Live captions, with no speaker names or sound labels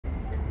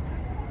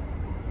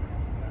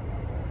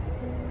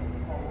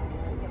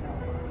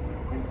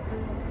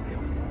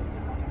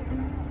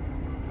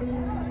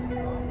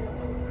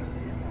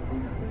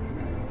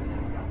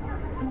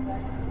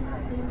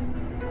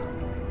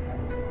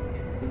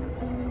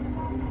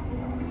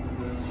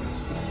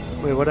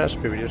Muy buenas,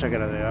 bienvenidos a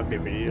Canto,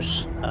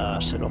 bienvenidos a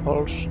Sherlock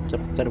Holmes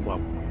Chapter 1.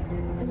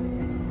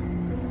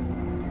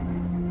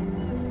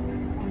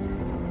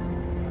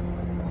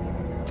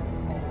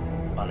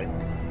 Vale.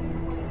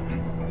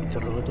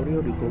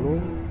 Interrogatorio, Nicolò,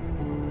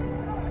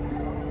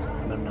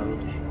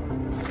 Bernadotti.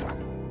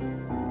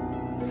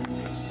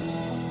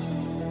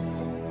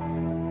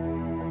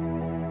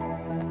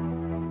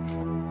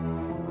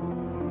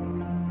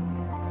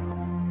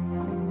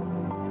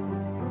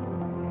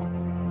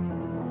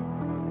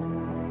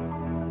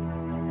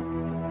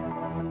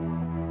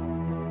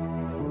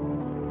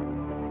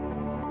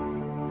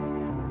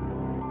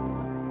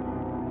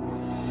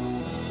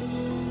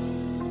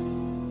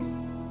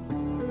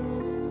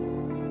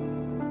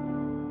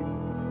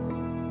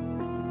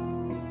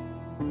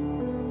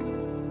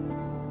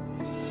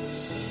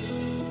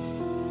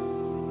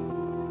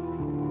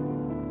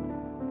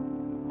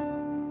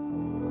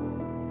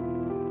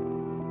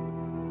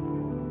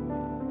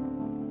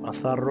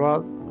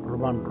 Azarroa,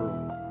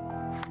 Romanro.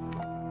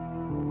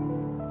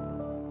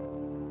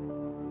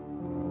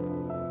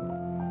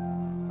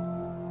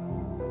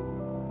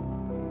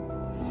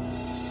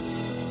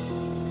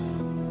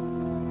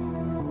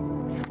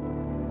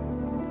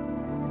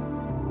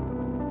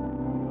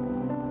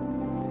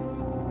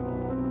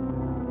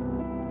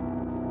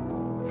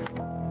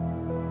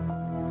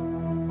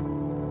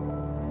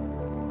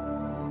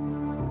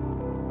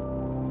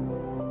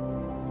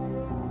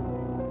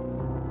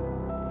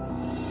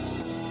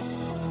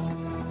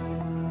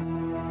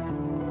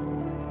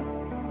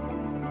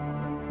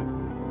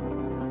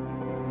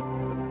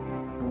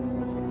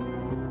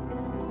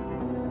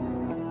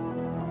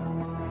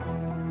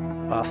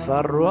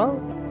 Azarroa.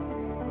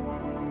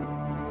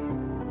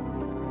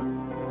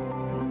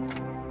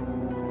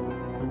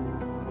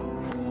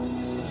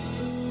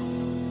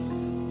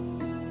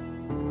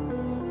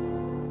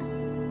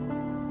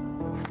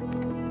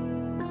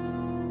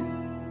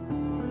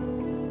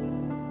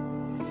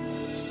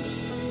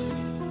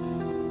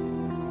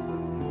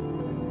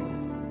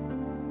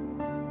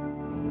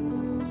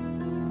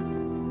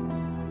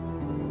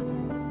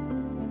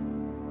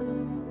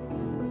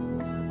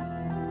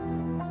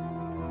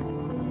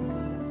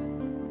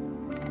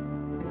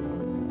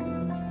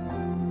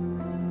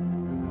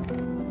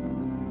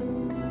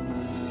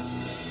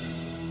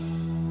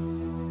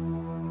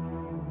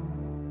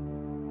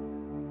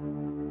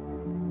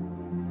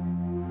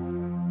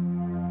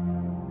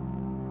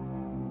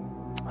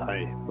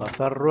 Ahí,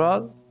 Bazar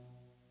Road,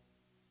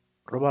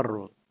 Robar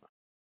Road.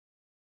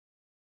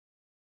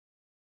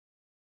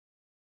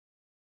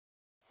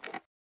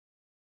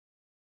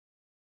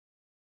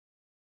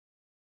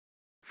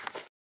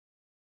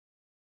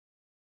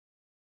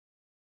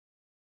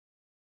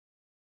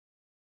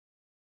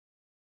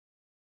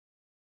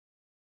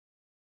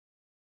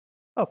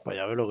 Ah, para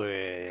allá ver lo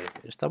que...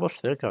 Estamos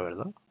cerca,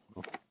 ¿verdad?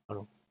 No,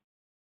 no.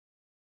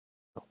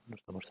 No, no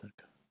estamos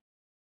cerca.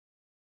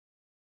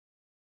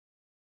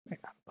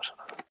 Venga, no pasa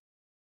nada.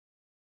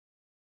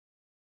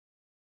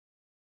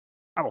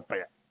 Vamos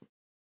para allá.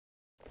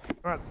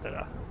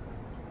 Mátela.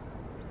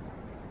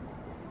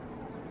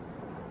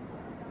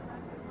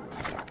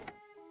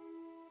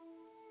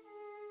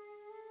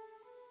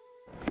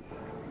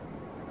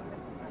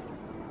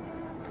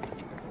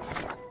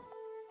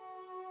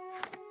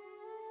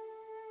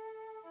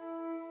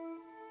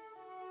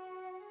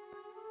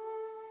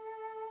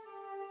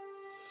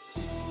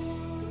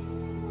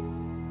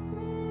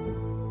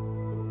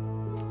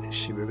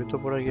 Si me meto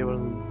por aquí,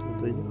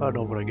 ah,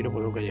 no, por aquí no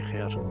puedo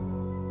callejear.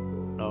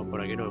 No, por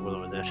aquí no me puedo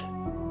meter.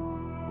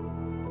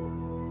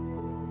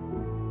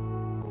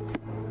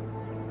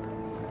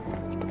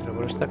 Pero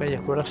por esta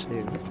callejuela sí,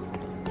 ¿no?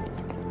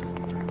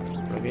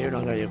 Por aquí hay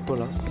una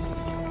callejuela.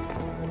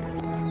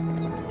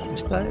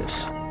 ¿Esta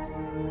es?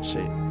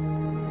 Sí.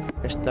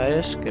 Esta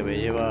es que me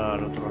lleva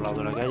al otro lado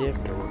de la calle,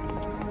 pero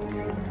bueno.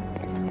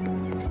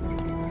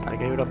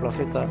 Aquí hay una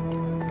placeta.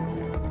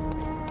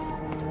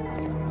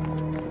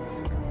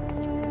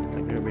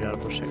 Hay que mirar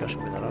por si acaso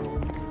me da algo.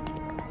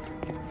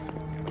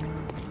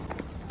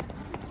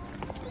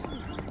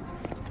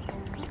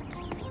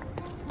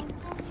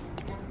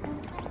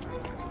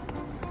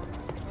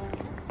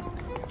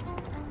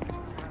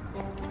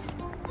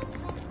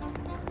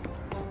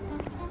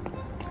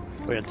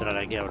 Voy a entrar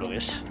aquí a ver lo que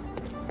es.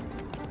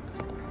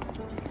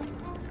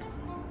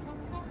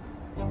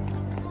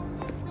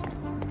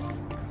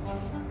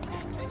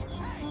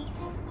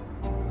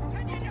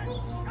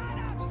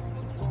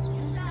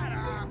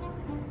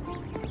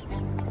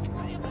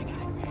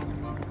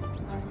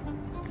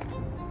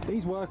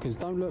 These workers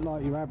don't look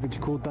like your average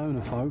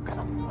Cordona folk.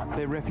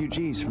 They're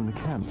refugees from the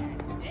camp.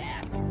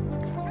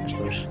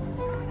 Esto es.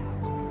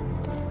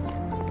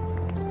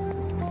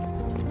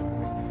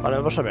 Vale,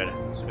 vamos a ver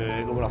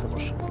cómo lo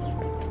hacemos.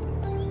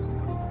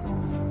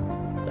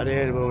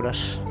 Daniel,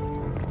 buenas.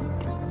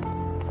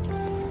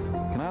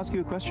 Can I ask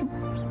you a question?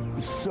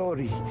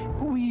 Sorry,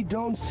 we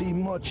don't see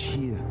much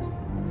here.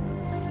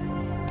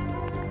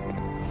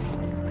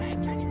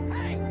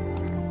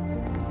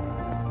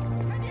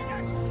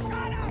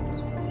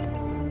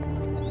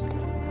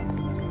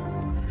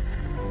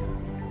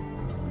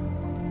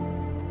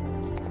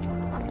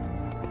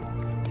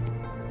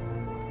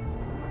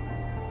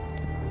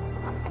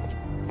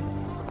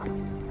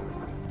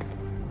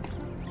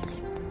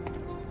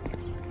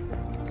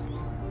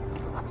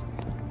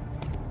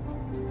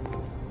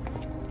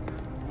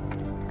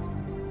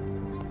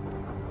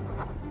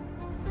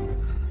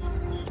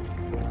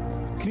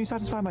 you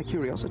satisfy my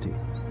curiosity?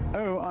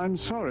 Oh, I'm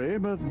sorry,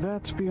 but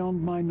that's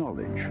beyond my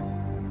knowledge.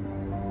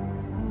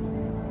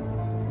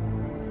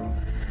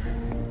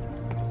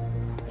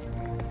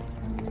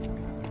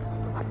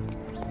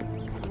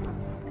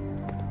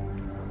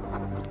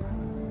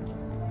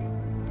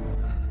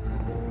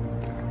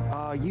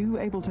 Are you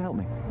able to help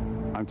me?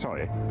 I'm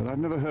sorry, but I've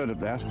never heard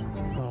of that.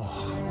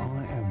 Oh,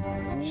 I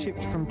am.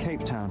 Shipped from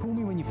Cape Town. Call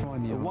me when you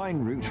find the A answer.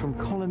 wine route from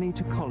colony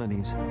to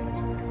colonies.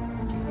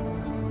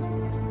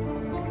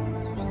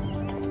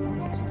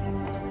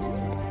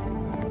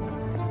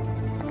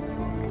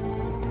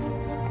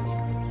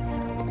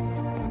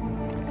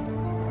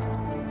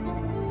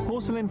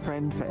 Porcelain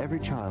friend for every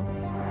child.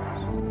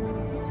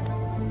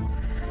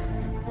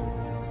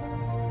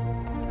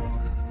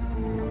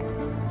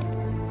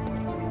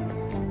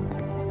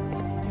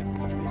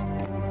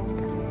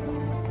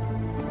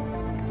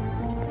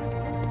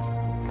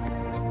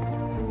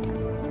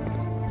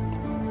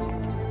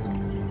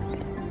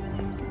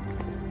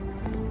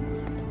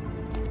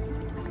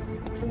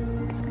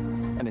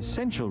 An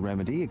essential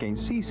remedy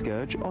against sea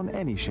scourge on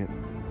any ship.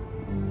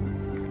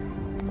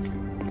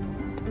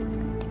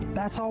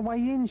 That's our way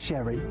in,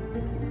 Sherry.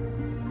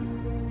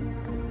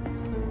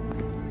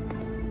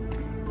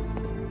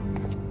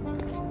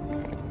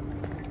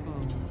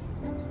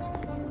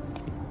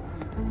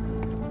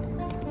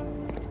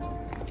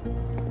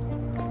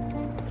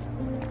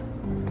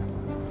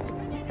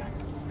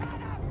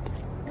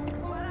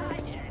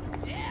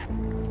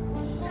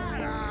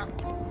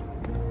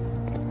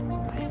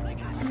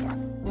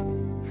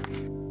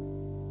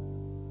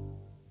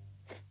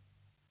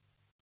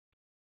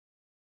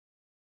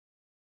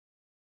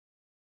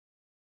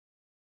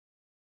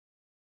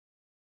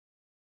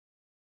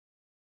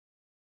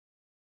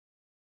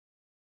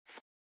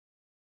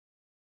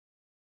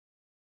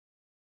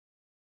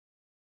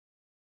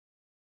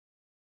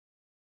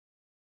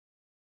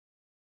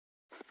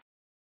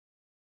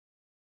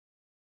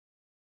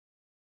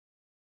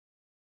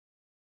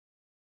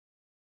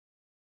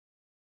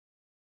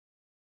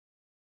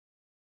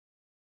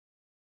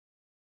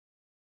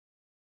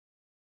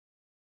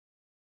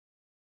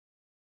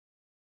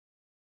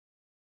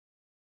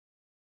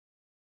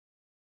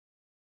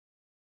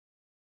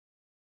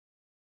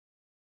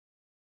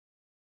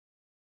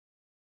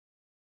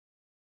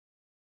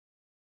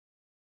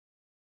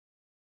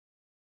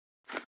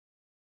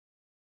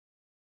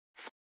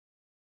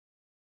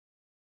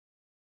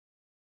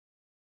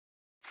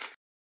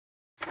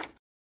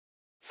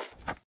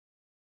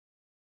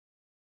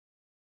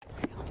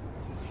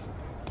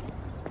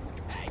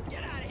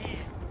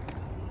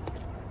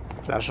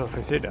 Las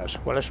oficinas.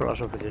 ¿Cuáles son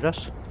las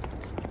oficinas?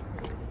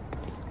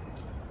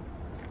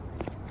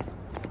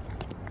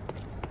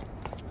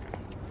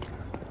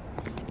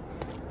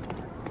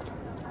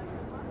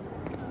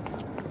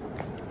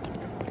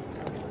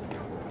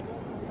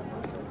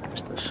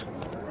 Estas.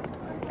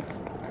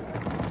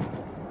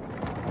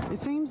 It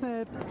seems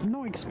they're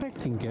not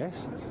expecting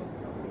guests.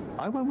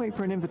 I won't wait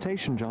for an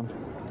invitation, John.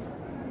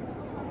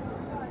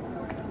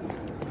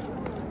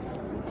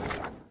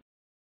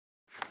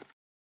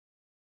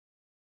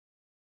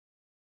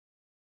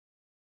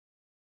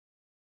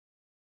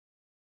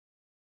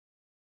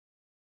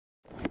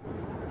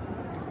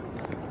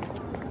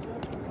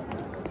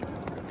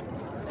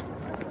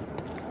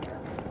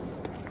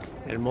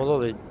 El modo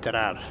de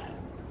entrar.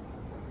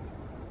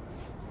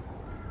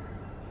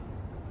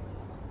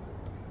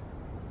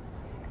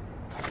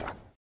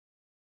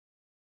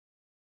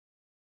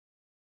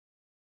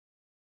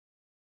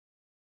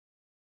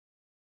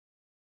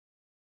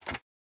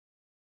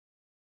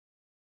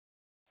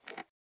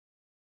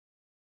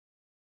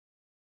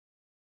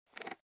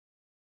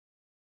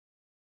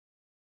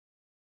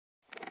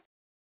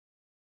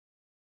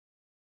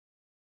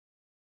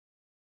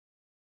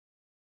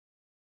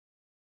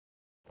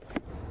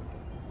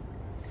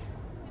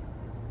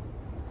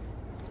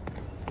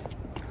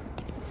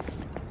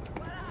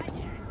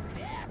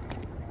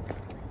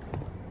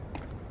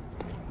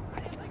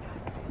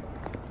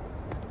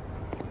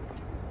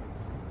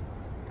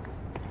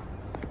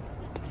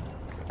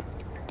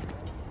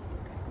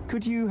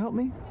 Could you help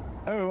me?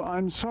 Oh,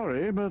 I'm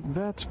sorry, but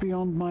that's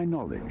beyond my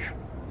knowledge.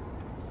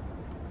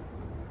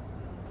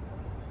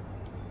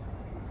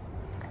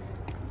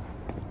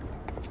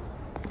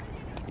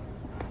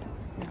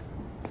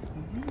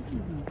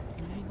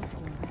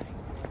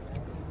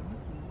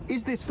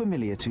 Is this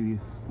familiar to you?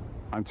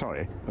 I'm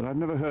sorry, but I've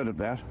never heard of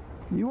that.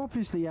 You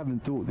obviously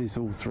haven't thought this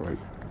all through.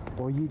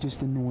 Or are you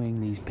just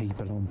annoying these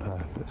people on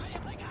purpose?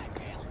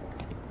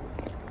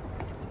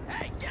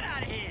 Hey, get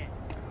out of here!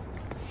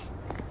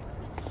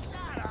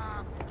 Shut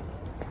up!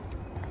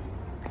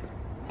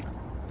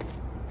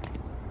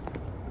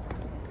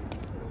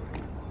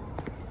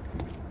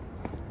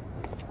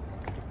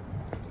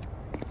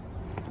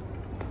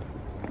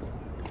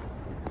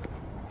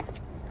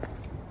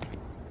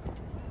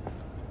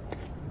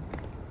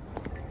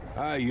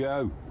 Hey,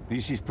 yo,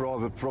 this is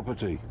private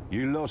property.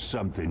 You lost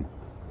something.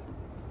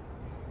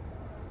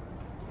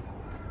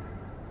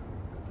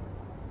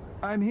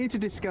 I'm here to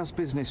discuss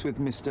business with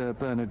Mr.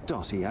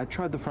 Bernadotte. I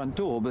tried the front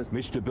door, but...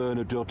 Mr.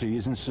 Bernadotte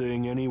isn't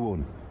seeing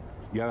anyone.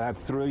 You have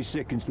 3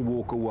 seconds to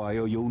walk away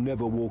or you'll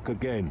never walk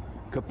again.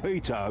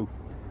 Capito?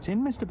 It's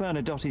in Mr.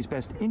 Bernadotte's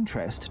best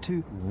interest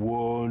to...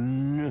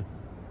 1.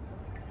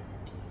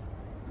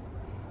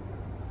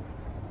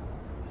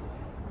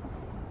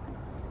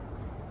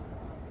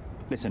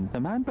 Listen, the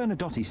man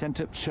Bernadotte sent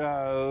to...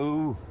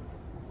 2.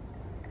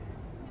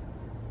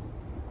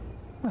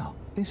 Well,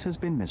 this has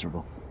been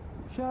miserable.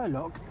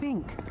 Sherlock,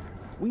 think.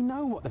 We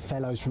know what the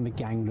fellows from the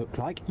gang look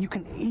like. You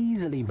can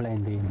easily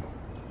blend in.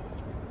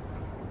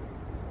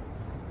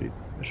 Sí,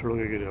 eso es lo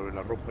que quería ver,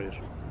 la ropa y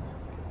eso.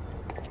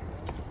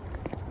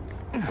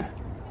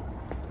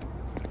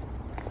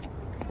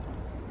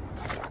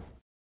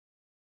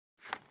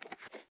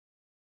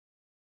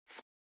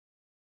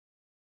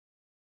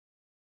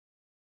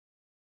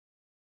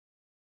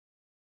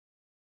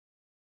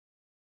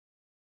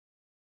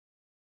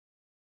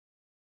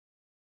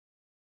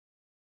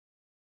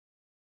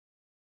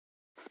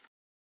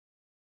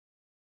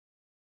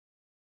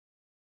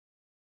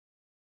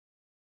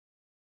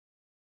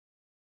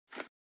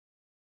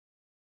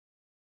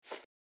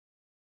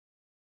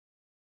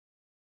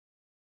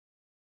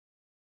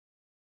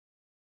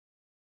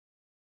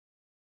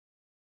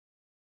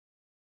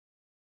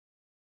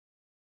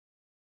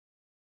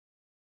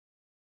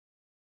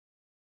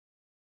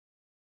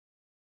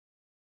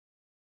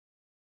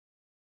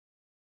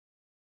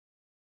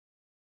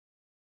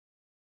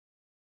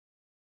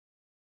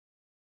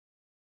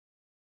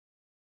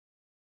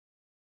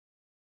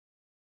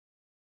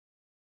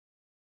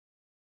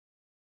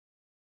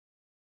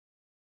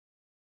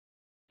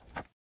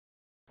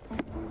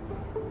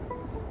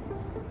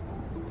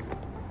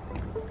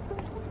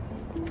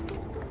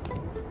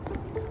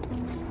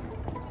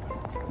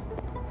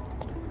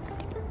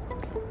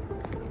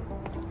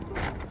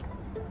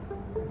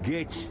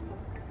 Get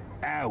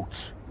out.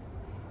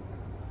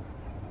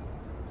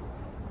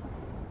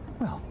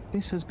 Well,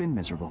 this has been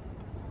miserable.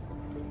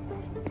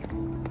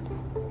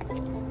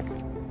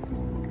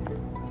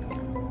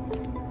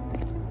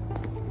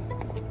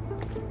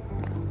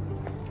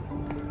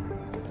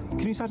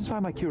 Can you satisfy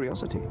my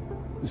curiosity?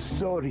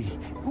 Sorry,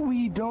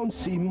 we don't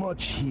see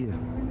much here.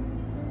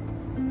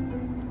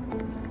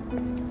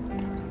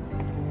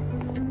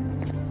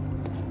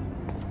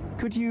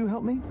 Could you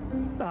help me?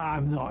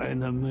 I'm not in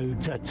the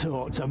mood to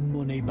talk to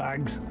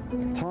moneybags.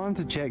 Time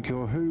to check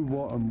your who,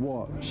 what and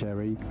what,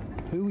 Sherry.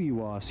 Who are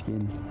you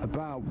asking?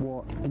 About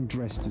what and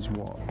dressed as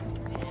what?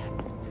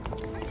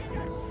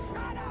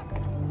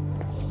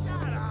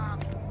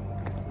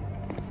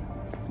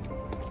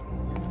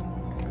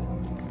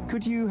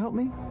 Could you help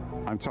me?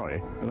 I'm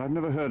sorry, but I've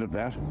never heard of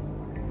that.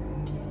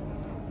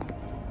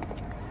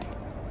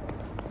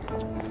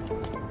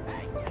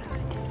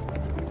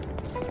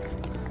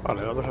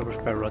 Vale, vamos a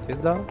buscar una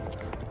tienda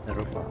de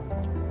ropa.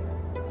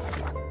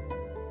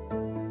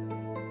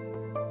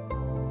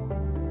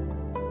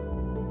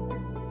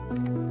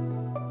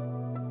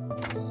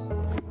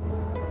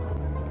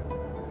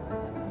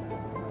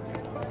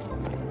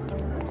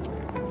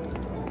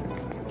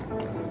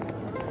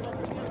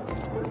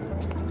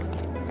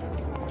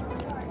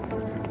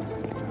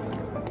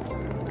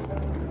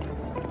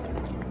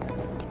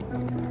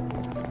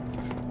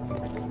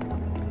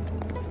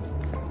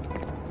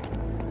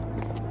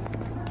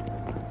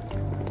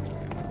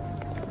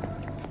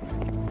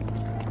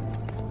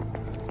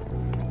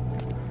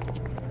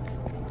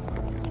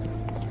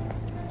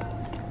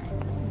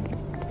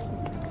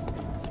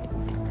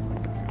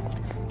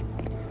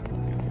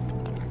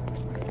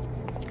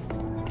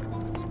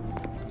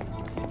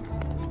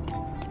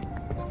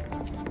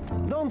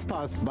 Don't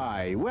pass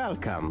by.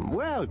 Welcome,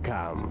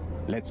 welcome.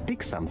 Let's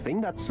pick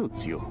something that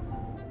suits you.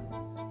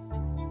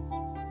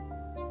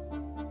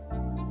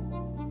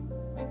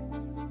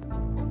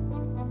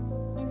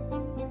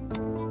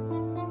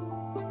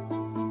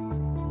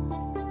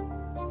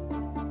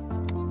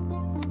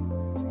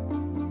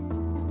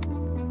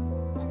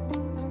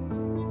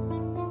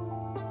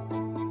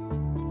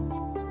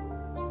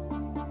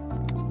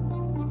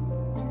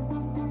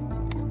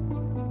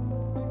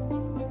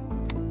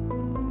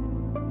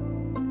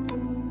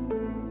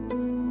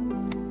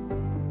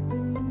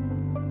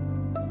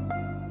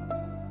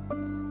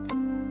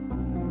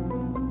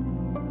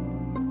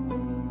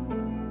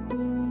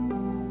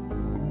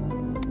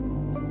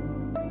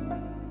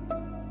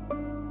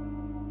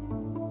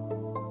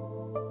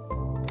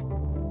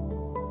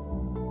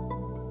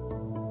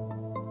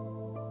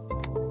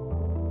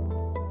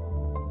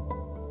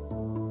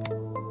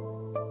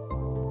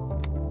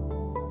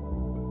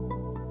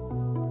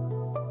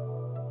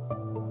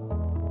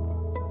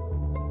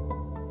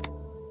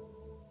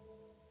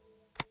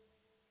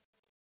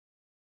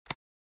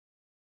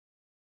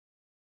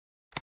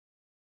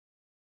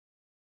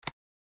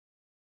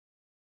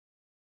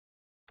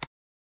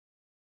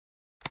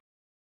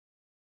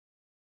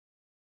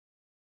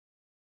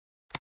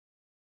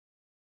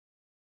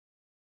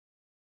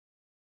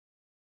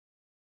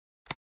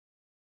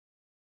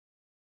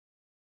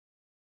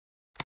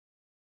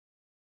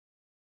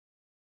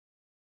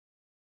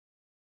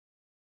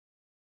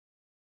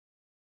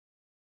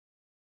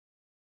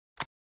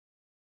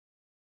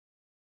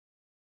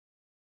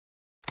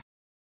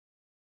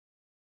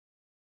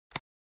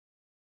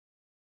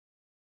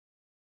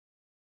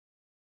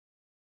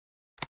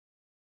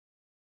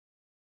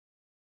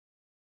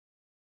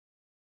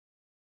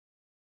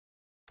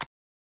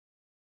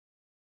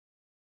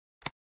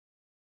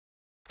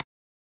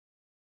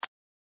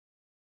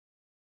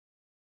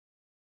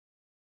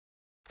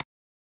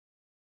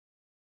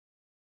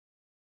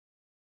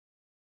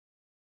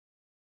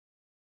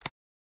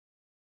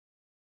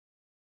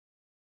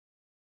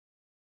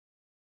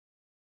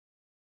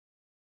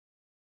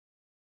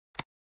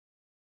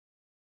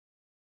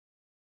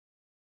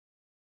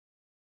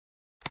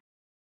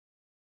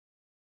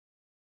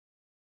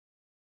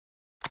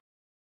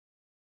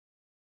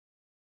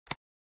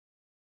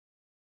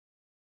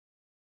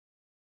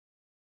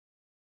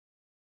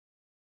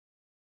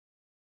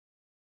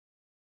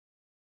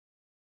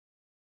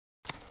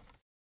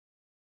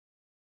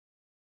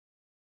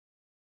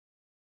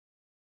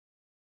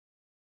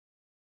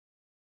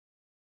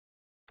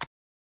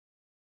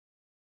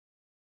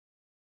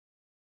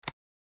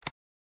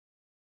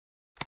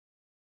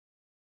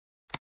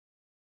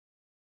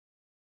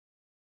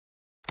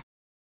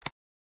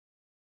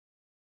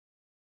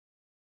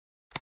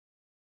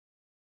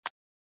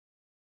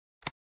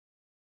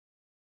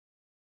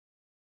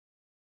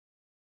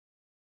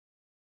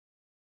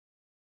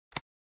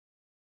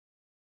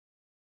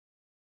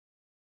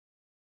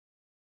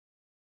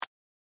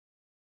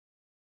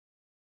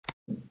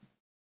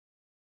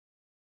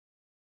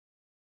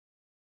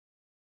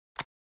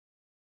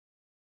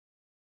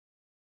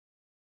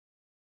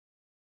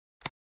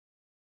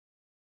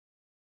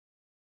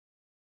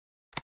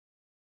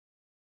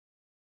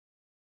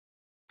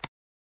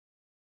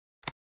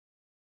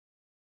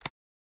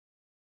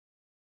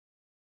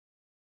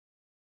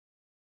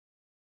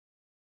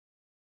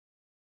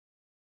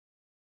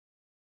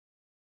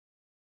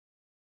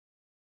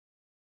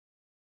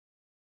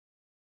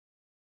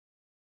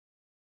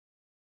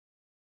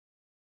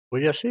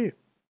 Voy así.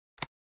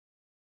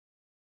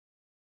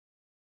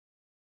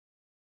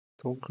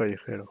 Un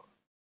callejero.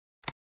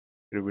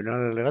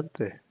 Criminal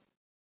elegante.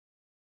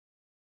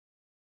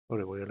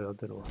 Vale, voy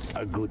elegante no.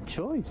 A good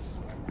choice.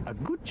 A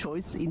good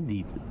choice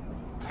indeed.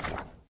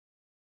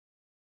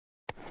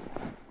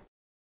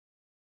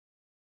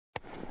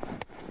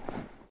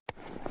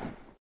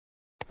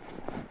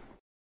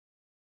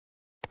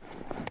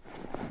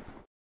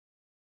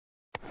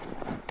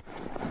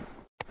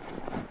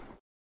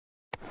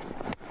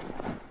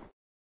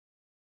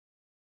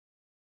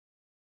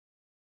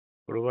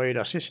 Prueba a ir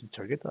así, sin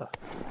chaqueta.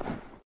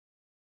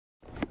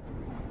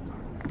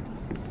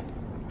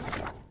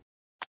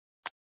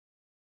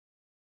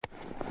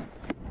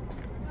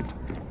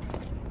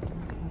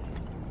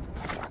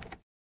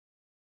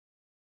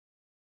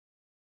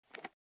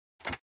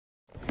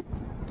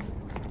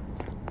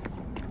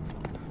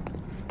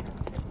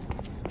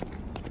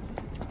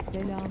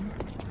 سلام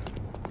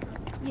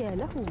يا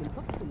له من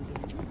طقس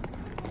جميل.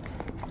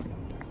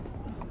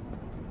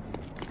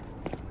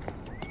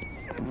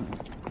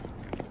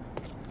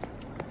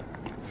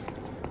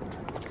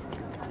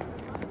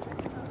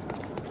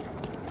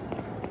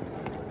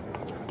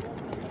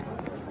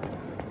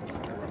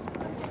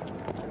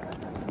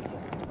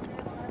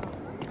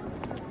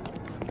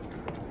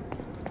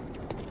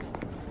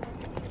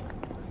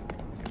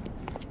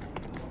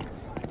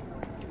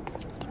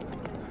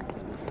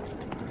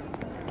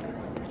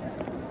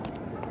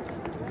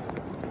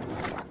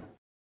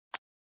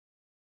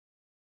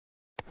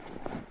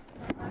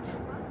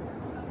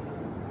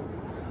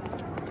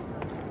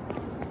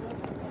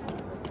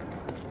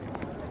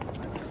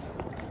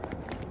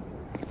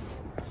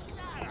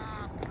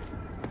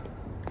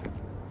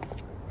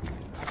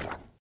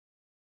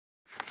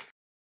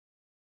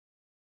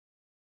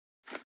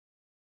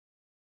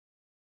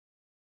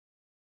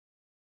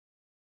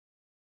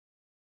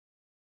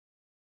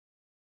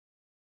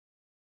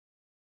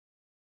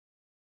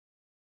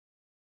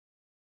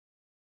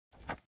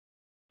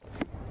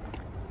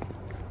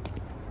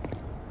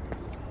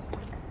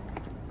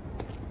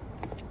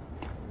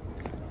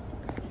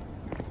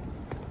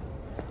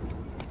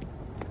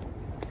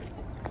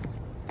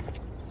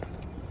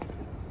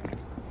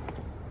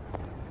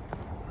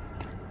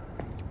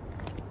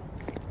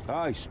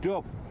 Hey,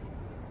 stop.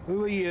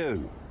 Who are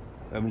you?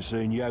 Haven't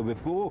seen you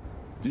before.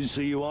 Didn't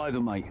see you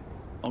either, mate.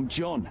 I'm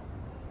John.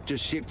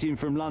 Just shipped in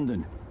from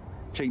London.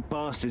 Cheap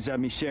bastards had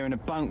me sharing a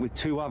bunk with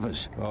two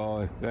others.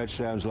 Aye, that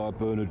sounds like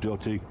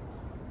Bernadotte.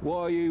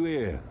 Why are you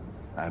here?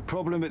 A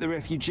problem at the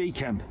refugee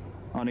camp.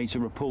 I need to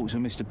report to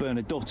Mr.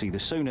 Bernadotte. The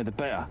sooner the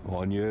better.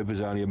 I knew it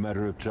was only a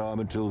matter of time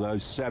until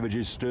those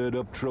savages stirred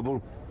up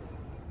trouble.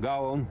 Go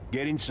on,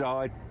 get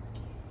inside.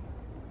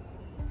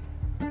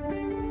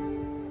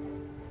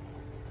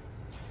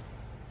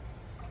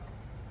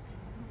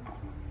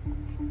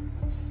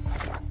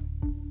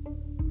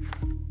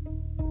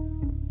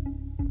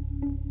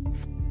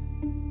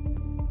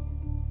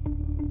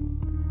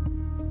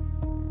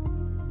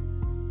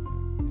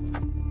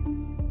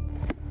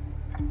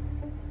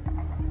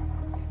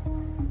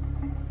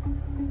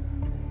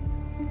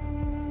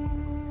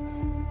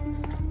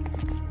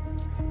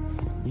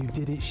 You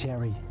did it,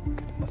 Sherry.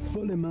 A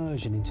full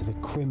immersion into the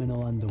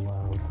criminal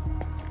underworld.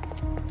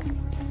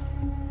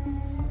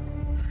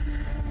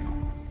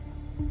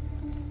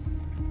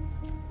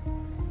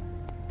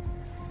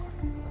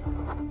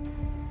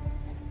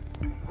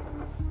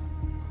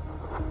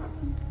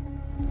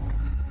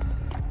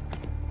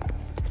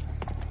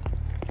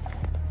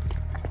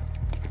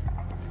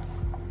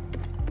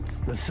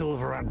 The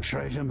silver and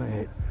treasure,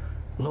 mate.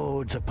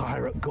 Loads of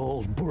pirate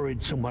gold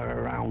buried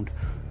somewhere around,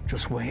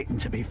 just waiting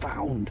to be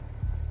found.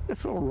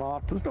 It's all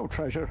rot. There's no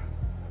treasure.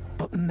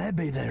 But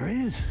maybe there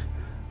is.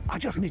 I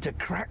just need to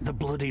crack the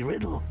bloody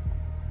riddle.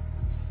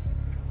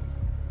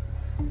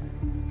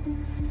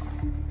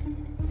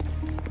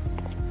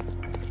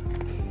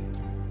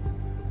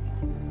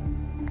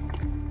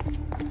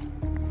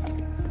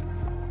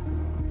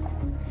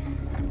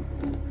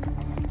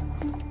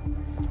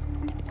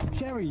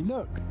 Sherry,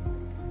 look.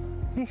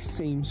 This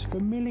seems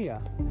familiar.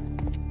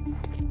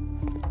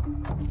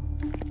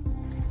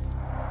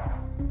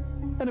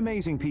 An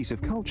amazing piece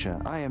of culture.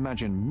 I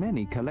imagine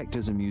many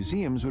collectors and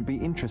museums would be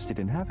interested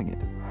in having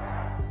it.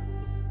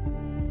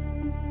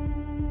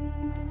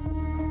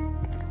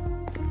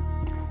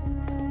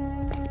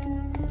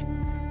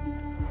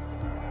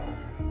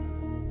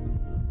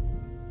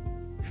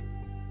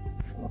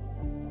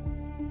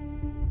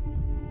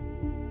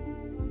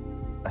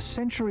 A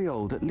century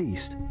old at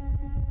least.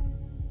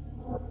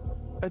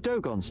 A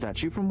Dogon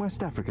statue from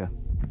West Africa.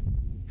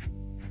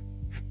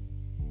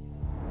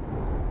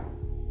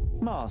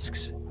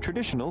 Masks,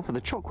 traditional for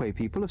the Chokwe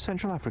people of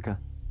Central Africa.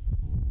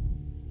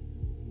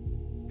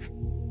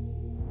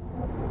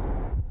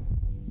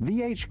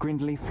 V.H.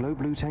 Grindley Flow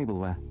Blue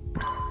tableware.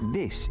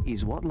 This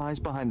is what lies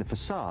behind the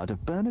facade of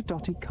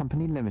Bernadotte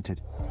Company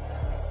Limited.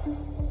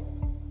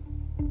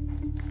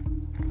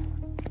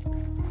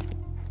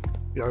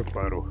 Ya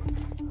paro.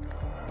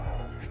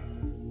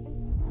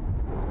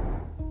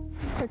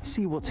 Let's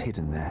see what's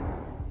hidden there.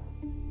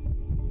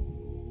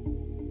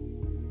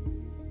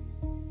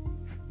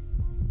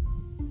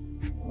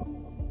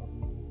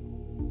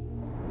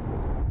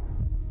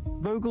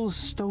 Vogel's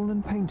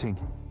stolen painting.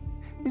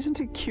 Isn't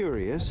it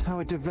curious how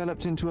it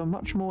developed into a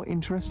much more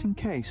interesting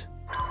case?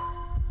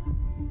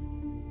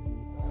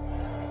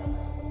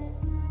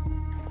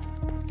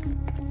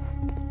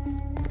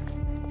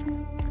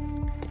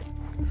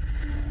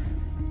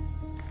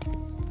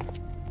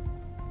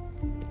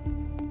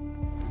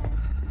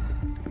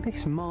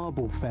 This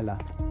marble fella,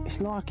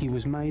 it's like he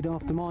was made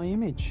after my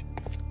image.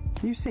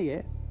 You see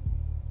it?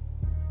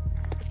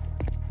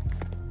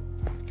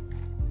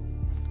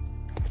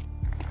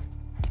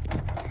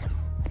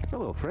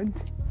 Hello, friend.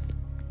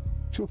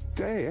 Tough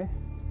day, eh?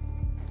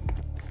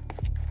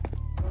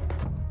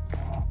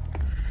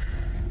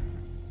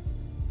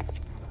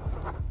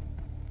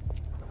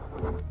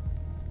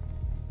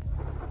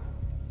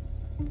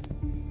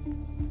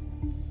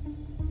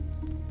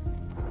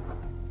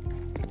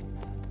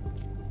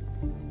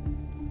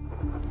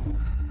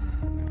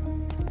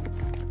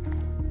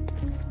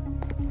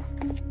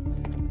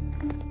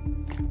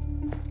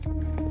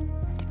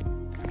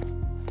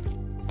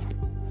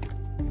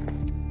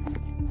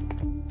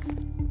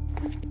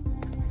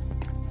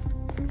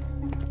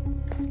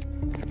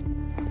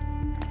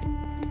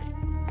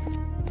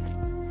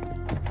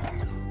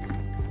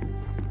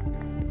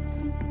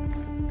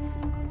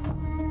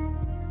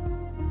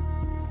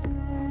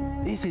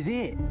 This is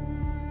it.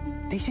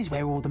 This is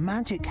where all the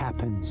magic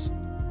happens.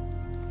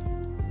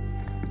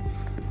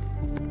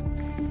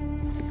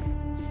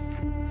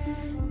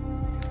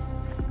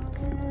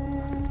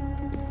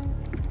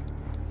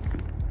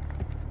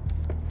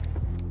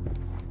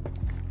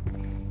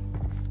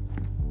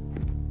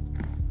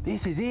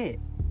 This is it.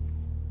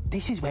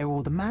 This is where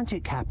all the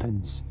magic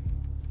happens.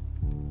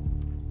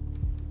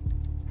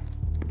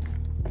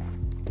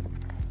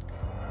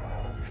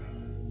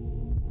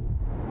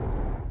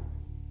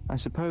 I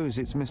suppose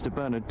it's Mr.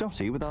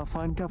 Bernadotte with our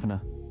fine governor.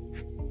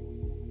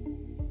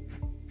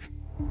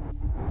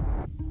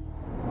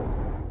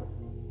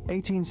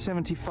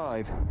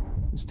 "1875.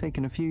 It's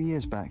taken a few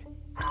years back.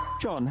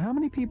 John, how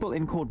many people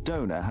in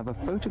Cordona have a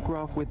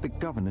photograph with the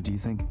governor, do you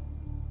think?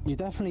 You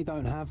definitely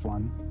don't have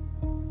one.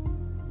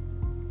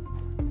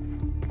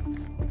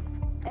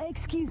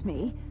 Excuse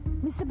me,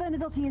 Mr.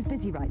 Bernadotte is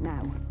busy right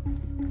now.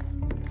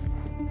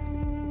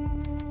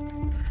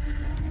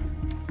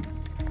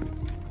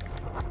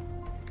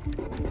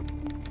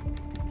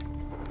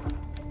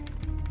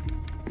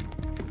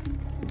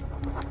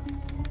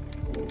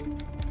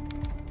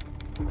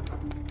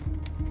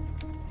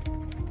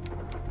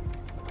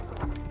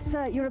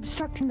 Sir, you're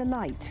obstructing the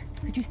light.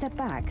 Could you step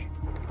back?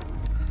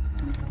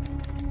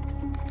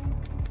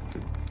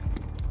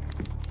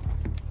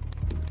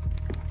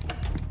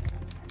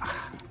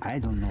 I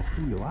don't know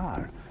who you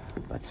are,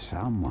 but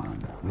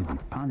someone will be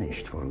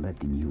punished for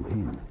letting you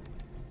in.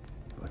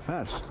 But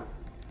first,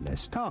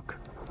 let's talk.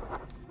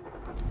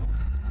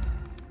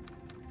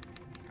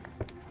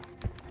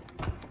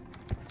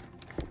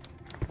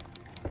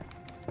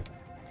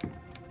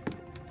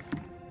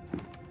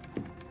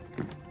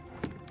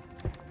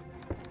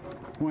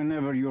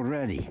 Whenever you're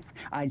ready.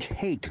 I'd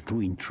hate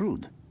to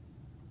intrude.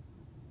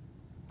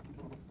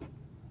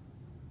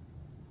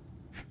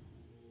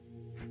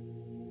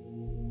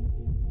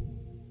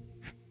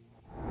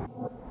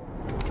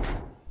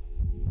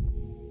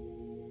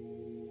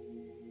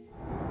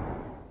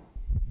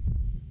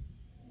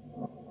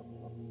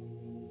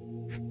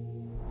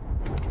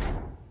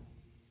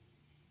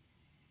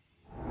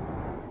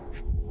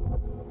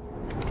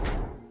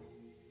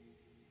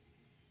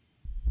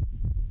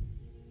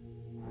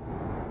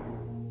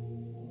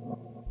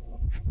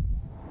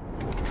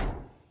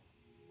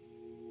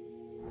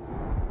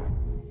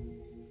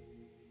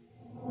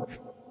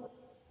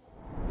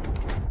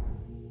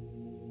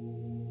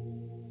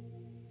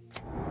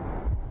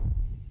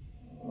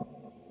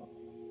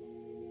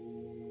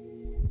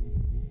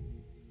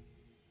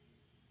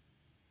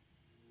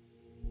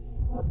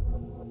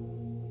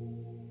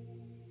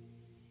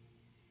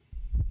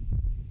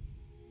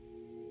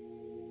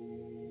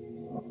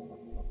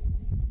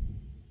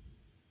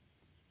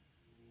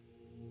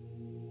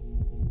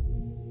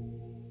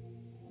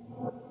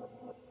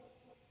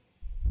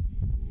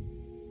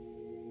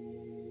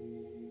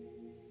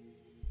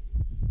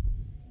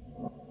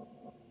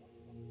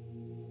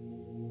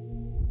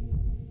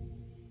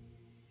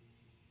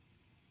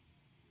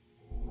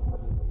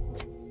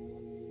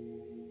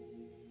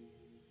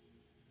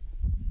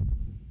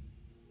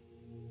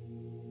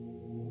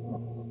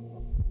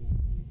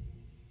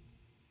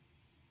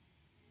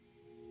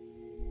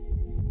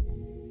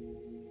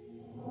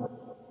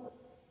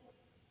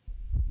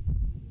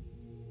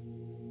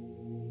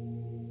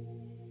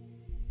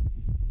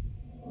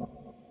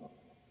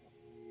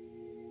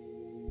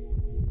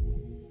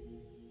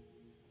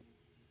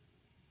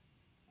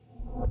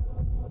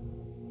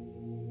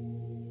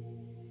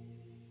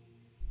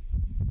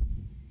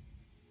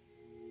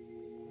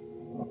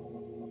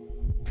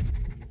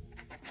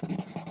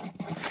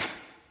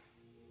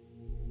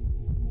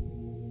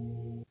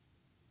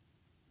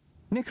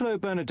 Niccolo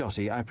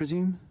Bernadotte, I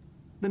presume?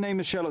 The name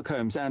is Sherlock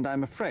Holmes, and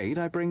I'm afraid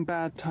I bring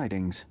bad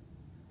tidings.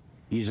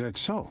 Is that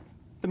so?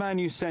 The man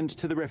you sent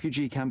to the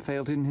refugee camp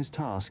failed in his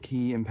task.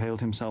 He impaled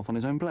himself on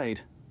his own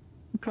blade.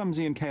 A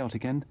clumsy and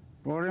chaotic end.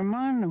 For a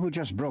man who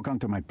just broke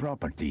onto my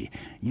property,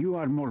 you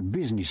are more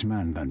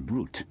businessman than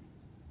brute.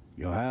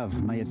 You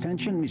have my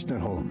attention, Mr.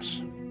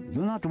 Holmes.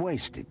 Do not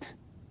waste it.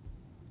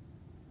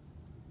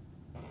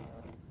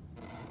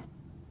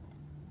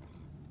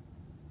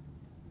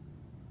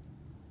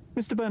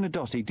 Mr.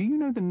 Bernadotti, do you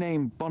know the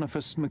name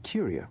Boniface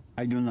Mercurio?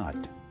 I do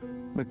not.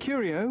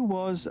 Mercurio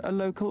was a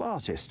local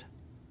artist.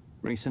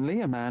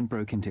 Recently, a man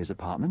broke into his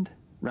apartment,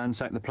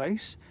 ransacked the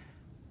place,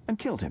 and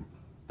killed him.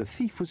 The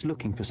thief was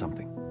looking for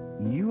something.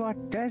 You are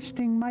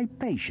testing my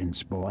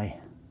patience, boy.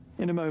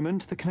 In a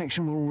moment, the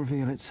connection will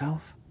reveal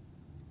itself.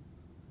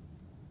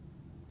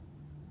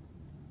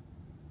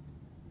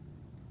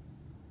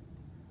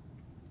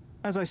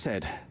 As I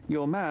said,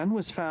 your man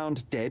was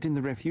found dead in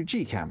the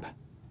refugee camp.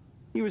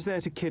 He was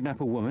there to kidnap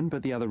a woman,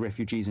 but the other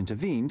refugees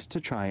intervened to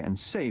try and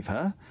save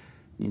her.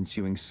 The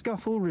ensuing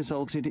scuffle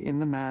resulted in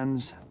the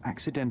man's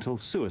accidental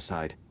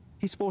suicide.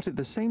 He sported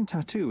the same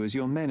tattoo as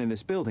your men in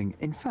this building.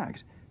 In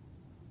fact,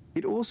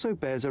 it also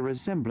bears a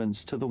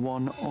resemblance to the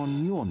one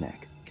on your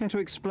neck. Care to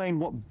explain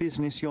what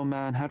business your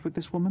man had with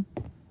this woman?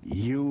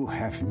 You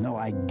have no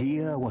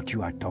idea what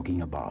you are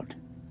talking about.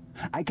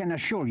 I can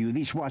assure you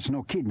this was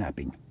no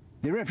kidnapping.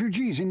 The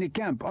refugees in the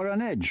camp are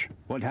on edge.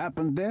 What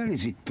happened there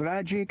is a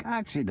tragic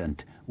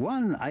accident,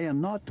 one I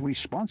am not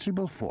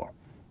responsible for.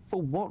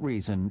 For what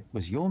reason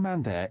was your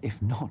man there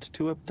if not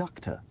to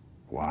abduct her?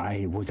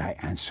 Why would I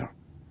answer?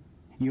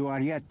 You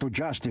are yet to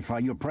justify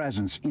your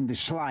presence in the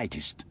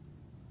slightest.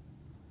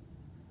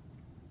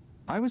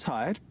 I was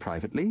hired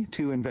privately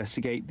to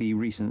investigate the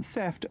recent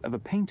theft of a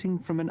painting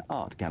from an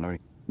art gallery.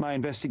 My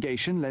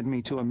investigation led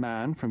me to a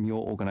man from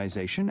your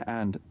organization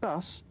and,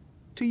 thus,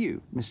 to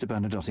you, Mr.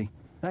 Bernadotti.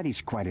 That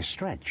is quite a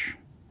stretch.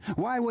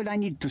 Why would I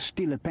need to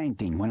steal a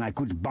painting when I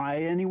could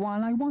buy any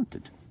one I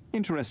wanted?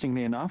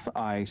 Interestingly enough,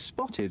 I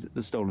spotted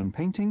the stolen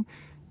painting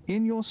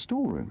in your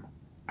storeroom.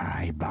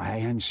 I buy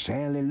and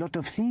sell a lot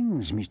of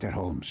things, Mr.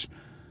 Holmes.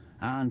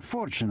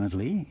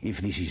 Unfortunately, if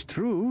this is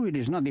true, it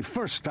is not the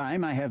first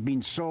time I have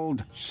been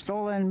sold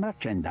stolen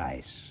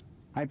merchandise.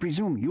 I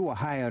presume you were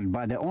hired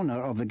by the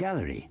owner of the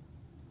gallery.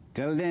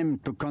 Tell them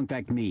to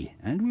contact me,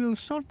 and we'll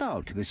sort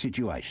out the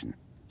situation.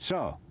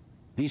 So,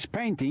 this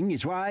painting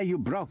is why you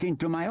broke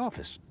into my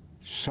office.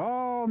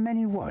 So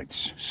many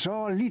words,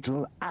 so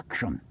little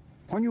action.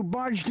 When you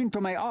barged into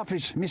my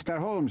office, Mr.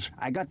 Holmes,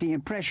 I got the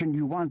impression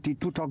you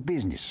wanted to talk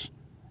business.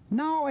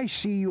 Now I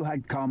see you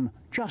had come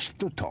just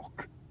to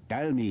talk.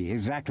 Tell me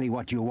exactly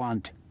what you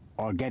want,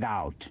 or get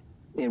out.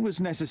 It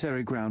was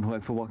necessary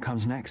groundwork for what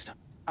comes next.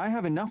 I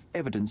have enough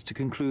evidence to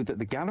conclude that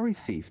the gallery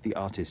thief, the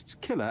artist's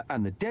killer,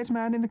 and the dead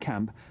man in the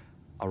camp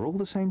are all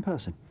the same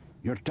person.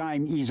 Your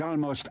time is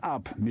almost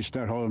up,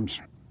 Mr. Holmes.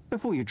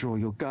 Before you draw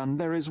your gun,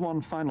 there is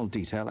one final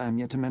detail I am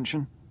yet to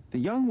mention. The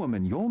young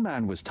woman your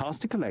man was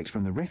tasked to collect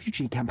from the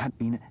refugee camp had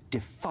been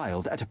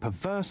defiled at a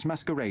perverse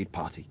masquerade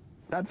party.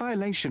 That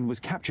violation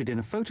was captured in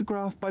a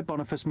photograph by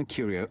Boniface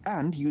Mercurio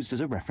and used as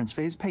a reference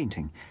for his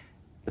painting.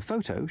 The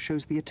photo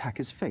shows the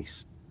attacker's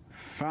face.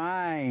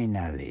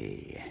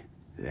 Finally.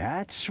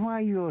 That's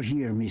why you're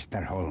here,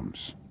 Mr.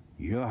 Holmes.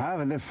 You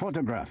have the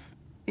photograph.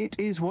 It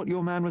is what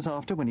your man was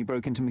after when he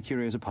broke into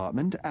Mercurio's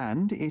apartment,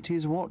 and it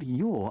is what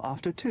you're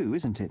after too,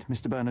 isn't it,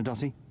 Mr.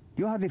 Bernadotti?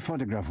 You have the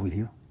photograph with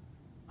you.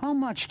 How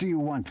much do you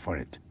want for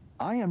it?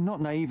 I am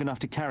not naive enough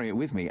to carry it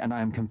with me, and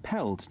I am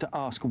compelled to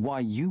ask why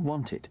you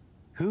want it.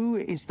 Who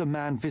is the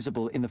man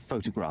visible in the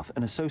photograph?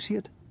 An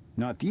associate?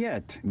 Not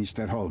yet,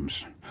 Mr.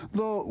 Holmes.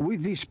 Though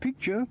with this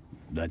picture,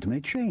 that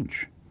may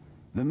change.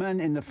 The man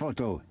in the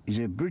photo is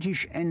a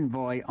British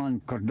envoy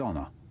on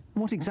Cordona.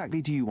 What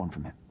exactly do you want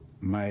from him?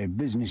 My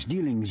business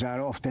dealings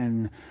are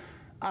often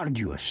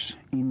arduous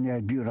in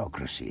their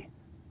bureaucracy.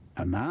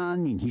 A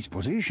man in his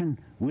position,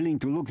 willing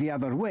to look the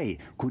other way,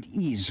 could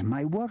ease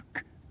my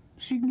work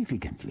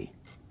significantly.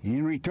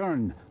 In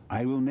return,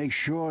 I will make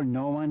sure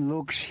no one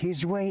looks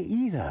his way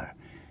either.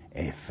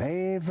 A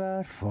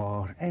favor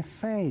for a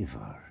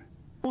favor.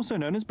 Also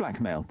known as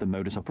blackmail, the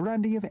modus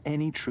operandi of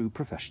any true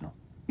professional.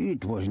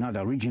 It was not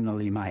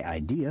originally my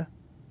idea.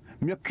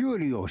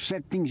 Mercurio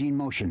set things in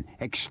motion,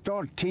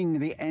 extorting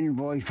the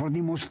envoy for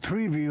the most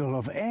trivial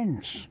of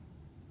ends.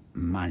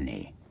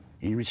 Money.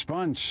 In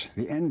response,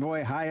 the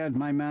envoy hired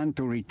my man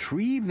to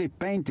retrieve the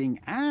painting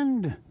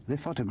and the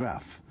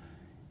photograph,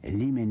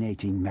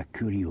 eliminating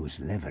Mercurio's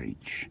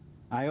leverage.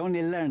 I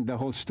only learned the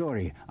whole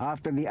story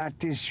after the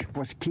artist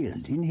was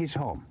killed in his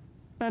home.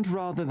 And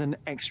rather than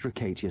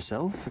extricate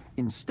yourself,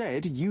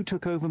 instead you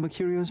took over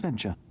Mercurio's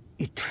venture.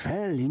 It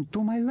fell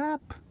into my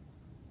lap.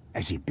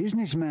 As a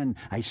businessman,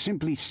 I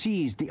simply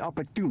seized the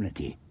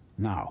opportunity.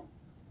 Now,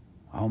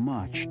 how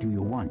much do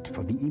you want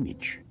for the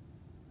image?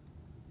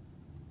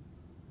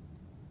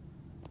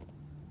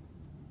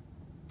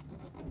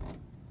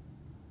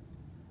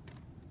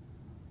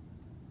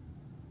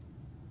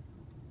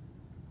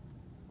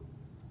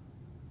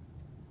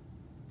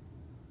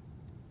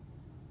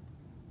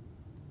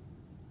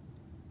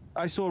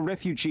 I saw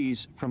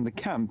refugees from the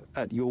camp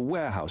at your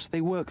warehouse.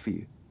 They work for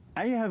you.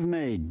 I have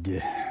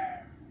made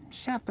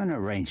certain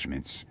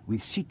arrangements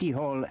with City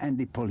Hall and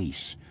the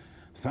police.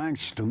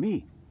 Thanks to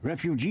me,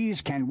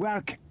 refugees can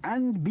work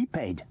and be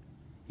paid.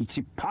 It's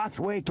a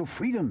pathway to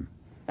freedom.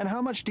 And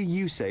how much do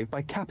you save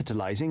by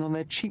capitalizing on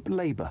their cheap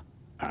labor?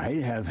 I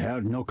have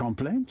heard no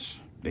complaints.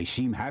 They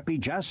seem happy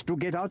just to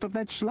get out of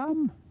that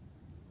slum.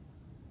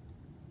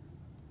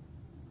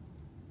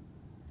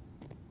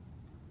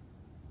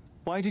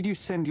 Why did you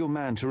send your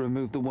man to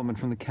remove the woman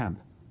from the camp?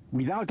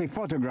 Without a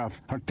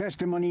photograph, her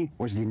testimony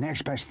was the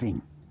next best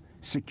thing.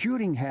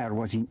 Securing her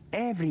was in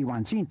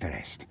everyone's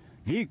interest.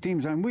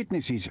 Victims and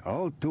witnesses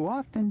all too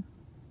often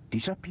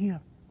disappear.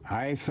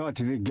 I thought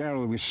the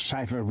girl was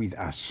safer with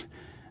us.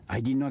 I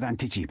did not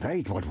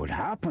anticipate what would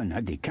happen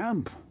at the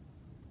camp.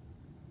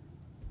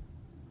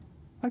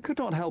 I could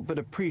not help but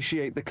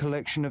appreciate the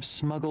collection of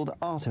smuggled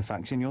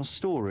artifacts in your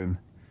storeroom.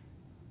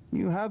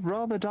 You have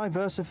rather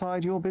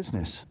diversified your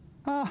business.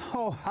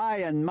 Oh, high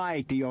and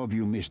mighty of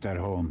you, Mr.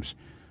 Holmes.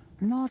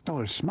 Not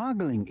all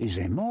smuggling is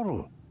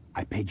immoral.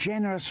 I pay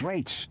generous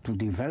rates to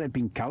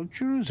developing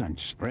cultures and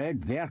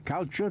spread their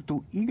culture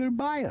to eager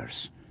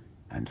buyers.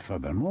 And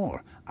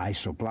furthermore, I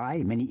supply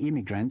many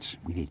immigrants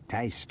with a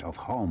taste of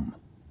home.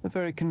 A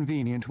very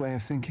convenient way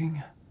of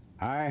thinking.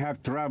 I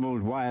have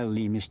traveled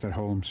wildly, Mr.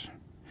 Holmes.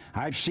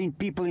 I've seen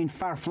people in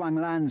far-flung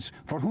lands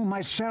for whom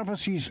my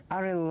services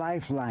are a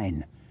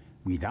lifeline.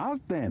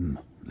 Without them,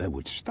 they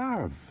would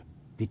starve.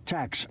 The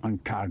tax on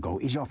cargo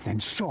is often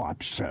so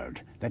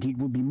absurd that it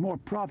would be more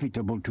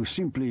profitable to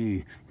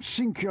simply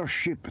sink your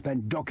ship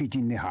than dock it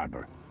in the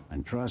harbor.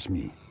 And trust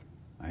me,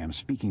 I am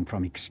speaking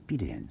from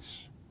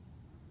experience.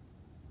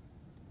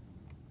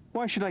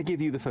 Why should I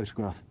give you the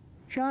photograph?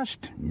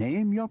 Just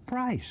name your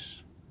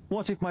price.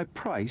 What if my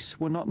price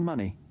were not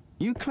money?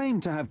 You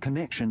claim to have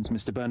connections,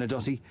 Mr.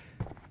 Bernadotte.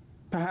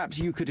 Perhaps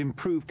you could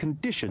improve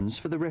conditions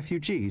for the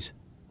refugees.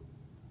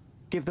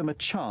 Give them a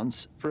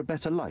chance for a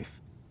better life.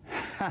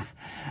 Ha!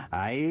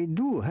 I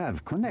do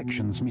have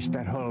connections,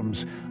 Mr.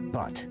 Holmes,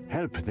 but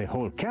help the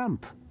whole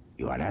camp?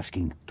 You are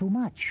asking too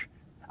much.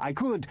 I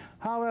could,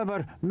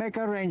 however, make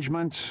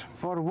arrangements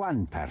for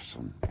one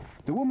person.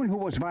 The woman who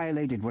was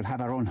violated will have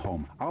her own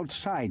home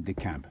outside the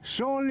camp,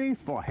 solely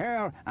for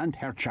her and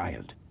her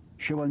child.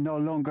 She will no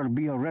longer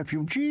be a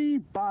refugee,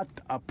 but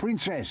a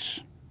princess.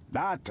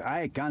 That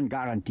I can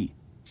guarantee.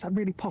 Is that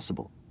really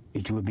possible?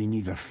 It will be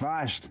neither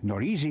fast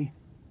nor easy,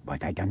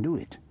 but I can do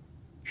it.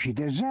 She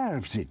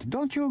deserves it,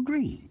 don't you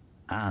agree?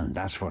 And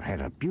as for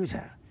her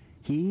abuser,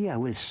 he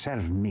will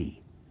serve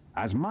me,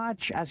 as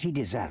much as he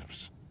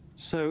deserves.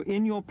 So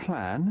in your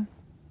plan,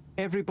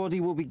 everybody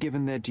will be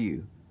given their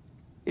due.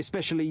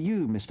 Especially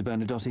you, Mr.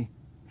 Bernadotte.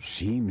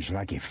 Seems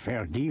like a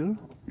fair deal,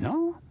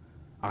 no?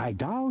 I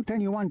doubt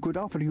anyone could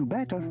offer you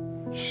better.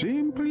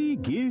 Simply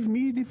give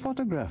me the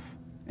photograph,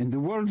 and the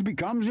world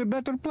becomes a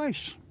better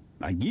place.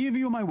 I give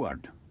you my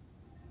word.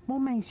 What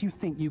makes you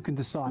think you can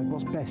decide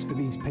what's best for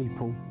these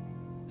people?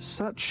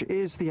 Such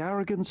is the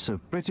arrogance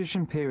of British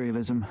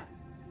imperialism.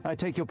 I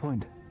take your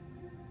point.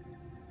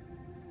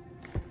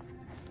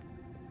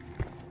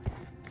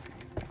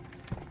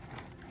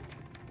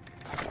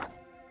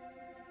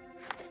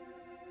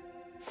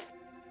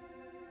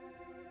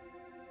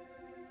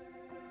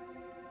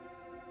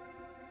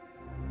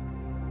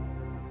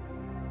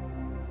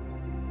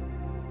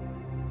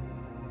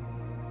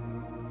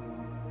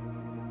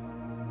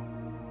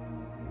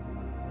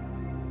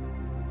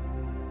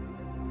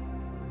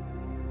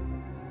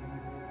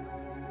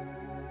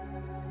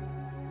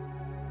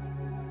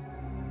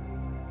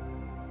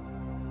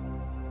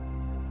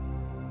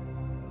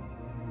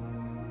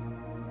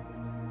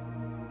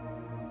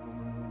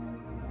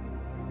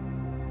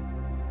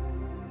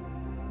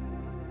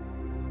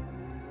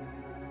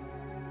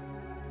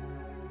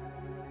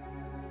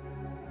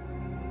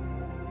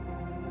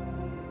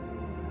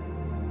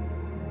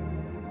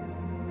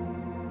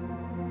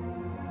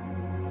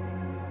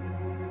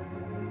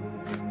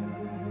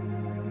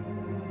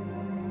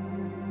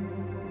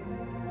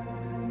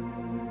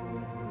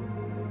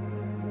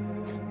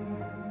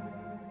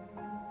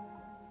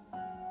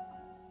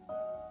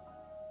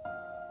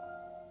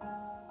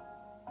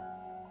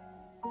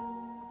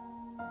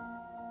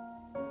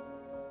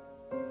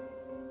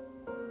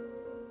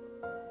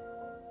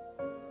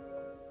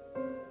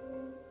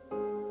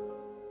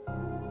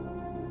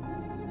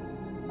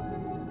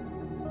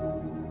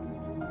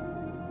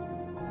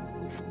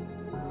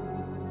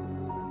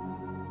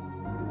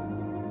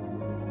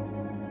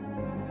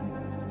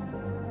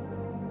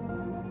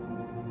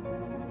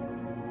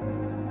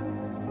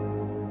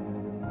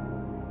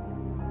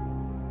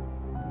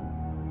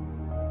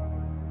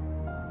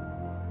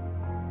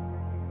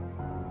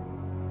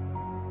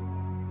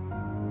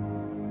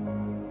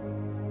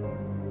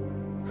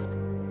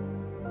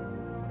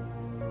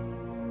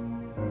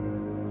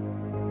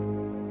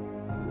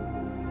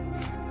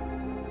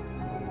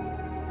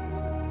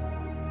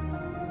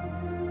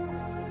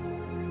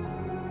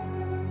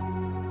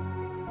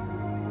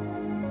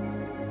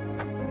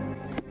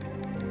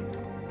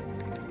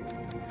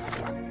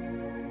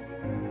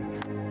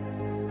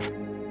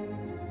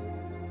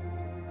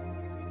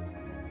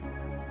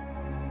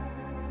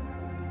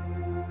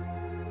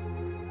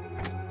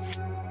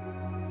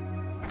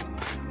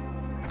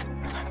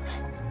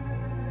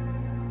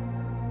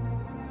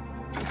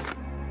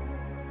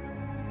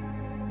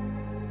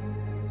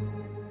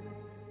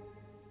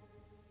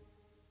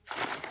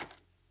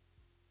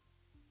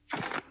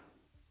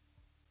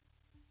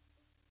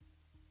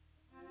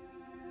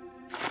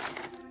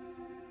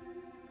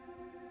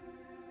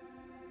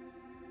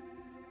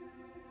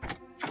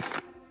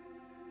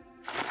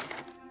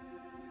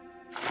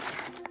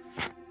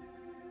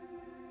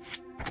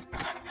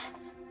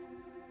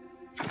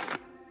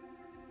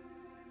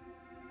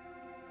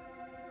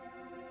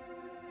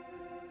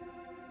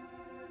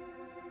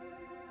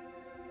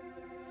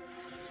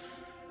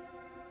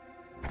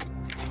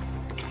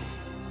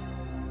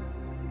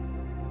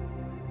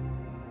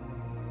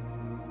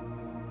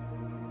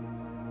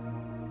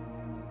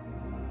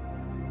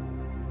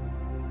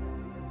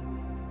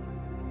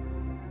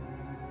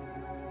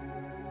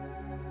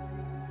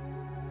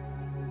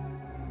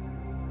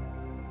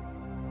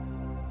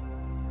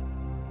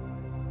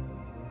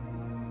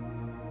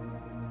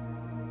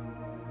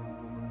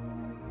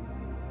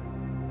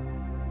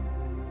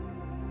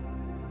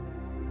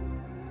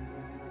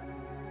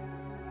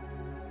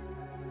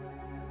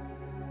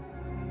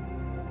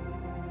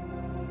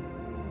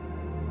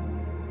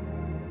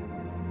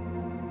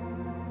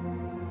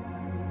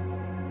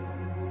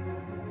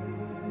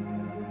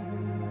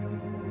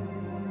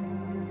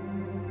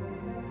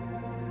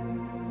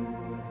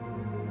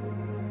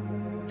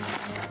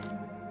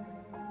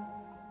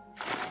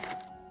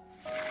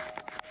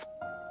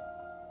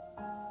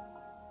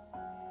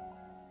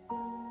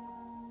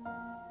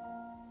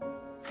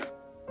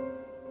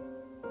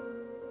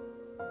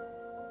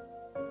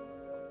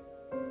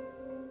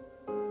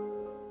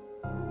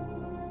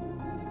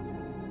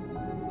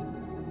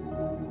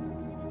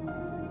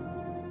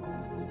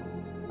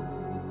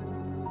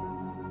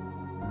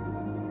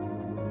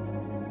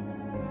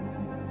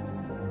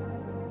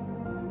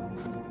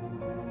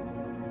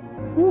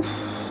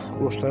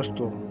 ¿Cómo está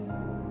esto?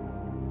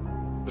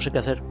 No sé qué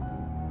hacer.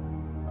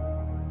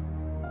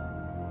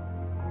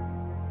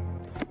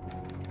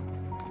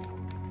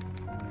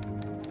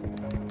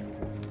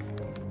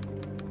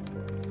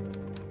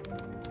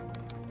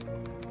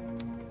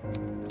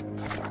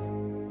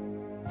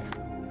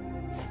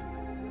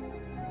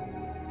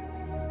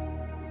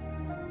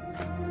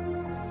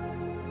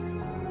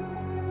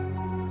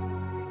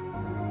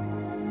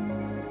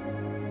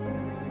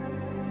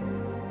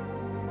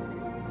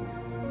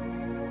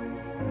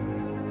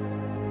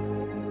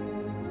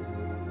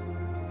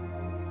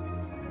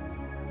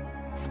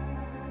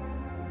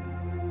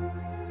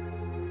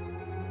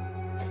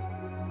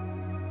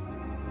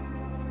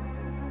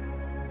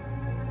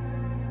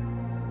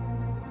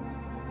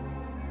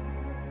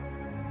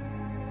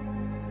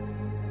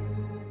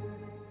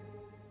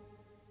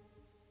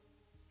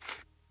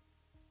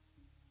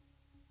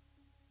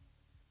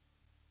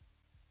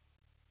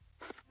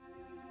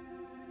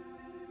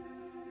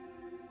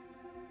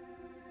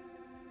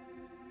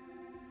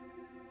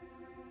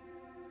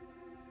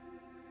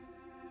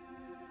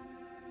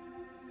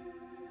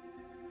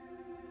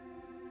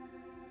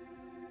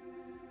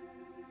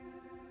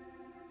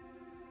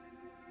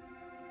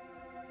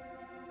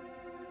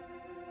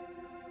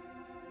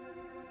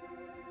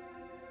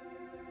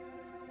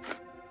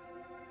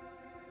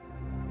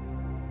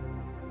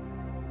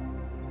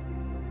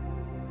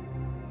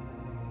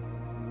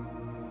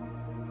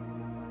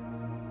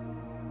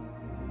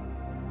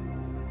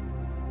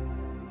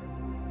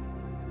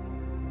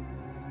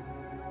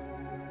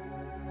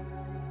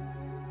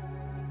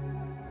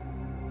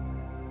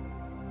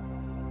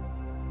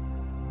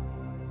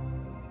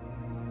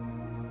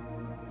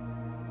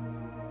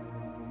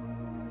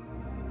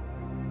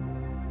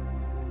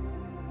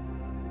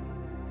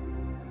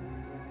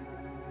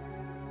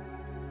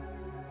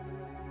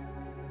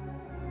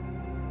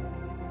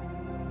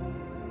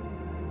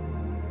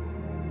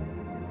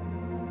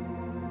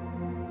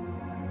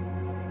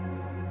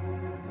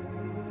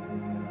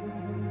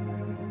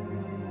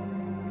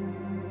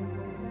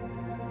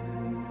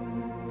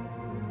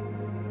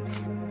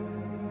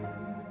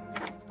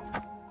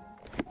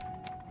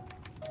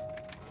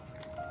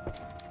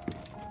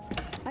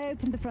 I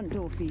opened the front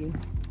door for you.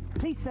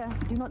 Please, sir,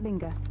 do not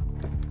linger.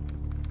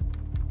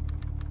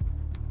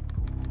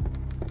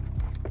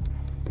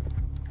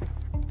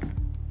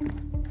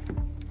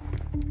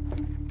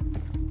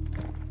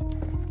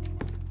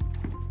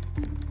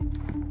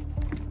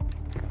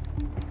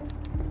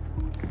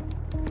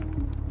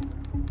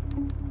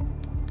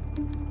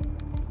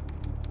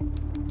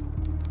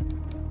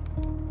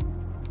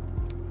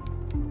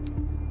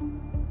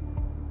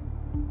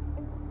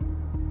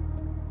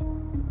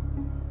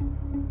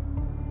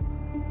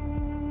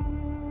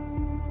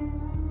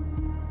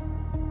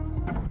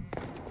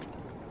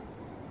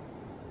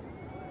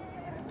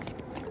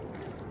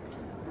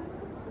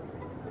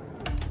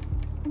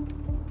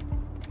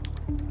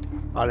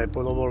 Vale,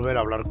 puedo volver a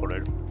hablar con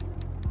él.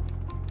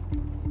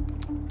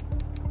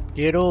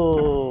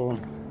 Quiero...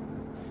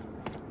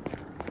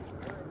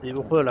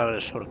 Dibujo del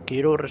agresor.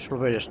 Quiero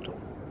resolver esto.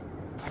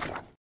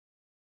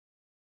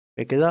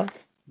 Me queda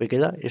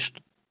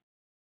esto.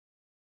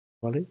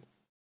 ¿Vale?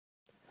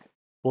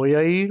 Voy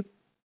a ir...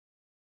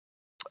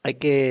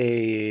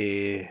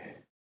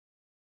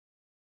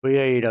 Voy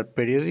a ir al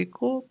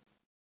periódico,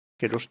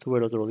 que no estuve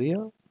el otro día.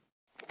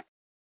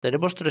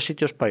 Tenemos 3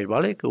 sitios para ir,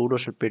 ¿vale? Que uno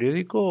es el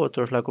periódico,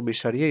 otro es la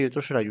comisaría y otro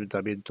es el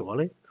ayuntamiento,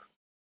 ¿vale?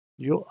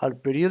 Yo al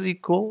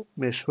periódico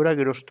me suena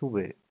que no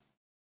estuve.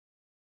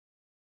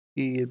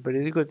 Y el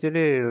periódico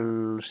tiene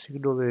el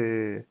signo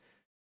de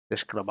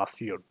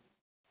exclamación.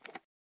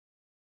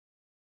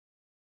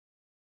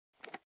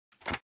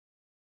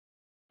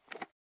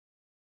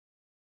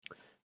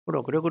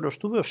 Bueno, creo que no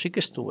estuve o sí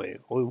que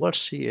estuve. O igual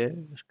sí, ¿eh?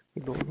 Es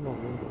que no.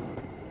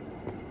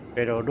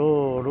 Pero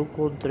no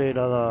encontré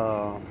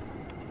nada...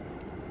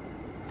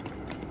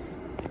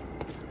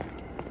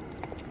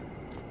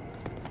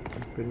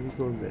 ¿El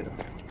periódico dónde era?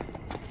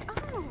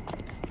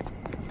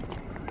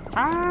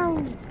 ¡Au!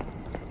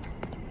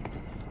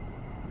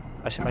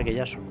 A ese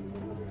maquillazo.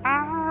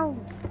 ¡Au!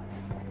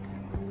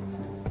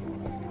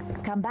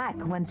 Come back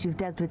once you've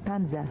dealt with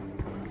Panzer.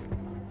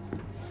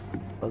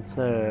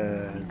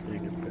 Entonces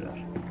tiene que esperar.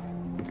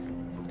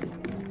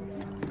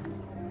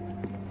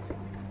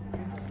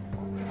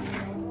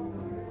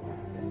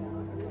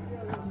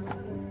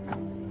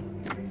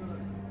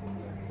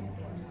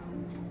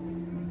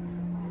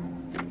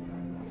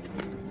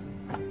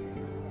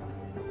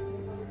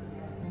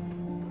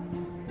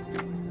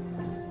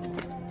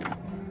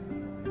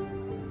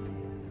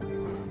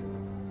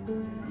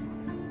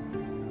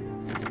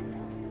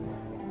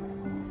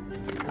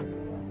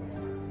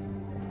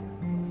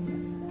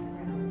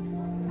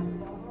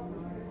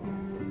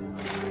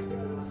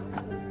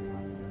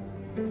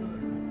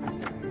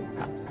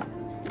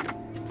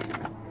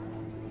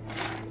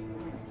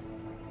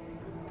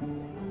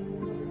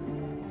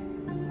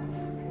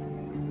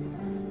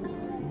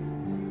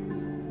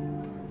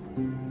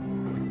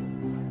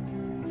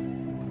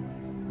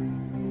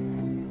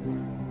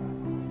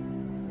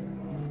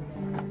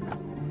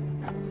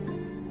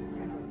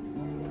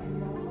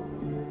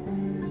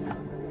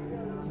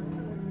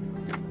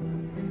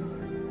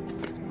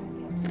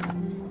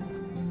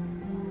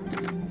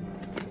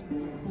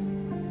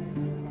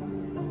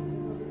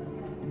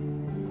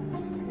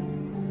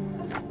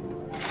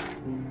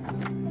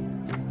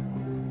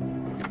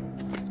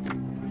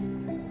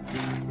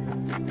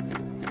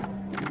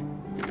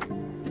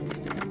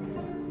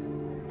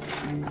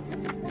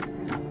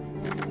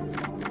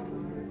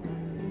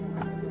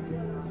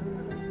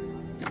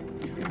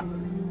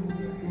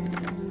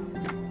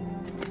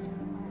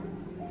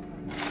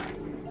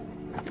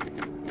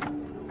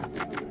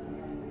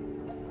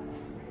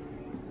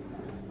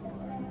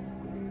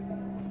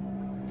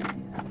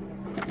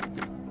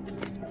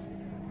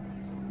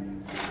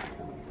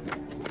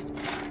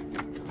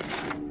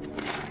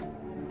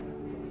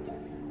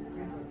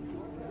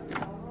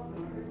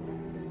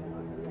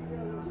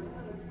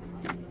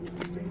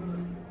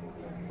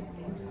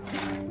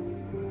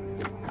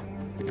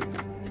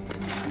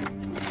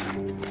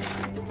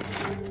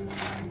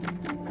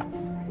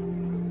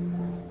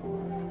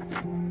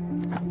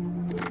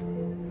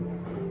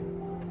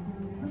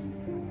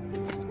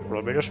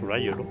 Por lo menos un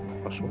año, ¿no?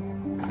 Pasó.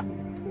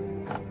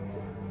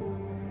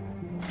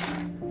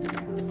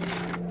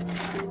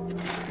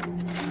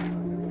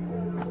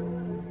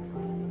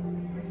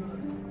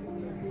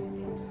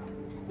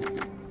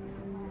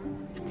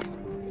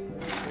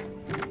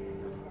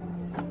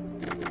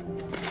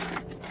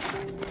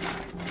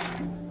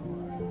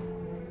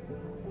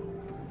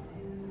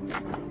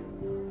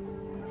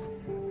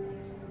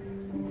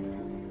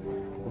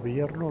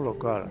 Gobierno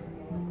local.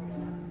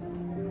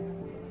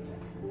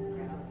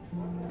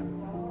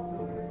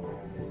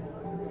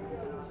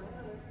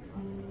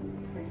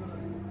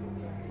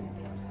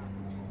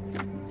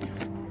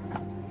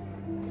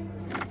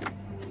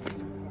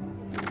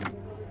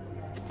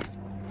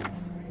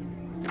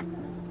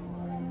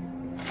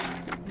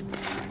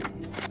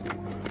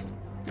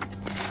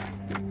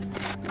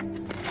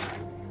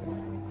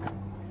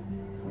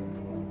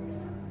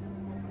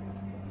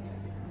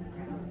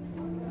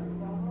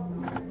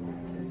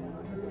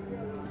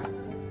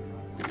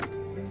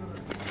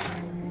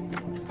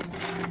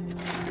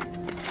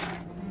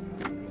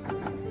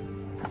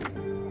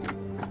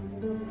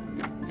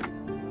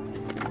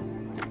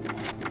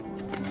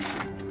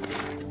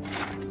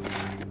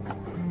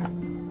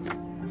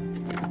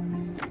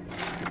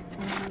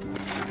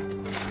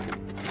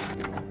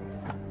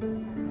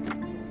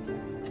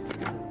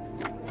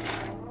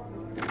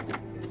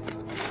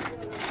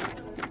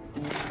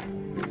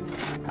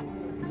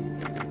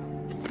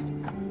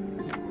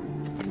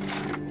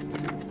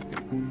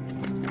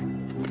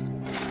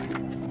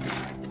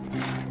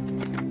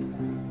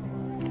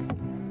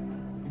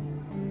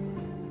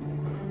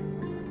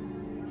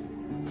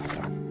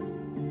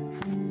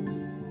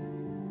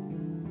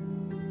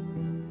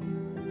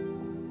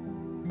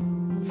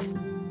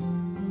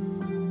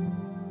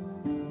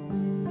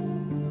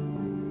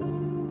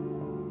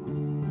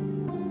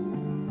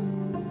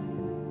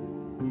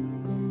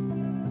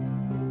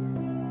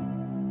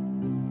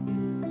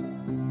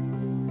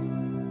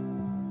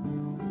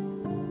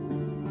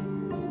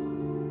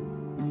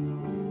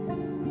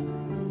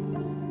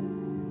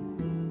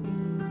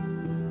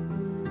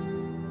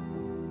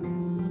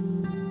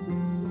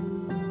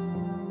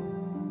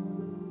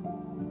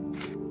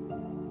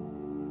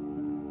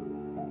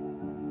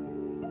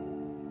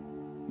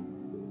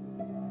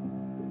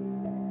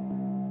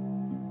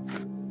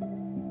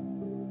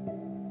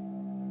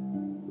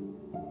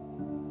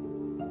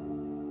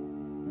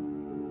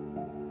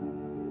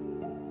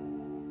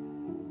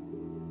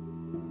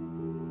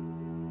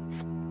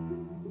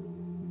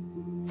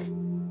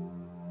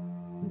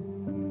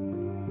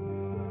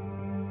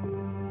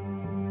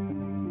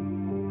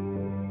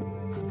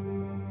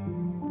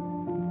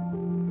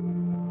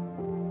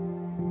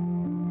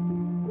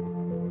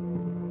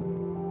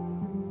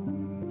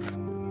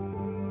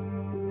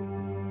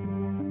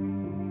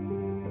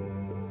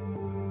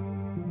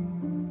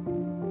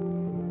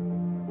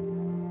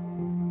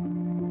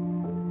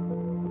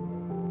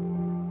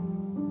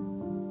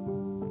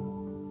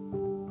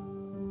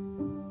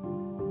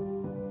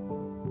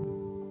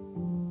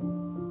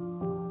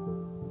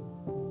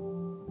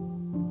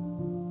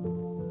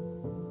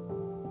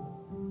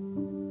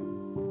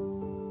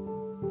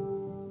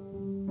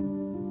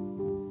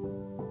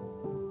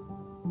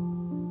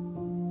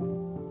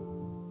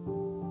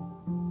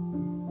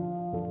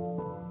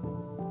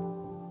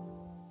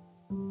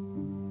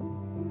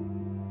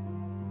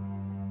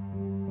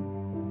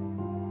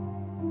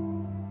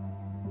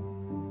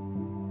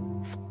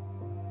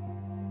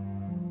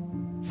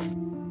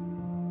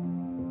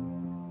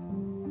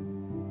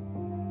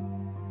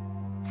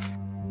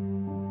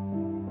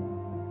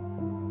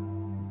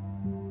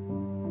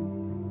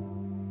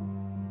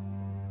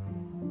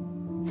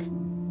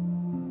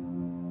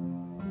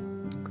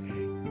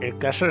 El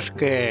caso es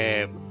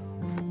que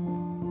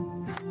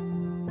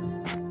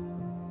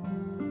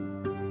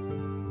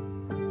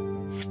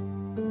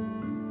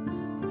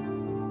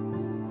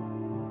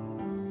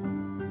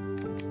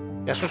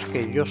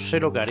yo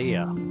sé lo que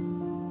haría.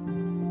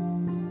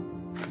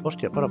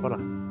 Hostia, para. A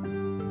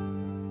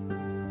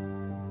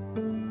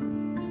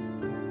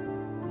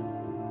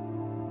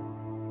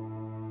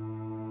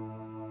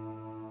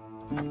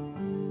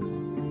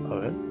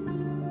ver.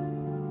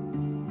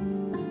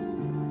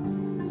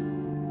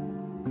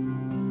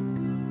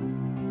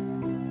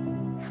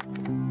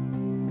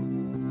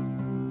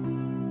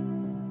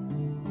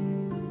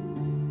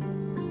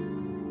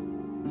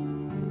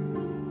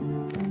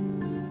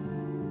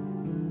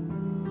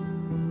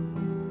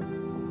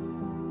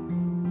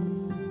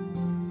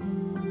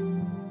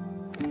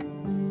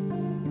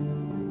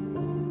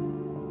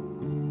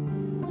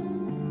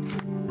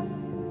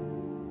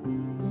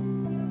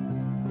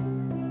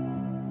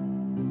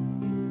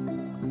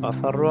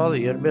 Azarroad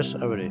y Hermes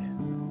abre.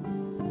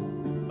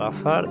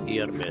 Azar y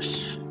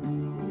Hermes.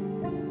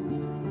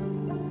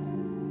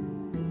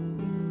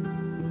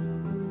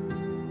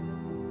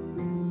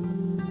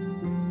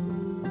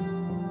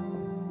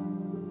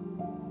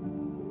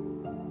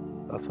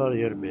 Azar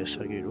y Hermes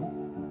aquí, ¿no?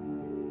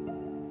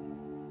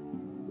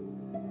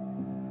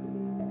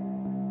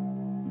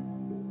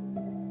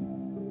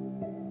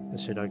 ¿Qué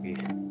será aquí?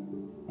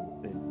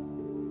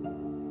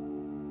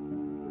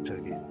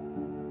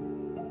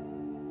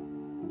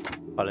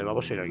 Vale,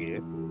 vamos a ir aquí,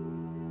 ¿eh?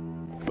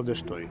 ¿Dónde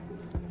estoy?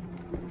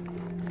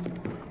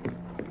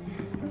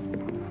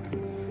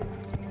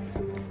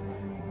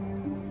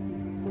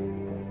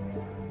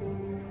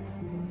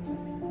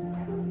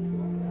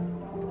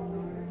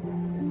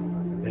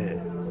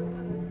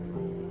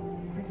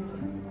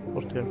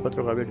 Hostia,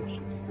 4 camiones.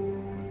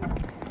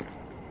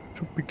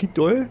 Es un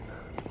piquito, ¿eh?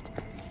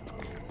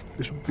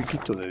 Es un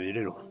piquito de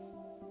dinero.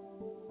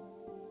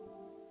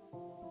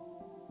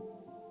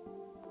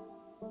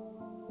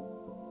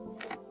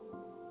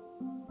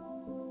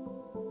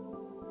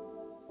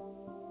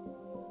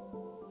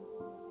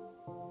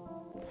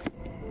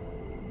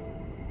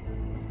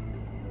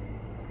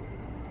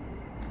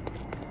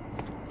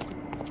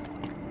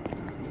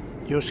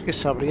 Yo es que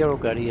sabría lo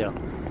que haría.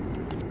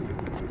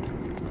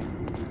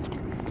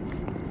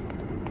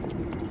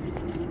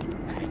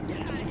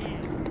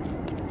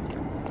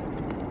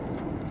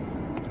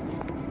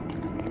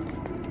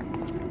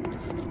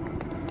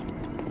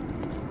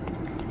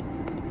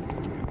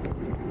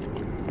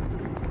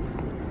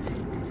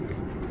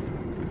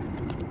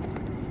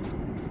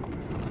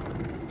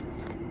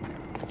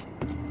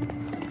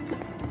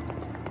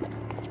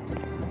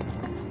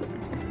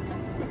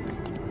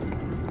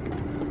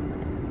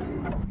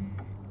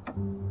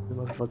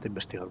 No hace falta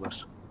investigar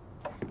más.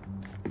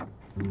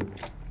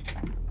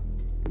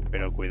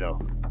 Pero cuidado.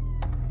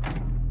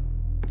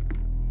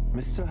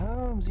 Mr.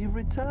 Holmes, you've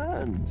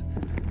returned.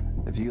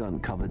 Have you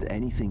uncovered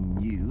anything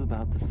new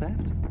about the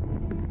theft?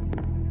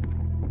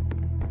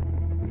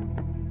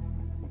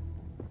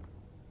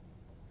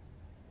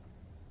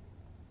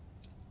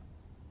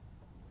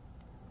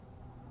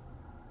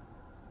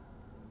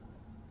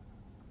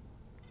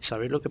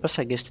 ¿Sabéis lo que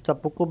pasa? Que este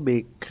tampoco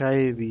me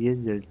cae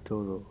bien del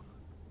todo.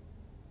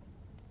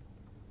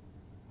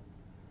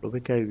 No me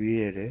cae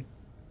bien, ¿eh?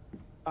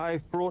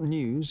 I've brought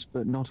news,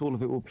 but not all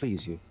of it will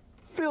please you.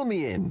 Fill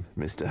me in,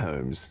 Mr.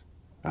 Holmes.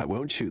 I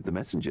won't shoot the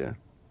messenger.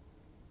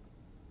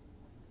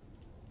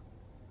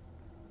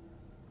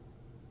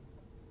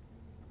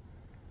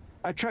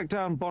 I tracked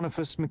down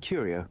Boniface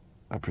Mercurio.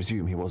 I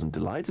presume he wasn't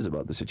delighted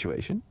about the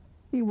situation?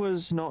 He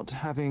was not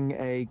having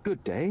a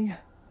good day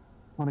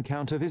on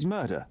account of his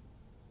murder.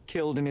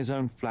 Killed in his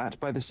own flat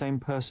by the same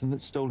person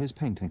that stole his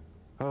painting.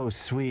 Oh,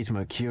 sweet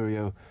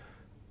Mercurio.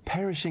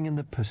 Perishing in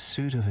the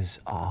pursuit of his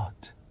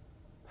art.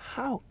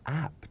 How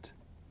apt.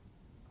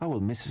 I will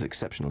miss his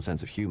exceptional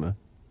sense of humor.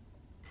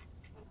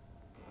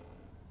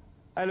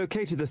 I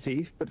located the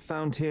thief, but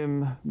found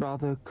him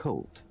rather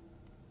cold.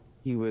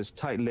 He was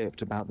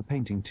tight-lipped about the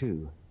painting,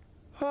 too.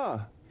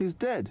 Ah, he's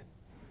dead.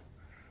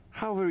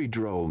 How very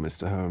droll,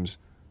 Mr. Holmes.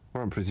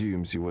 One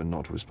presumes you were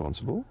not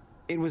responsible?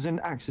 It was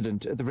an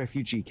accident at the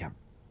refugee camp.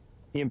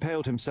 He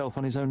impaled himself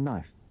on his own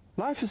knife.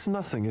 Life is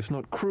nothing if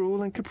not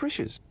cruel and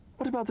capricious.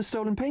 What about the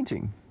stolen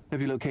painting?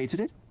 Have you located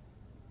it?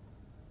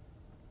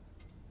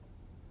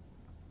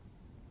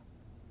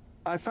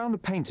 I found the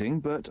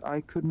painting, but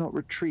I could not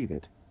retrieve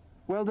it.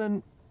 Well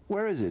then,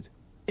 where is it?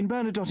 In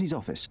Bernadotti's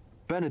office.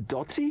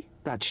 Bernadotti?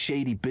 That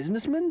shady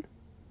businessman?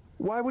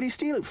 Why would he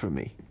steal it from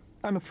me?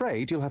 I'm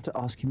afraid you'll have to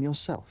ask him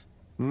yourself.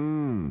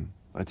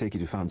 I take it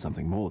you found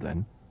something more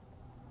then.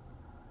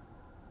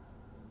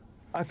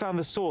 I found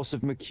the source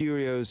of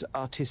Mercurio's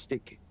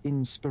artistic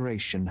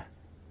inspiration.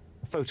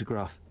 A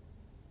photograph.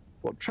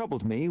 What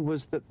troubled me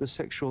was that the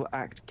sexual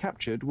act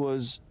captured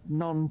was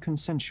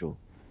non-consensual.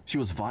 She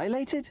was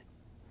violated?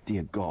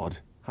 Dear God,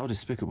 how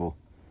despicable.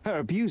 Her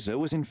abuser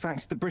was in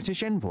fact the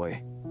British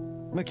envoy.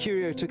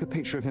 Mercurio took a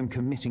picture of him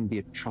committing the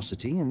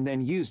atrocity and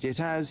then used it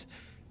as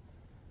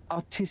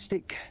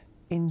artistic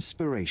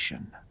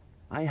inspiration.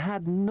 I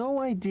had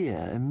no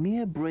idea a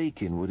mere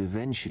break-in would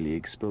eventually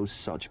expose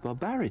such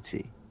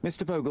barbarity.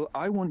 Mr. Bogle,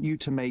 I want you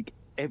to make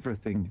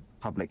everything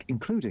public,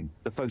 including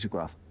the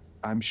photograph.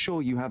 I'm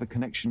sure you have a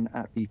connection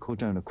at the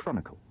Cordona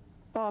Chronicle.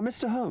 Ah,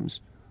 Mr.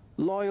 Holmes.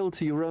 Loyal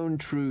to your own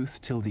truth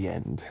till the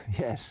end.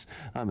 Yes,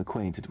 I'm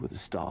acquainted with the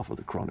staff of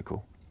the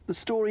Chronicle. The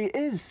story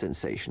is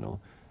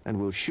sensational, and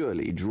will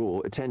surely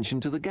draw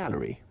attention to the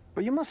gallery.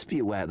 But you must be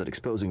aware that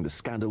exposing the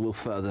scandal will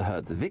further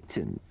hurt the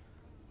victim.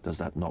 Does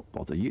that not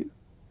bother you?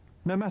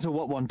 No matter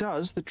what one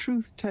does, the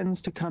truth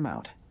tends to come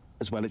out,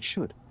 as well it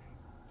should.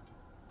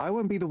 I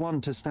won't be the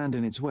one to stand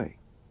in its way.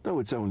 Though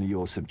it's only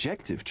your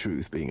subjective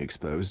truth being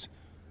exposed.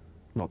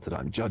 Not that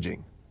I'm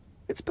judging.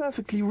 It's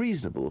perfectly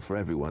reasonable for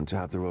everyone to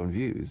have their own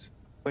views.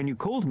 When you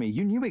called me,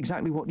 you knew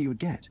exactly what you would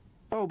get.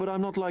 Oh, but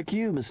I'm not like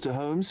you, Mr.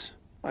 Holmes.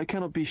 I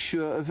cannot be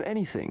sure of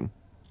anything.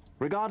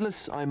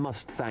 Regardless, I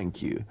must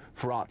thank you,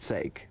 for art's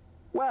sake.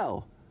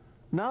 Well,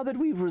 now that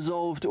we've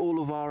resolved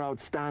all of our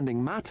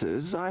outstanding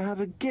matters, I have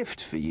a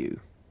gift for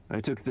you. I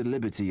took the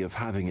liberty of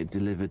having it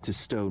delivered to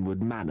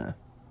Stonewood Manor.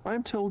 I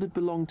am told it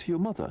belonged to your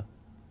mother.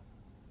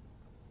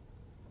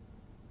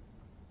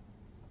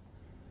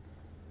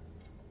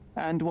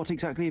 And what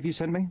exactly have you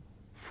sent me?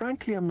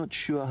 Frankly, I'm not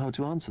sure how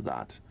to answer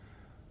that.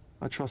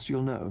 I trust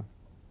you'll know.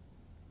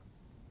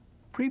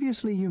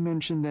 Previously, you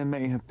mentioned there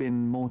may have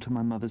been more to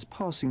my mother's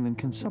passing than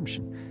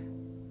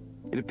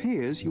consumption. It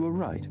appears you were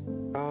right.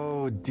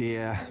 Oh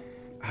dear,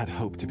 I'd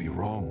hoped to be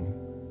wrong.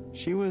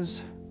 She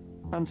was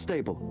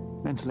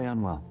unstable, mentally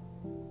unwell.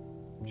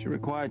 She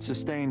required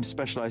sustained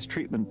specialized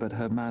treatment, but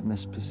her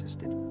madness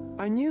persisted.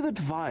 I knew that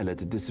Violet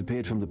had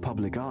disappeared from the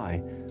public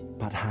eye,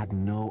 but had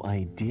no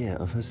idea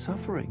of her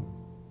suffering.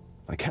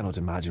 I cannot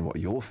imagine what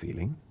you're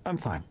feeling. I'm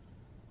fine.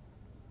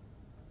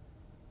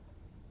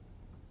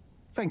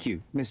 Thank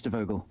you, Mr.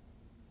 Vogel.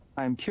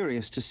 I am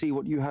curious to see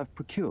what you have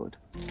procured.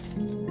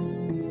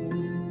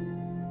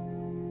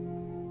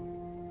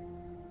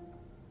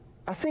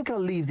 I think I'll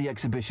leave the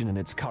exhibition in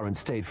its current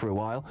state for a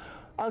while.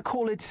 I'll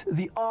call it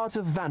The Art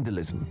of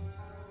Vandalism.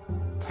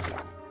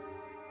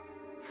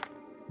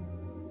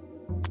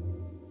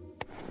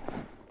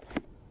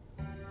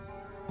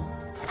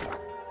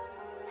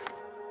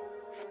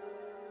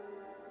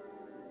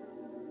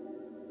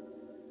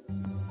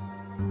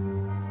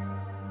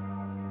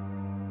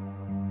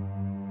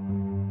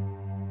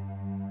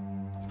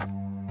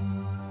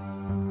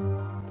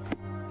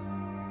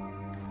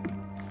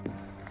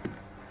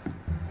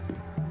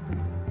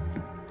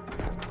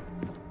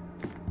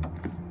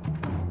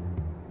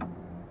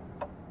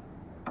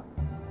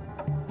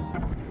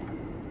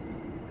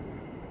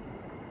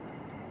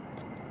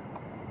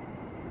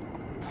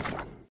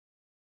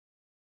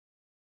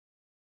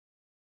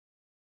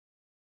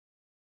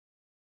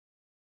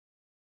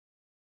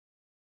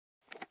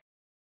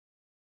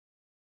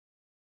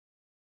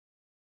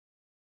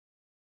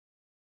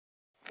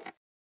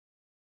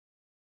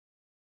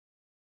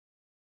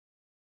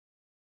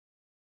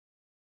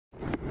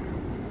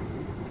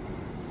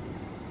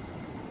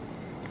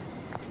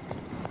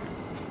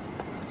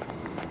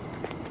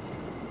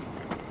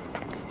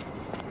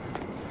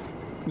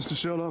 Mr.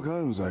 Sherlock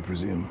Holmes, I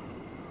presume?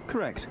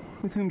 Correct.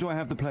 With whom do I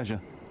have the pleasure?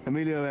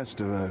 Emilio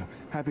Estevao.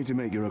 Happy to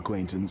make your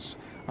acquaintance.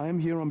 I am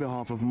here on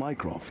behalf of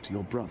Mycroft,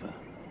 your brother.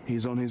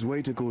 He's on his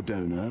way to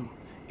Cordona.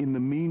 In the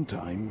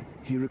meantime,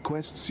 he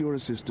requests your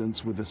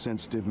assistance with a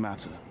sensitive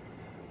matter.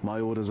 My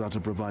orders are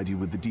to provide you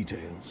with the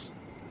details.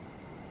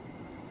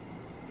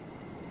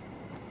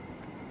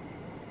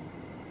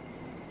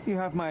 You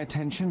have my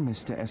attention,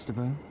 Mr.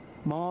 Estevao.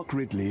 Mark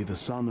Ridley, the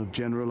son of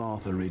General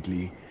Arthur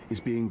Ridley, is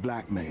being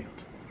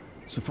blackmailed.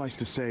 Suffice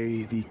to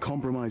say, the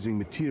compromising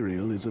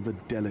material is of a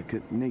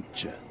delicate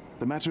nature.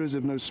 The matter is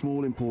of no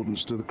small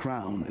importance to the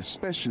Crown,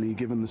 especially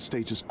given the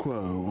status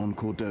quo on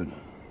Cordona.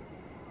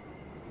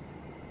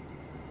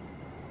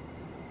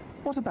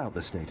 What about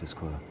the status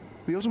quo?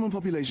 The Ottoman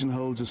population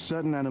holds a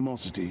certain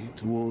animosity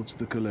towards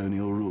the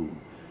colonial rule.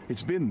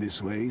 It's been this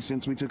way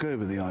since we took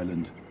over the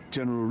island.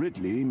 General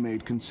Ridley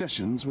made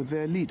concessions with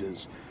their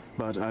leaders,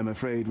 but I'm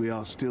afraid we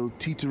are still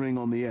teetering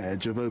on the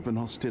edge of open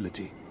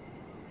hostility.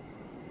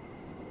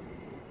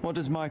 What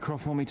does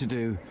Mycroft want me to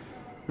do?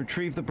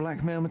 Retrieve the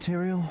blackmail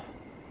material?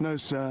 No,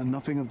 sir,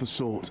 nothing of the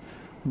sort.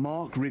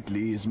 Mark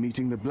Ridley is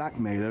meeting the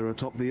blackmailer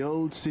atop the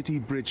old city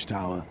bridge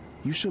tower.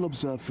 You shall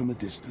observe from a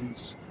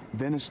distance,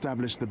 then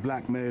establish the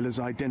blackmailer's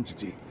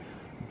identity.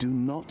 Do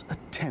not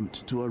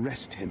attempt to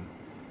arrest him.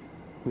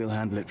 We'll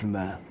handle it from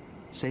there.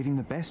 Saving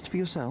the best for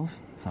yourself?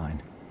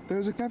 Fine.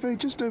 There's a cafe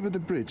just over the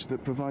bridge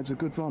that provides a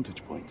good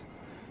vantage point.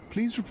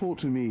 Please report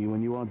to me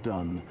when you are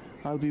done.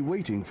 I'll be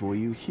waiting for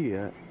you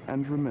here,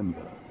 and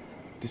remember,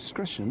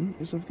 discretion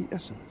is of the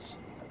essence.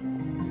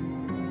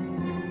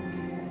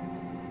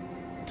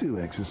 Do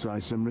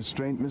exercise some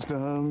restraint, Mr.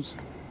 Holmes.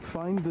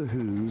 Find the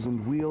whos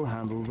and we'll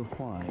handle the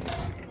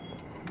whys.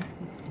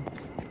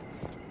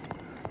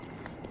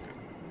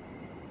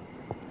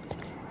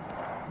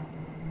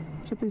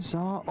 It's a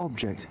bizarre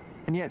object,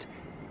 and yet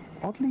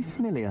oddly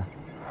familiar.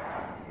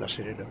 La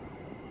sirena.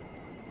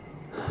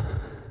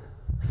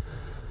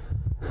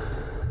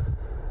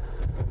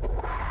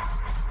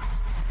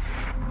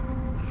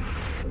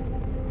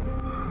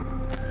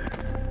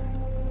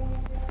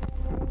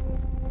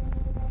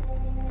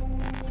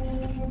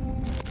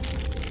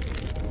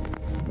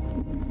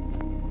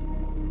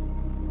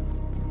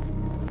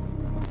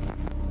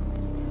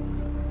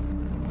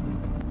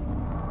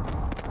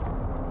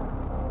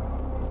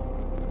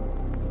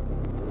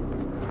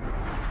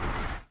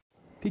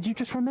 Did you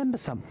just remember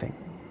something?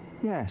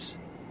 Yes.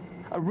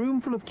 A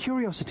room full of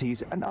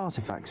curiosities and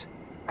artifacts.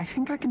 I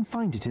think I can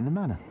find it in the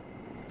manor.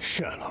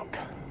 Sherlock.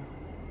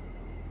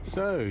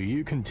 So,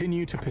 you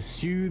continue to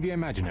pursue the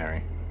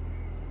imaginary.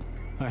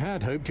 I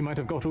had hoped you might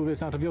have got all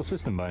this out of your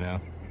system by now.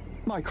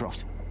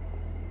 Mycroft,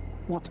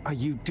 what are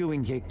you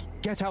doing here?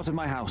 Get out of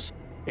my house.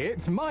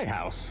 It's my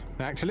house,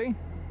 actually.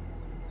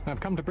 I've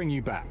come to bring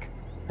you back.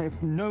 I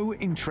have no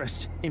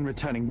interest in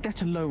returning,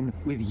 let alone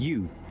with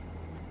you.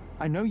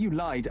 I know you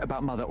lied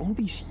about Mother all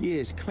these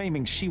years,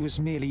 claiming she was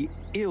merely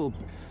ill,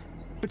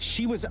 but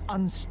she was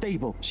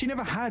unstable. She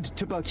never had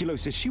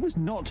tuberculosis. She was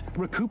not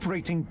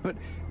recuperating, but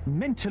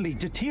mentally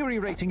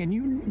deteriorating, and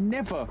you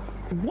never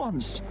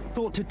once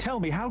thought to tell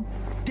me. How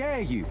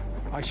dare you?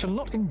 I shall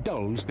not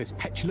indulge this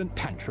petulant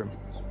tantrum.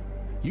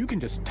 You can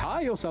just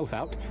tire yourself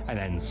out and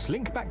then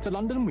slink back to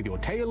London with your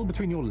tail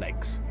between your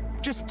legs.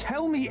 Just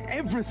tell me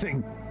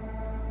everything.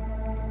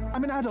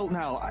 I'm an adult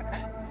now.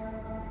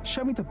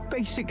 Show me the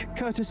basic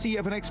courtesy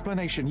of an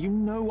explanation. You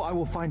know I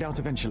will find out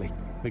eventually.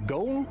 The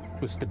goal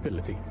was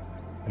stability.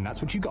 and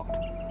that's what you got.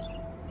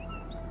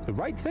 The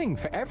right thing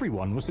for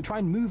everyone was to try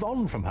and move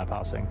on from her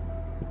passing.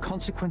 The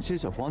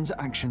consequences of one's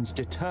actions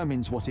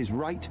determines what is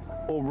right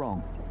or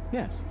wrong.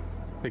 Yes,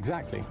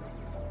 exactly.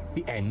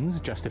 The ends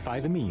justify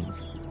the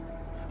means.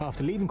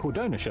 After leaving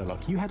Cordona,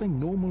 Sherlock, you had a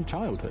normal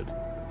childhood.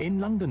 In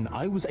London,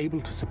 I was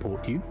able to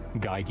support you,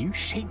 guide you,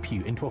 shape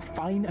you into a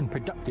fine and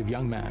productive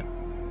young man.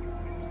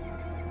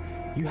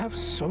 You have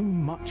so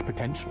much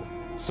potential,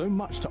 so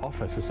much to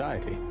offer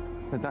society.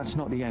 But that's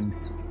not the end.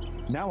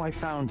 Now I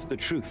found the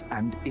truth,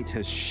 and it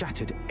has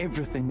shattered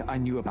everything I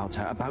knew about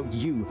her, about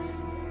you,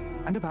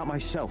 and about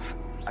myself.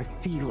 I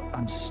feel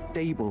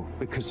unstable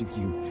because of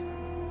you.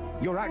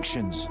 Your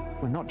actions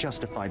were not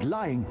justified.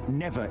 Lying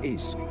never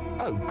is.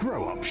 Oh,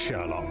 grow up,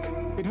 Sherlock.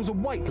 It was a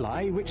white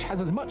lie which has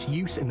as much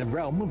use in the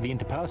realm of the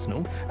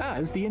interpersonal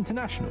as the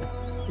international.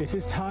 It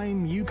is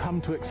time you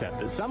come to accept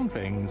that some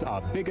things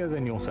are bigger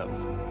than yourself.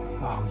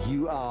 Oh,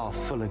 you are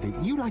full of it.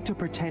 You like to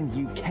pretend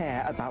you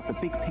care about the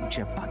big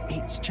picture, but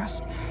it's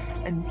just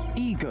an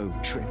ego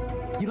trip.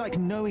 You like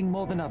knowing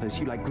more than others.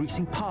 You like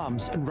greasing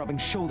palms and rubbing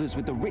shoulders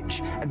with the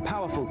rich and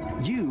powerful.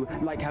 You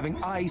like having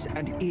eyes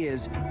and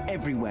ears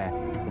everywhere.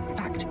 The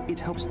fact it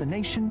helps the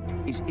nation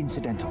is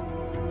incidental,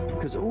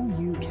 because all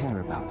you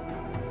care about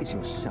is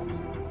yourself.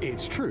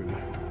 It's true.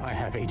 I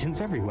have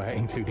agents everywhere,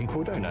 including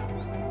Cordona.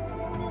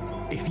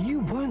 If you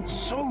weren't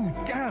so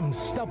damn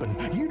stubborn,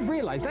 you'd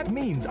realize that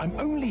means I'm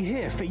only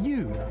here for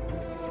you.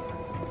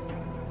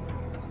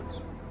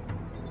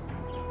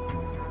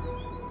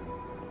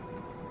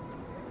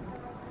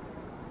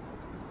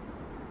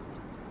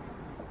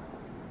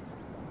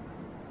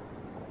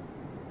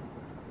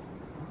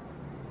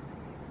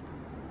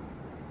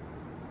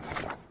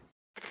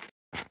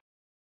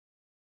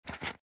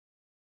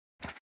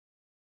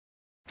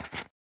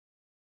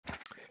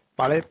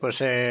 Vale,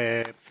 pues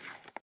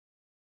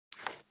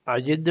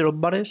allende los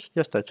mares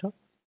ya está hecha.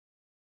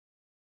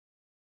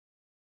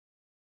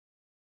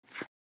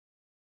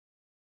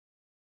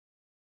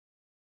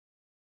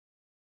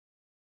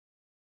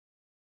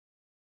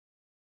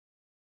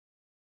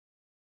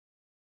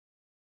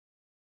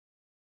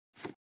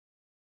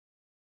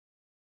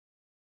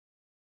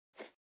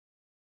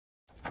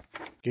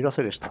 Quiero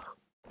hacer esta.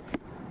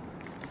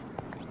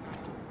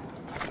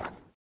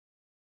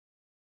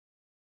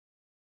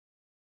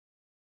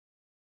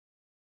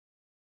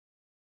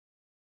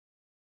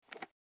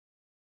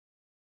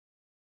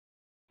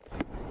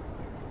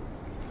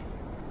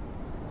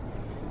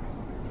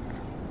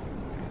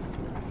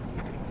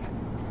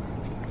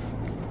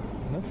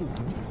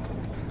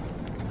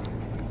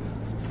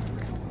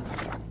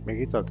 Me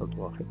quita el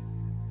tatuaje.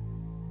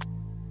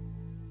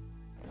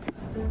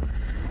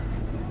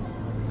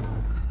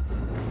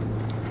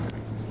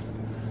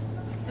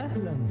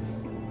 أهلا.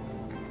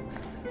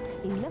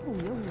 إنه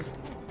يوم.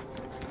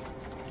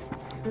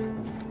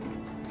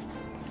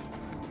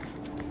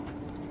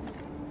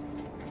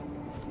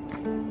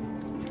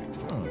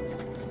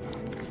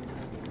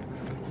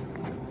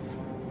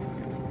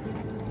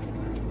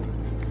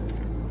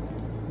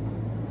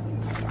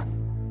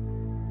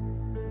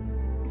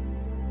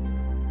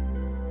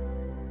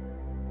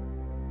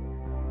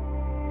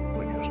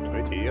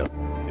 Estoy, tío.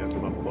 Ya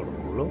toman por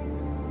culo.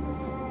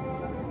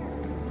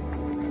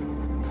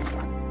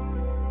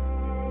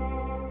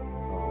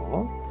 No.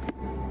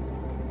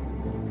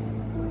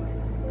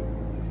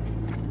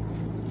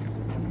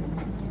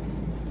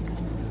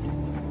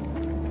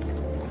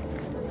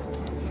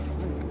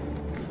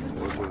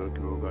 No me puedo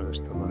equivocar de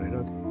esta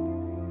manera, tío.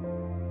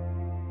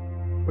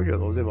 Oye,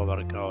 ¿dónde va a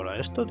marcar ahora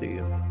esto,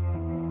 tío?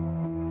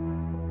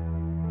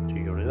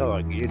 Si yo le he dado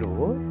aquí,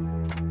 ¿no?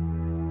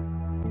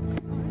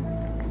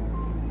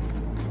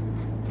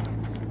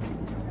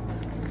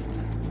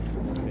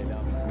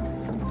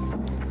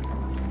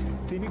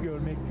 Seni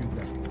görmek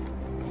güzel.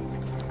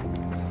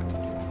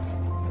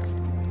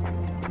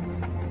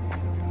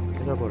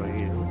 Era por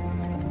aquí, ¿no?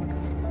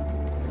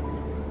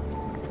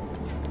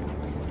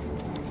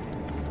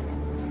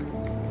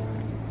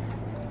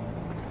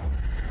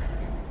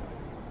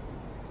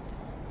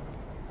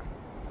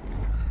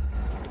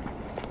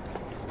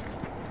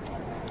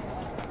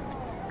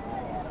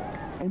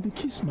 And the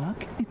kiss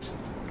mark, it's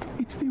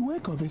the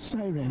work of a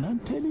siren, I'm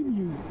telling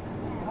you.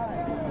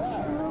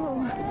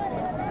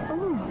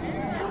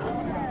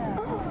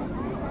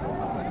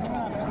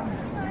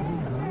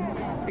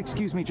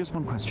 Excuse me, just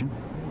one question.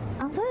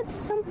 I've heard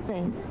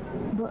something,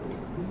 but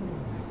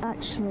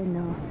actually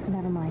no,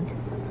 never mind.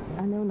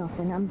 I know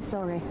nothing, I'm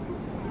sorry.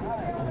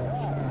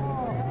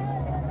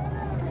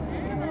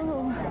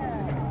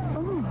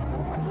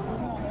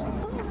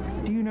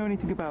 Do you know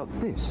anything about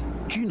this?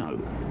 Do you know,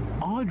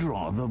 I'd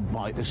rather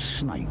bite a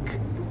snake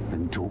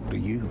than talk to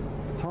you.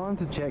 Time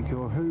to check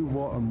your who,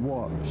 what and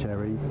what,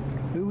 Sherry.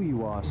 Who are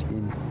you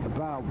asking,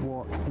 about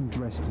what and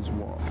dressed as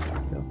what?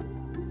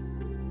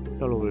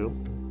 Ya lo veo.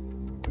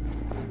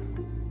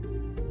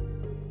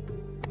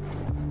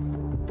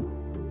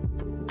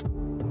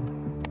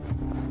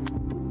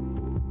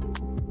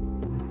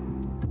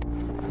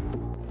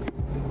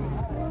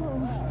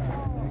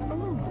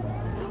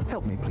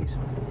 Help me, please. please.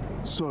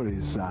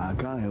 Sorry, sir, I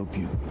can't help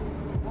you.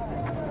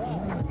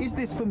 Is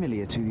this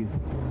familiar to you?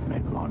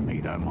 Men like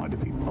me don't mind to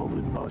be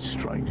bothered by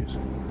strangers.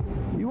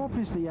 You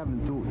obviously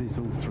haven't thought this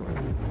all through.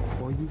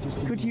 Or you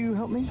just... Could you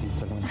help me?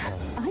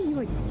 Are you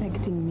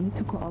expecting me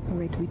to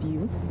cooperate with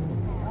you?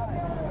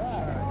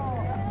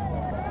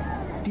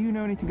 Do you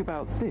know anything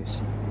about this?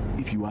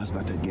 If you ask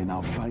that again,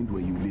 I'll find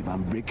where you live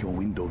and break your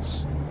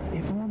windows.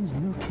 Everyone's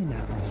looking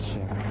at us,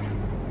 Sherry.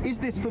 Is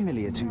this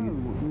familiar to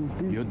you?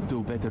 You'd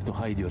do better to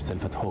hide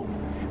yourself at home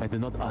and do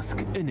not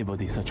ask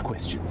anybody such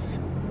questions.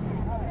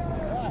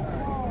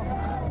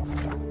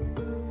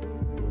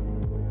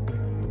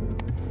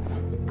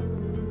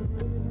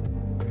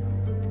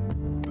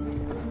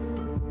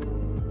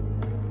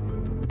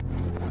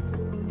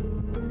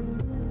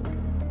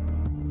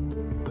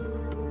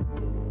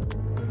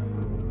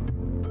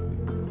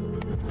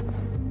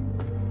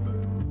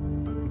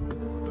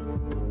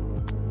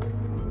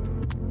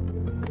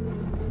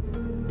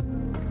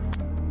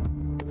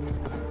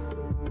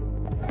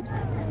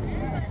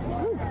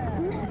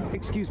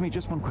 Excuse me,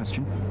 just one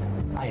question.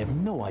 I have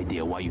no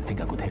idea why you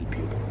think I could help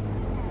you.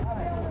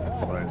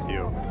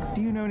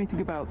 Do you know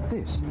anything about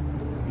this?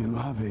 You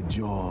have a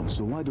job,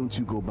 so why don't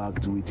you go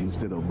back to it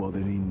instead of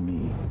bothering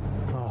me?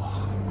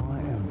 Oh, I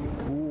am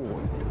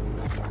bored.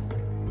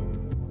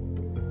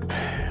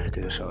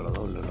 Qué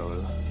desagradable, la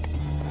verdad.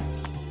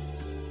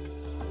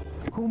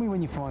 Call me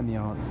when you find the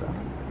answer.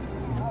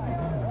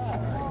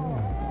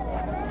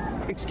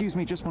 Excuse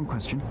me, just one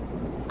question.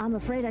 I'm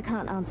afraid I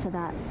can't answer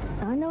that.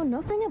 I know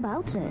nothing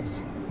about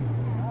it.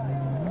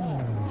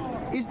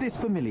 Is this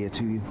familiar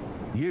to you?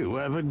 You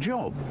have a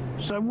job,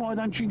 so why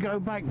don't you go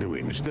back to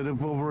it instead of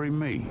bothering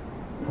me?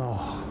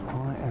 Oh,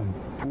 I am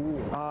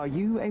bored. Are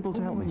you able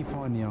to help me? When you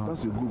find the answer.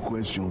 That's a good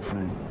question,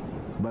 friend.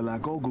 But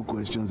like all good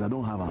questions, I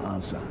don't have an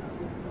answer.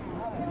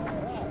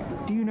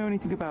 Do you know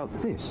anything about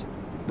this?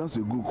 That's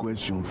a good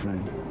question,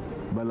 friend.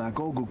 But like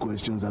all good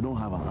questions, I don't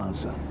have an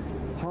answer.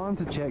 Time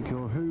to check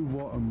your who,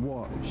 what and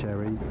what,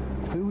 Sherry.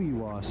 Who are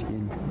you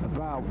asking,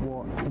 about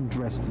what, and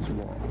dressed as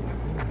what?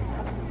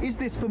 Is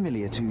this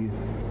familiar to you?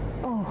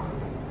 Oh,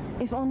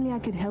 if only I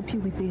could help you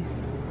with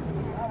this.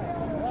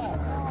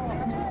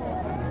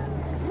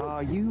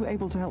 Are you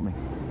able to help me?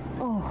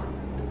 Oh,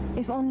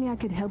 if only I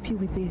could help you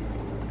with this.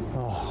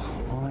 Oh,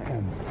 I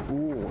am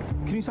bored.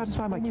 Can you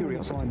satisfy my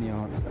curiosity? Find the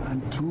answer.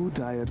 I'm too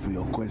tired for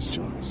your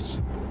questions.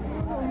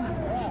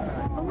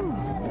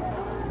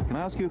 Can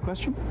I ask you a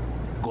question?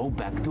 Go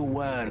back to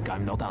work.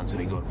 I'm not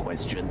answering your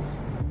questions.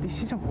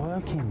 This isn't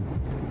working.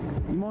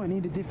 You might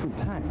need a different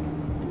tack.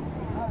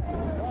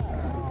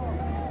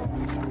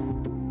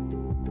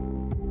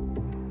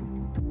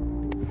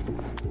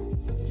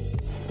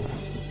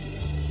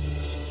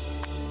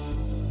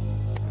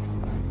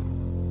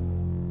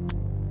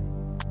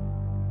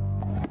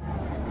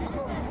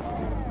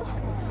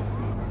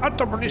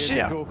 ¡Alto,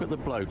 policía! Talk at the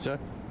bloater.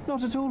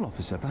 Not at all,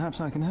 officer. Perhaps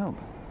I can help.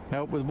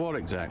 Help with what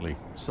exactly?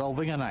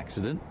 Solving an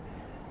accident?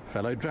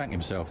 Fellow drank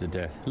himself to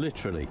death,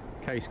 literally.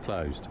 Case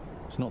closed.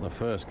 It's not the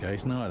first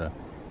case, neither.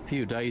 A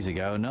few days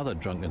ago, another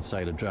drunken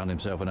sailor drowned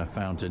himself in a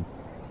fountain.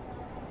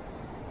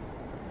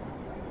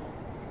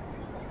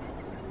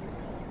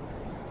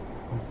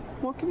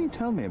 What can you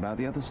tell me about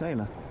the other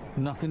sailor?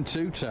 Nothing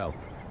to tell.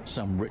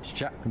 Some rich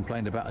chap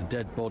complained about a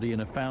dead body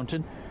in a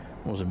fountain.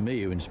 Wasn't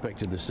me who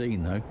inspected the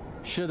scene, though.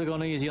 Should have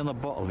gone easy on the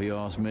bottle, if you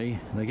ask me.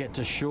 They get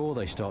to shore,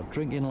 they start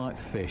drinking like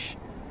fish.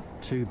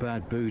 Too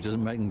bad booze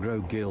doesn't make them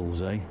grow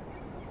gills, eh?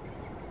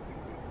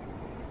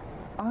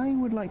 I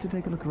would like to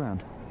take a look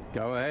around.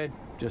 Go ahead.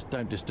 Just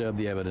don't disturb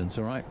the evidence,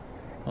 all right?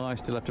 I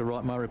still have to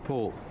write my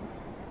report.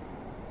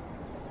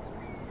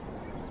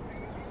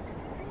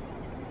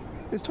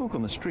 There's talk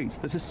on the streets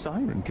that a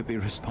siren could be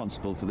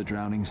responsible for the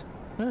drownings.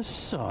 A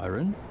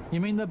siren? You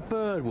mean the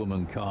bird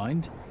woman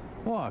kind?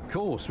 Why, of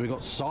course, we've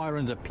got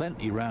sirens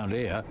aplenty round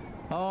here.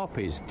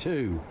 Harpies,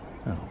 too.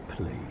 Oh,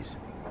 please.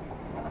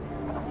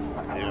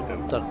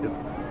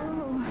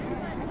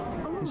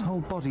 His whole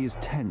body is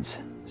tense,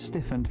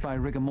 stiffened by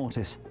rigor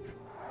mortis.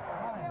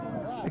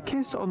 A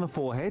kiss on the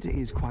forehead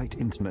is quite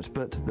intimate,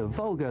 but the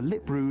vulgar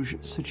lip rouge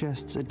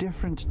suggests a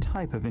different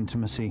type of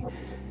intimacy.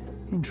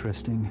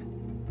 Interesting.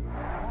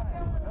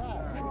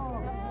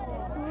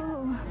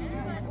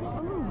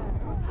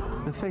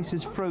 The face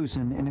is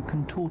frozen in a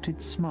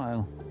contorted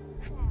smile.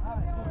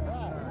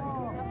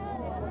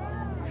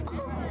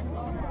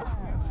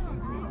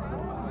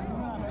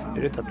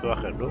 Tiene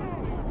tatuajes, ¿no?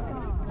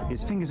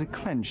 His fingers are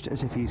clenched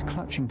as if he's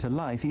clutching to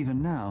life even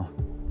now.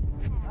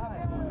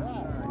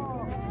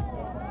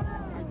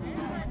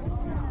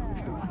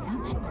 What's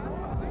happened?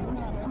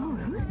 Oh,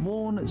 who's...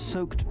 Worn,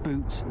 soaked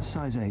boots,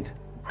 size 8.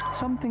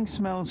 Something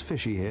smells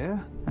fishy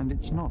here, and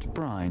it's not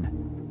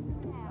brine.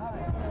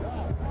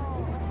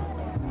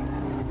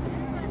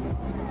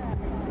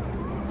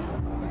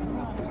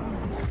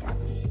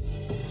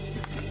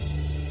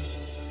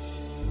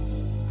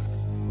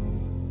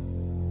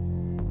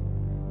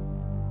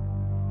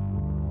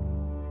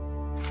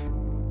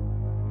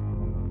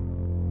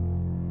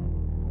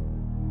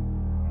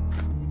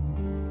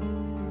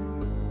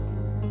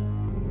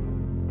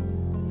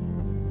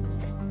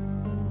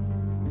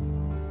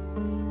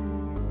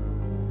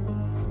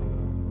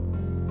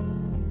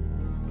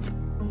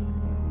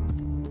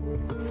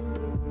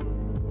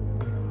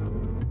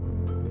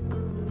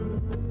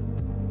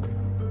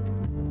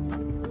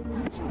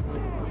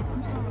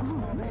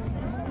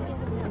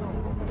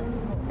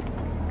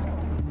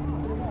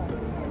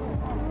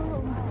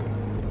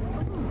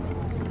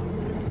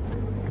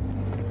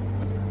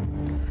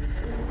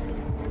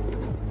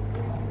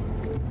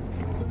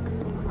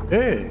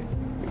 ¡Eh!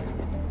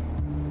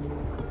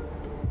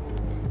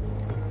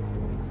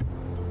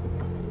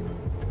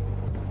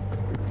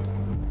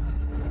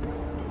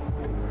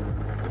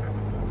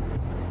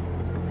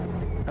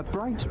 A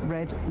bright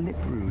red lip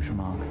rouge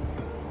mark.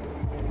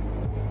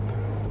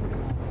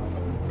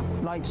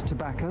 Light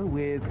tobacco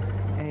with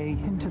a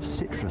hint of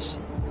citrus.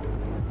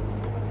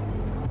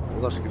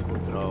 Todas que he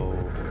encontrado.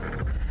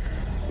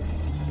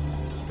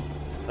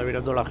 Está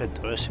mirando la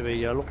gente, a ver si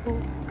veía algo.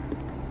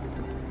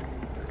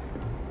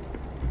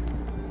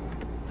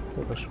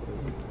 Qué suena.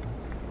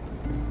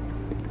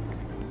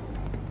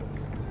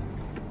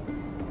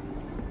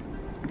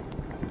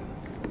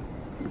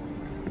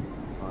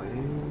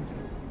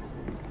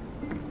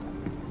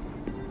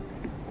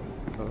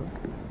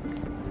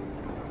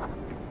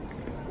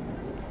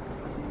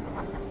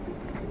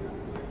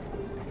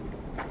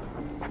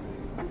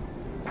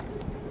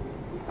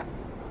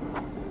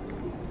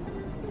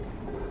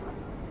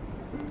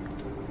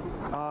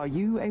 Are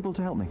you able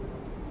to help me?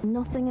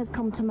 Nothing has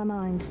come to my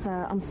mind,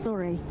 sir. I'm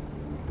sorry.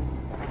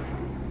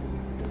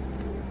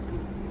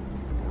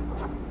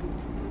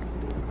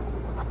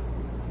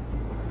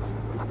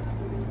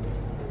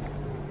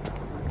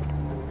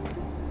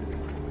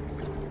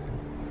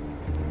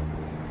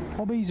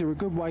 Hobbies are a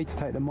good way to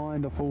take the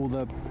mind off all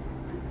the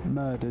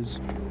murders.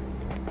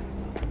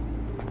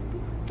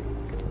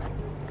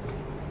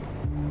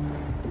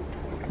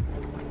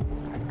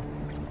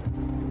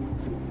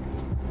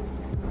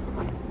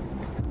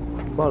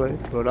 Vale,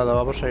 pues nada,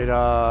 vamos a ir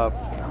a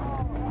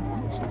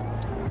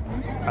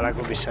la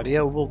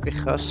comisaría. Hubo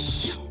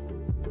quejas.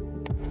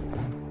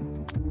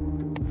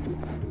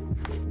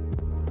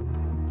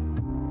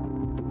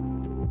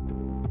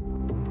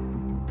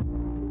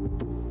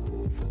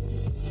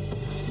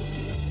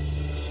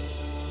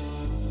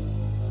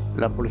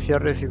 La policía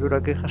recibió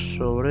una queja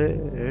sobre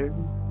el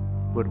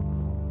cuerpo.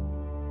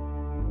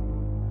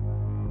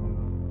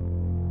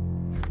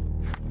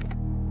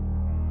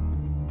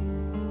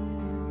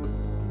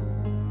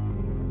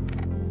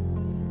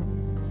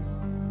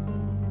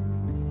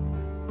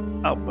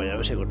 Ah, pues a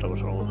ver si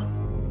encontramos algo.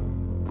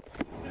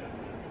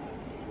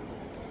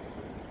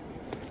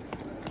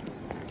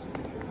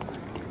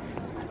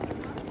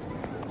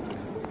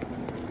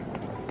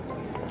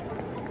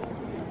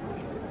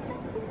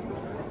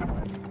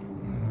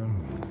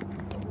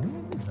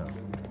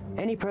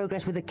 Any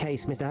progress with the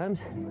case, Mr.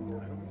 Holmes?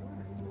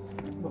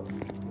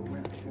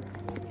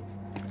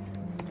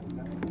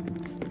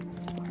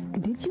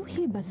 Did you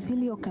hear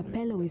Basilio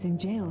Capello is in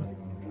jail?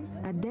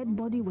 A dead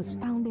body was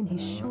found in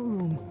his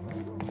showroom.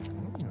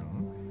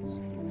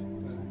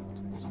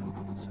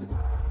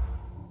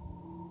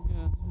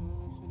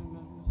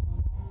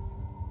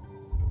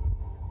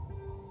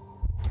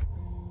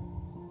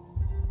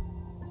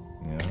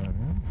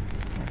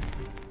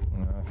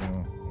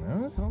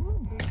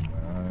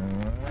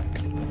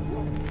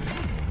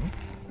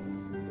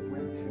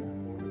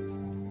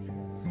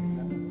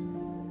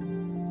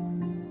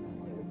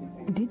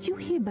 Did you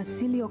hear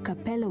Basilio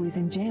Capello is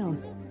in jail?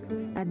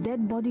 A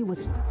dead body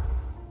was...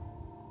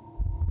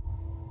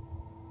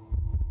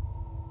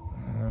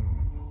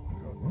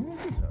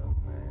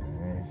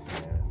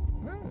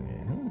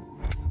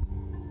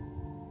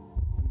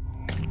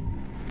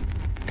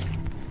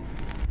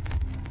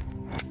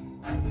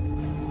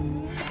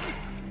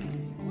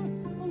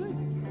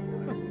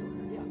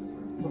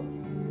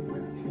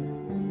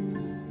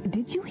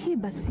 Did you hear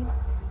Basilio...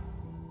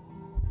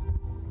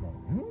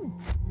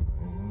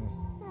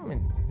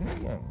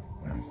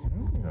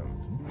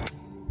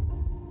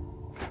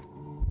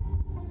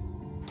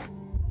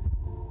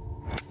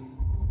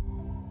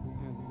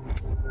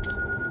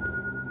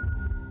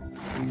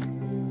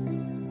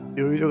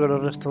 He oído que han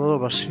arrestado a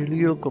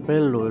Basilio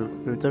Capello, el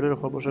propietario de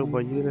la famosa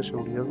compañía de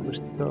seguridad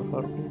doméstica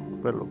Sherlock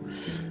Capello.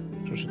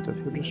 Su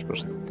situación es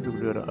bastante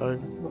peculiar. Han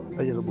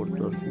hallado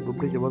muerto a un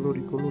hombre llamado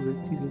Niccolo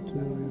Detti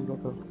dentro de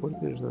una caja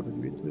fuerte desde el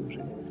rendimiento de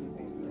Basilio.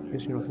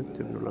 Es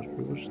inocente, pero las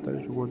pruebas están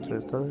en su contra.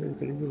 Está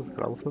detenido en los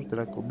calabozos de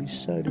la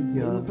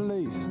comisaría.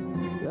 Police.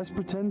 Let's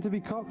pretend to be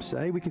cops,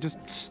 eh? We can just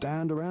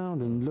stand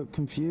around and look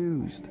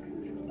confused.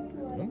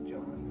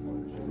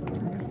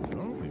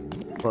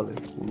 Vale,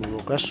 un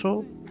nuevo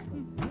caso.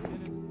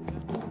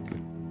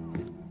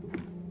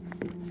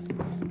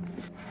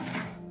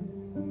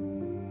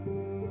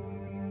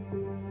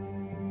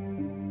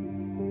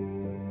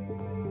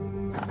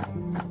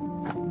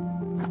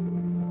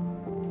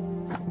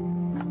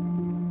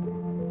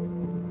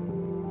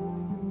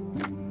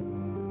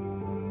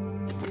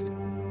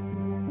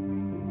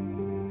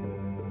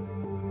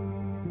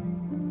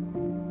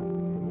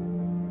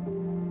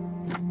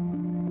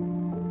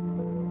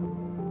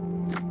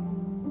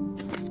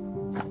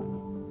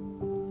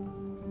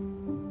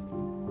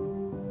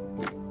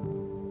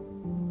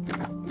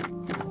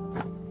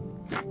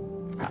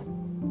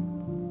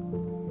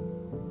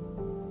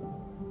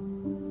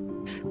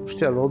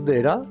 Hostia, ¿dónde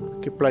era?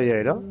 ¿Qué playa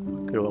era?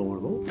 Que no me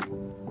acuerdo.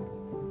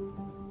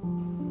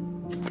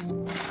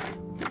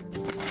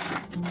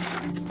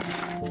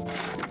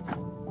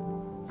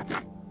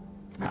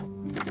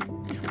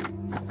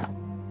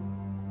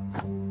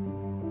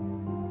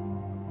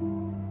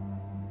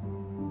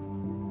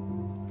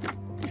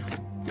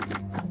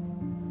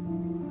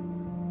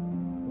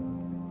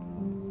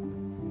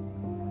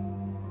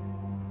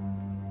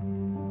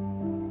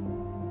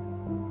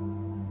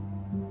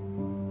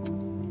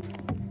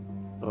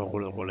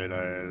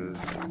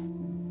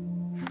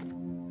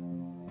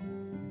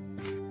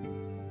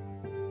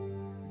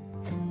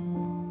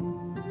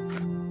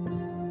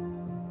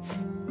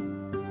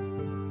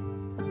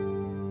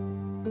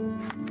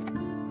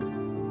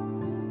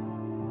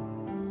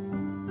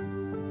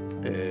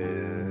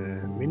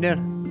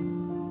 el...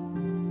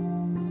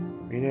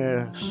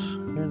 Miners.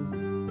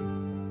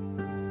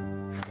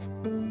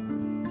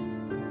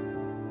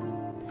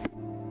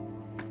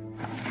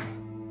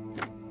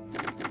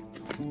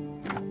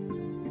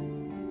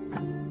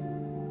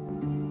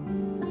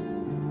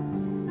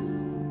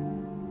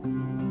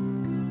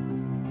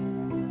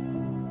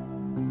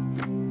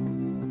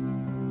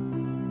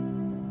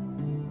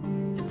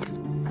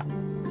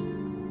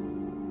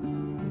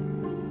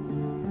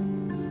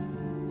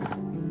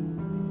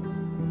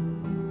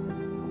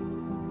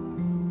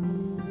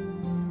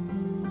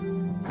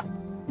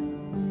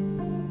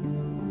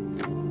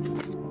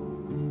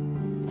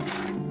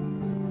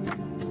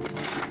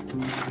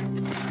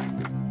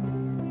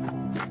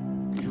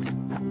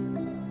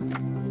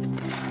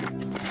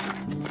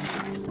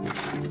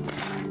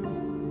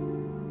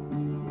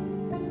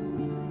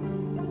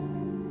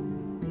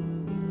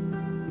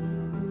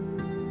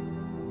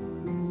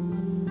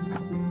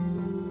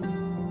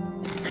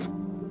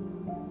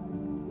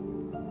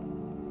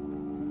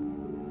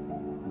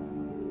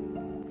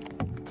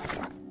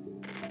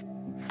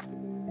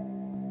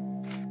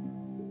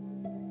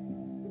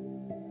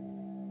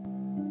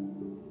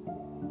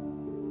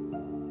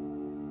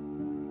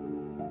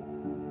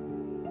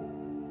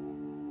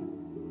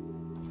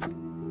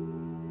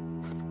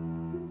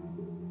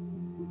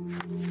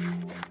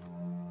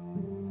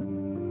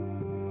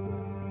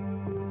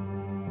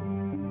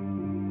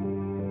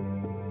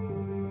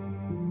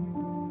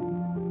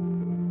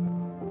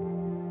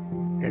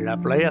 En la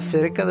playa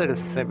cerca del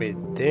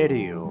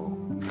cementerio.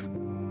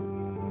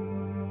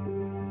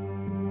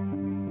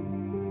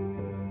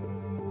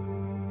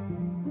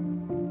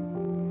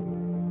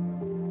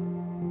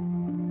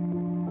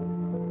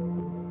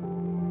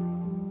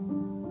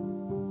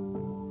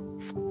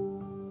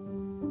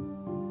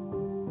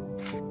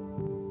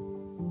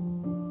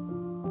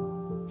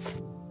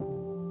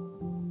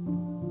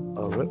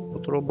 A ver,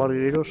 otro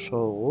marinero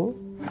ahogó.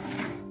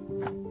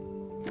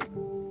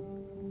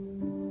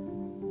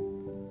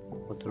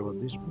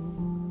 Contrabandismo.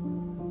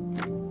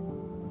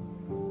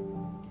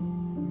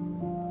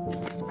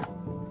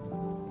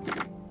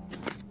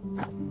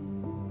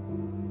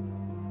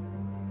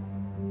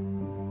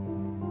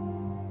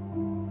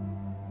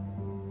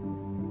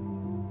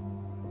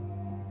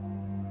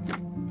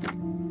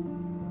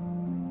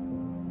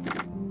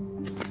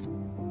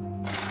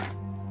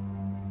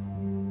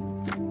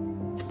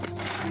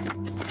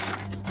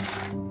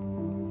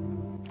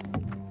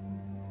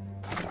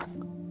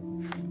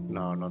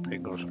 No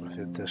tengo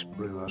suficientes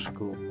pruebas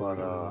como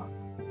para...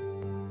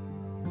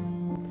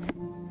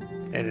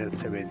 En el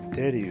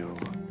cementerio.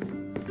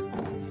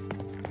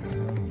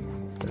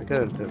 Cerca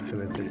del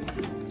cementerio.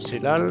 Si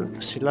la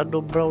han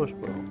nombrado es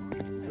bueno.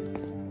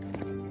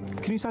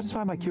 Can you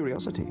satisfy my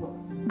curiosity?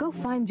 Go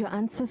find your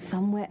answers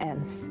somewhere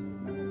else.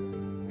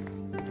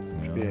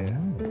 Pues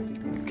bien.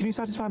 Can you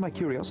satisfy my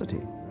curiosity?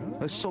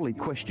 A solid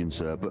question,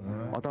 sir, but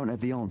I don't have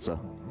the answer.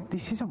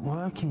 This isn't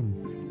working.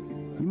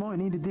 You might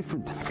need a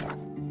different...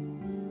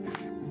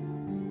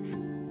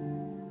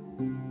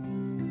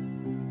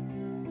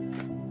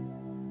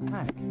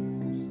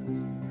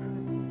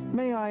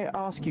 May I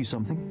ask you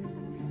something?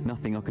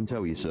 Nothing I can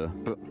tell you, sir,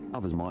 but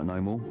others might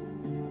know more.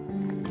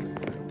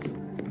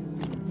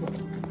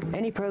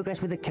 Any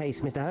progress with the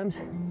case, Mr. Holmes?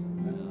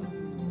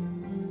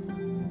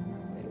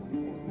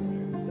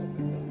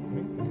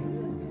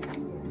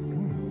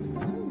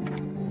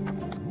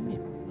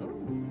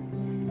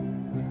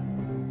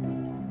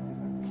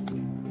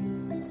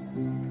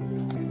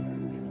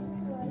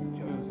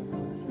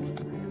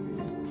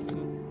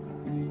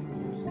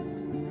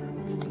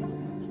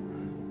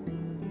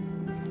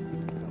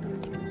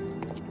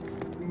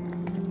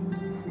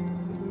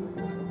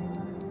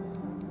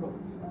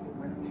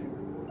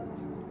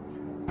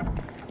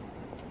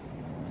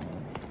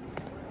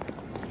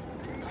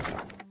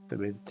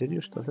 ¿El cementerio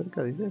está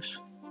cerca,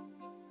 dices?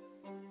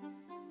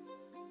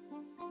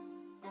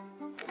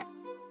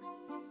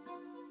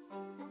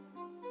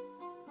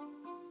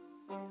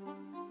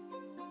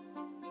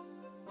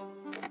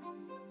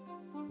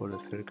 Por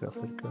cerca.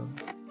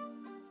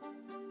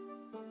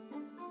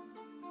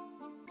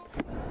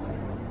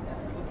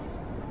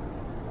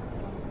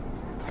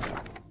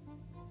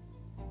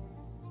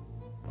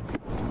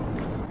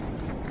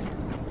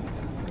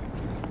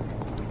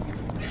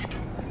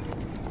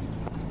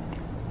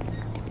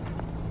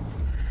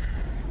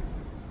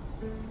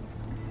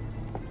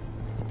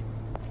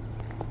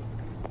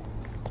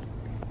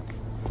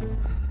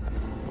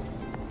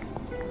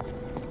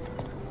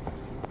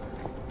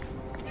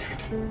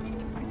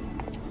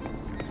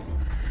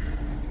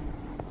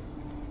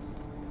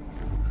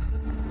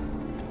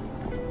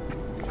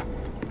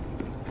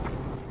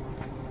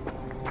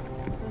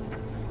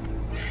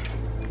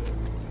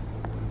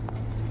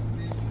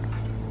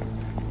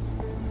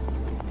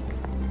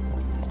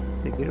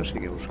 aquí no sé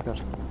qué buscar.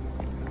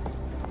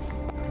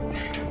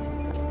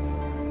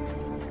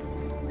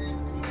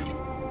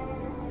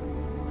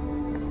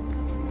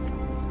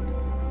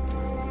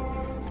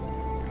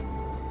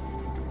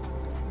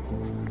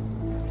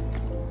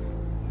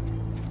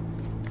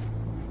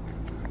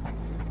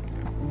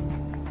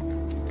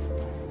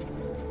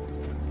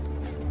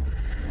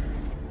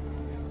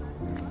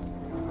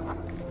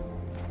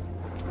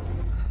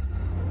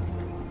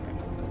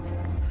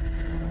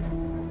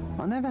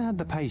 I never had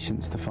the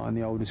patience to find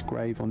the oldest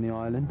grave on the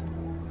island,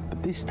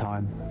 but this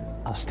time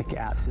I'll stick it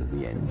out to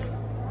the end.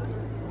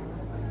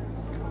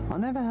 I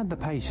never had the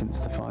patience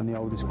to find the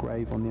oldest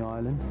grave on the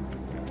island,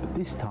 but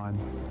this time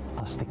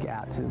I'll stick it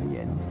out to the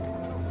end.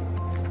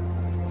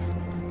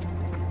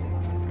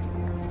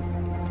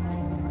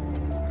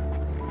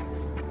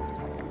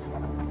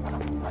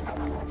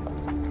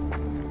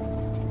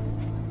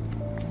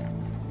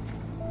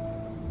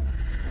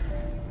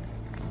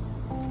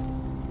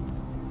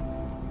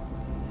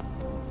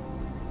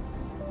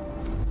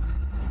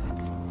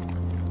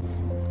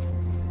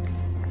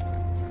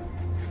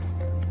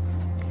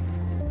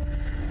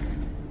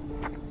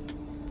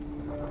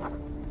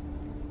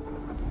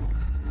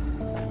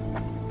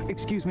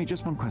 Excuse me,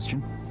 just one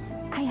question.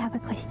 I have a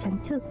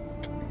question too.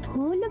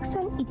 Who looks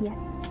an idiot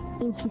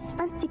in his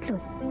fancy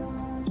clothes?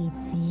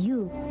 It's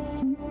you.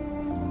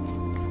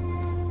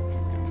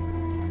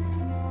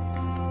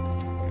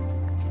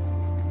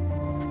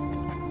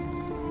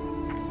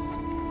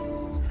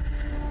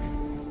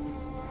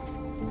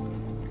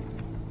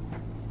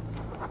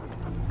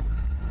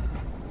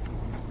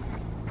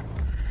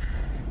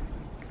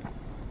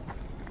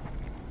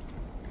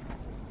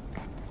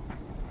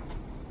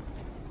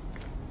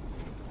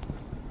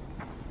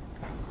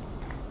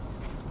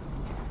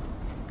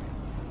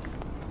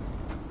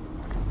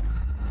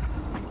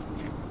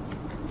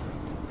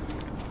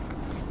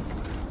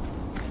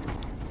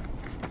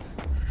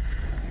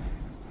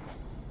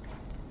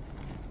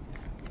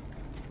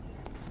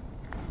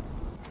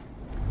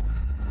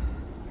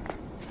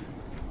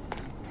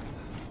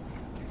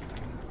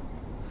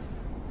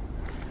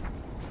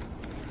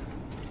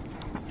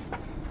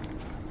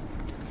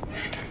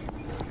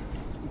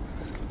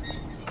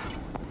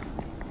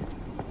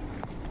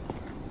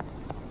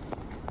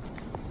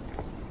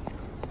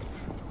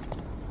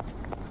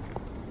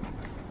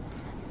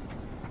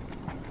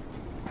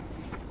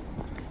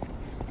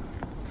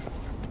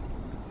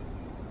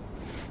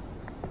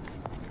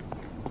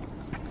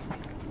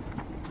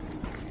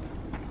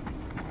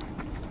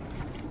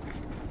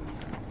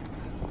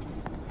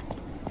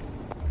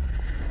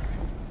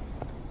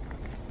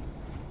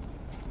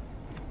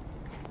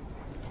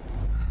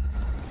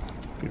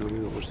 Y lo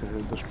único que estoy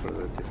haciendo es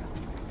perder tiempo.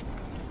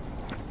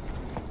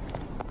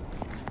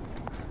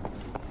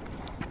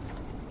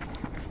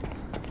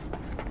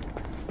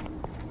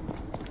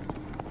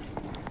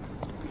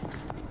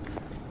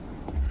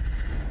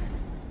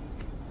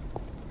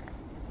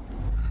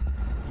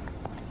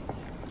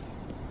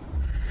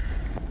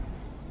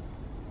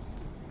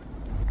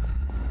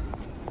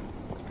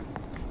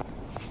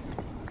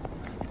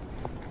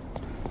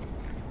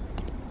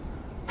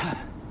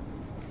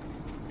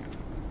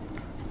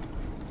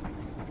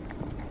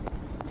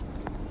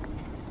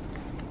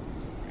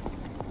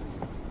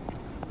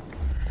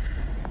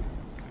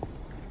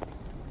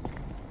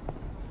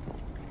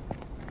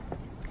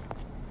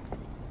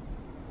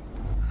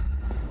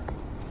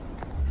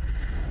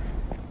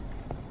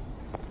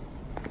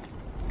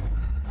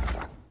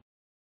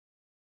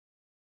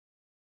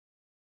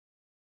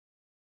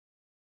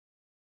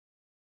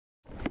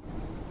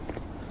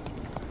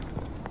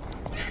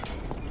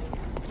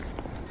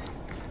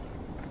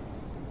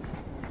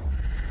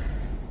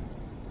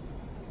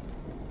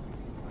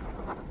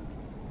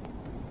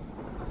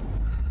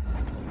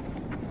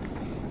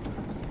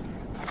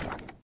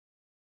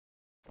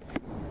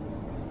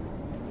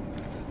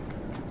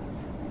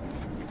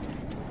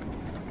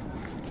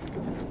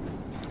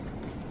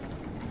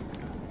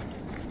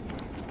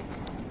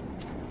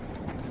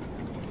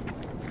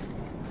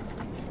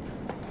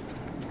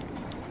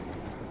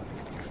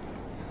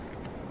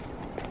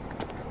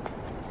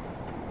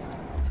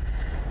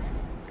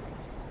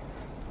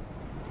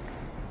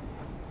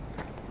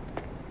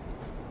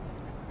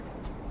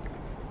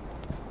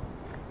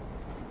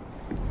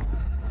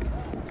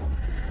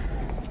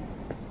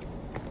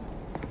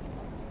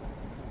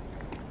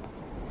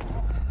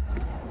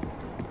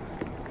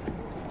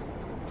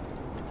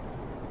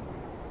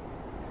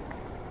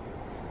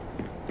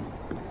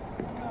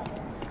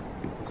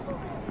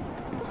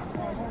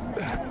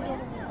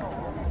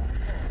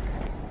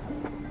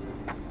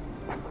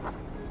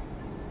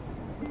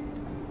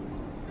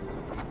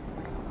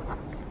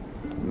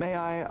 May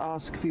I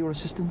ask for your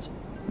assistance?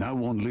 No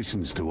one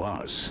listens to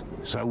us,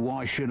 so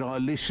why should I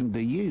listen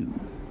to you,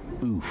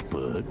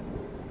 oofbird?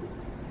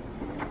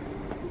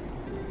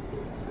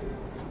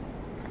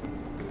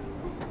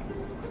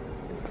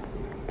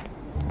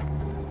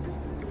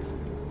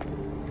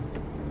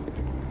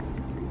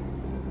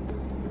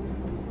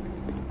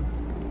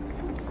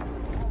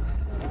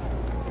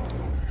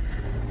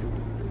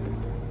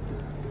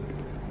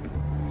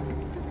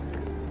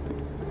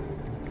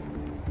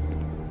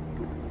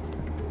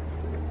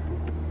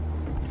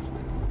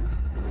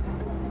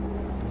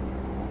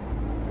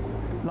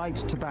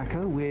 light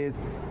tobacco with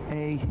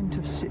a hint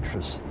of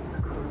citrus.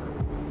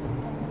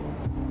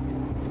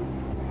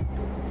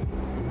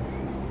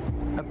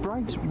 A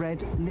bright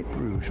red lip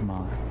rouge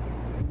mark.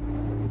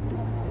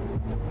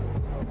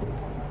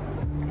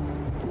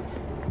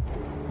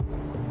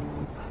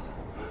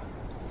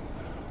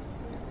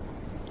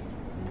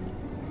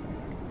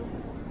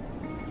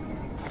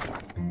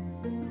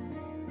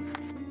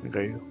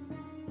 Caído.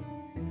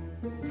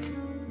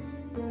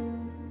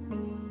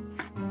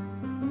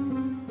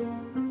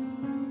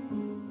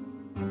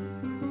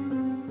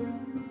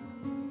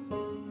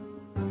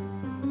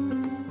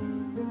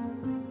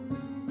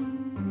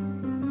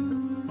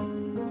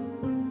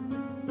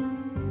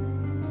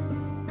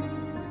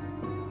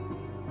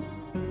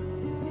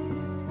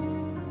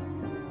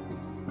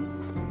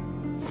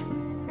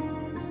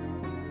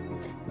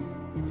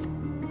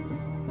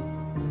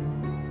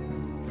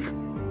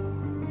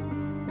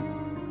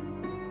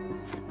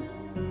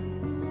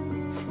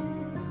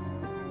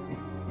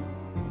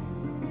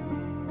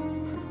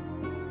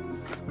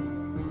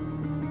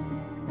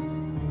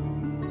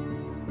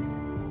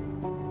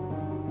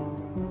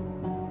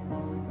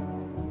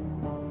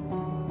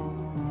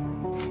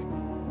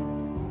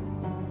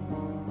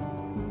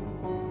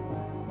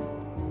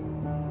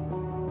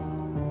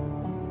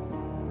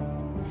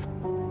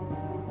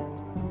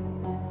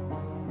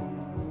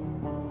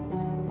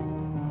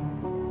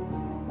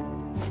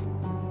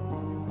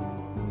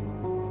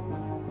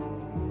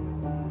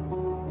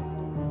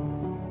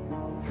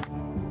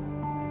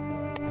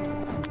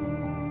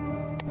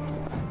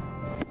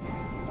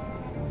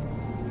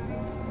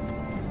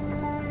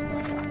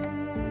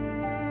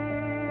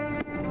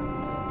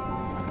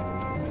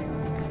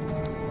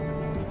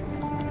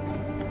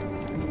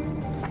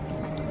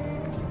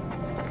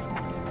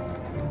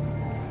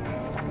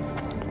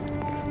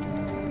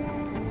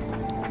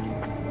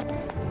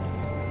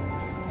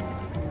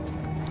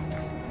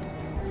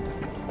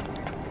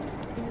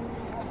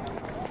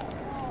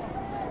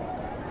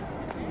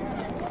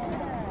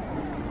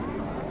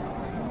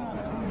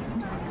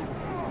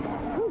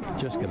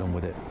 Just get on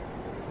with it.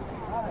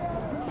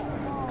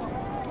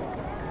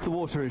 The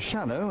water is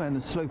shallow and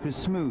the slope is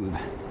smooth.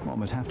 One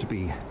would have to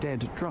be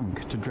dead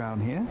drunk to drown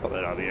here.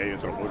 Joder, había hay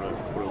otro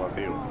prueba,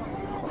 tío.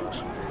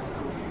 Jodas.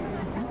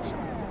 What's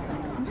happened?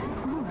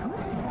 Who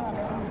is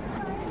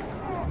it?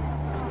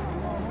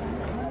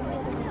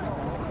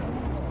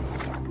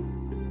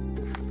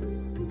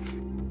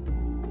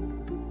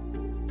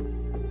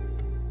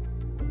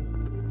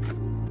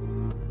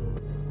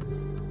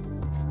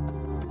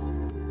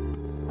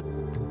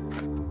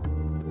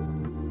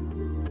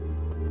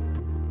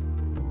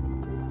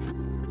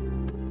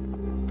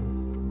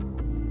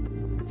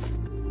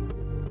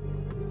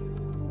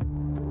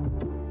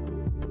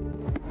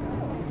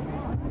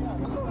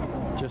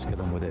 Just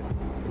get on with it.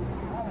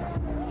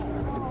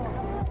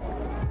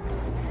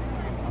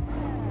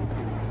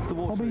 The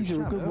water Hobbies is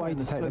are a good shallow way and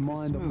to the take the slope is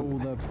mind off all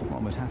smooth. the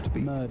One would have to be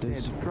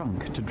murders. dead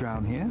drunk to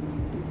drown here.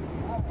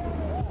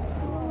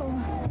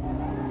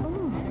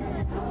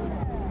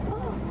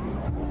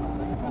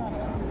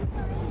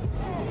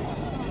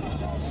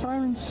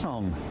 Siren's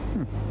song.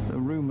 The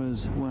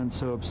rumours weren't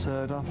so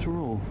absurd after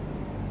all.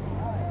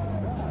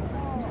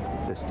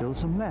 There's still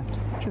some left,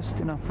 just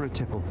enough for a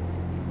tipple.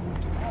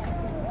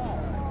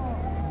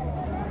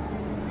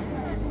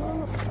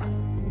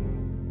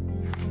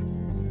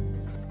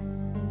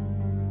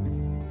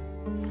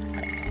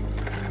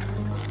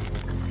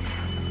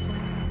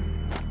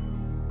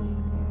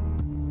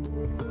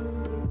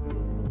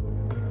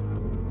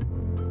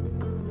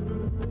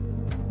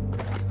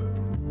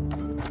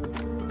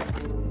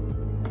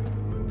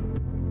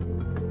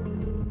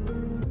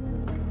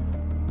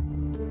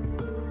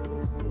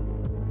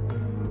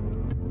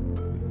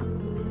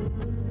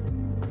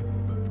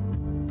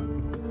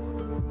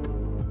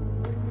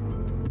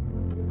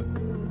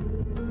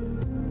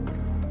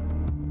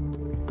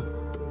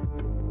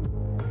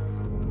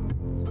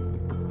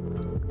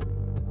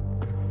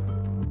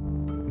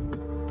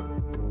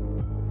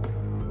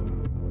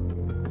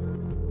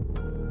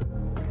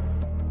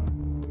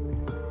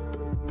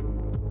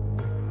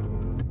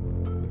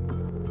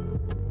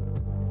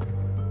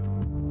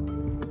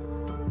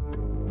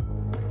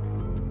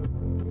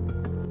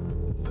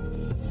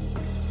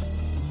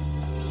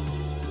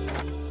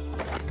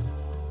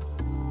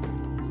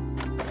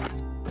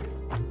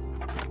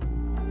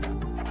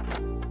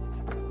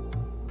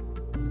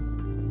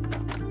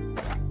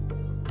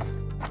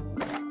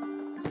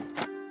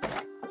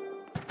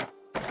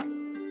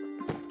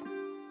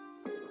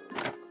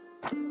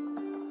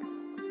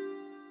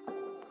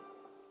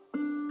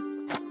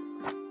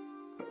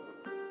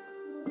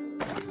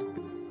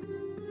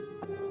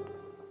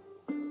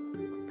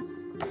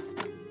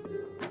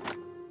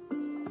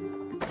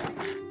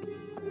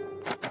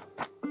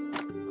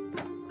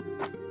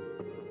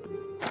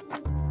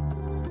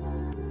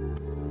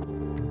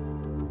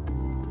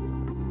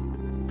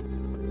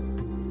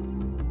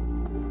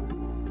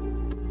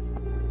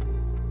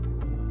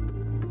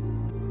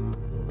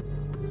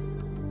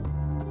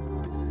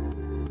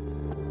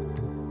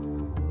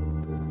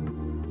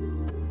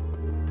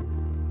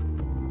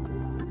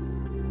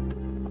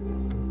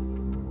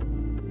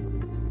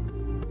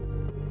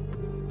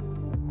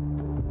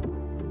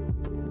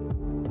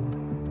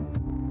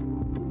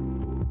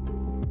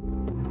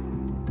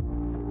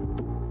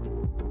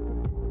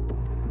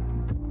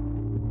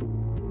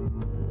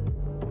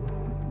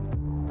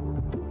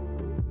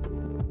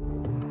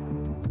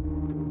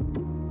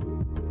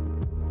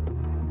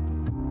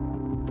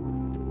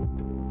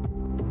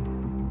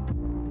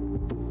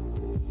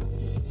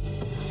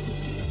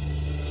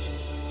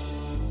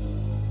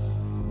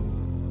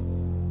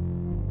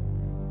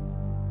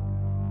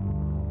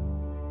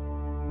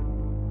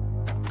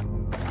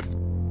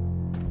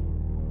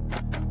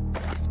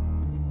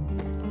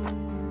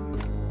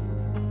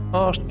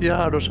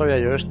 Hostia, no sabía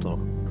yo esto.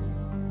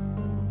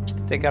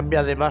 Este te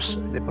cambia de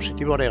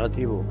positivo a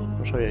negativo.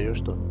 No sabía yo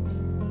esto.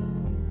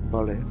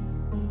 Vale.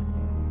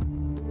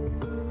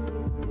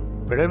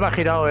 Me lo he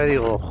imaginado,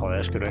 digo, joder,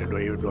 es que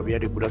no había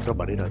ninguna otra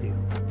manera, tío.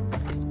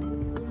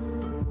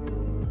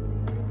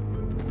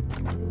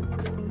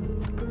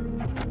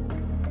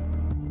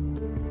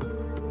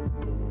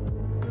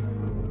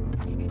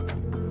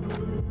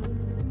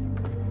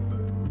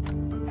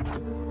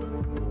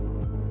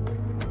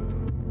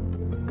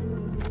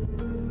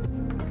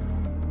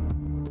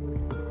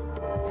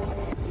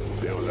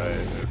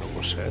 No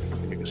puede ser,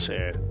 tiene que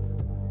ser.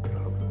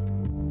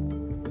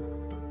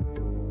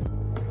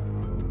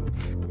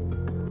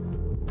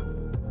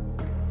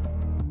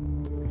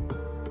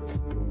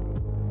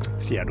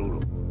 Cianuro.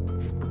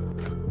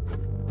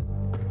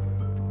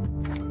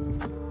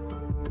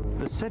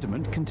 The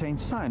sediment contained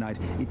cyanide.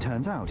 It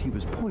turns out he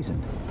was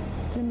poisoned.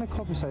 Didn't the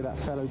copper say that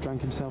fellow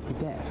drank himself to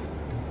death?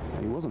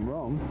 And he wasn't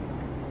wrong.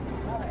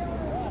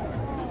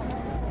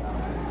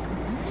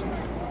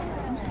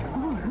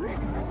 Oh, who is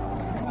it?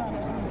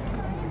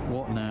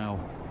 What now?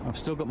 I've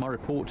still got my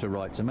report to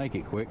write, so make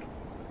it quick.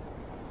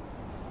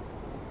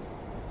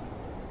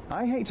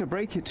 I hate to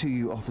break it to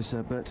you,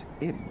 officer, but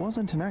it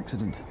wasn't an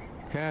accident.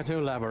 Care to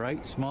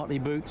elaborate, smarty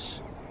boots?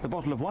 The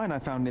bottle of wine I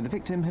found near the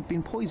victim had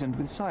been poisoned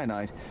with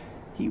cyanide.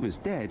 He was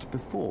dead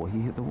before he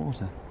hit the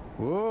water.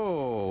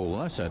 Whoa,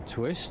 that's a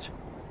twist.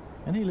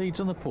 Any leads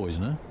on the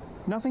poisoner?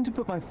 Nothing to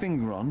put my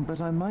finger on,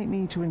 but I might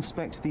need to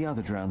inspect the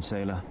other drowned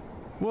sailor.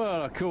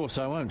 Well, of course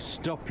I won't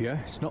stop you.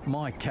 It's not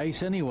my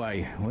case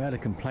anyway. We had a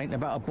complaint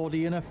about a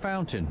body in a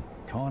fountain.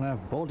 Can't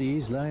have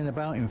bodies laying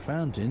about in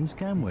fountains,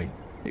 can we?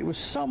 It was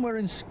somewhere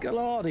in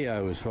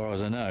Scaladio, as far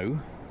as I know.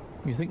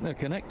 You think they're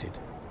connected?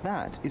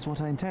 That is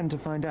what I intend to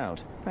find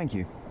out. Thank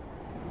you.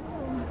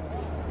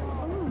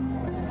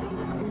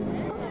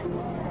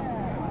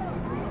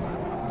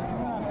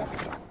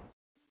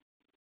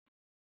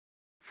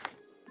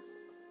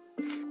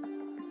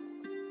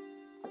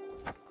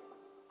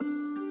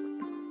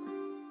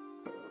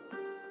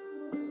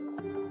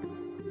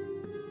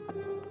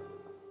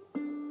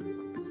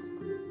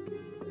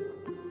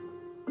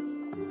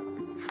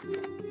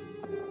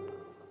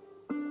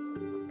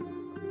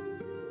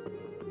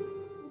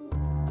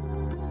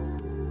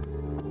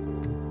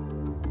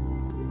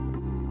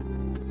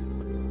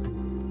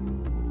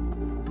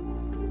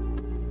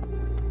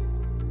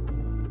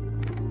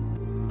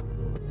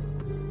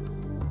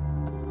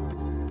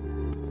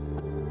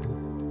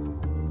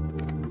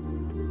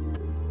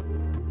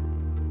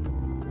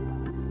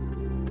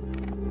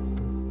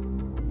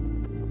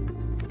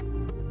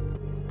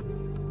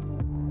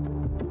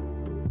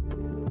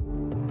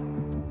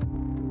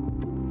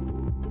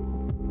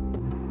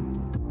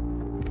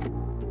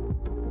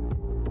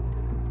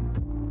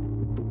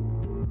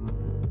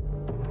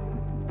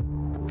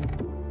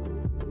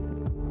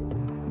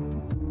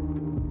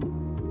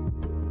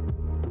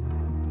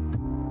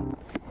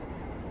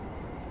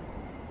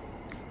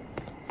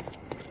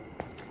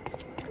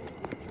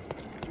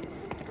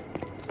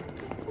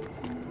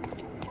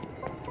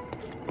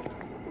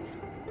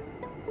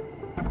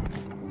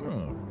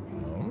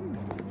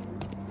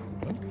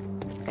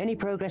 Any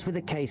progress with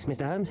the case,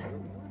 Mr. Holmes?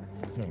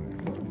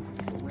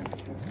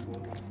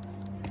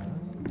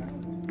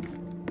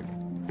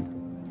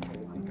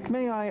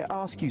 May I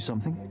ask you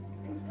something?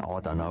 Oh, I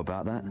don't know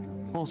about that.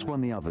 Ask one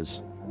of the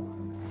others.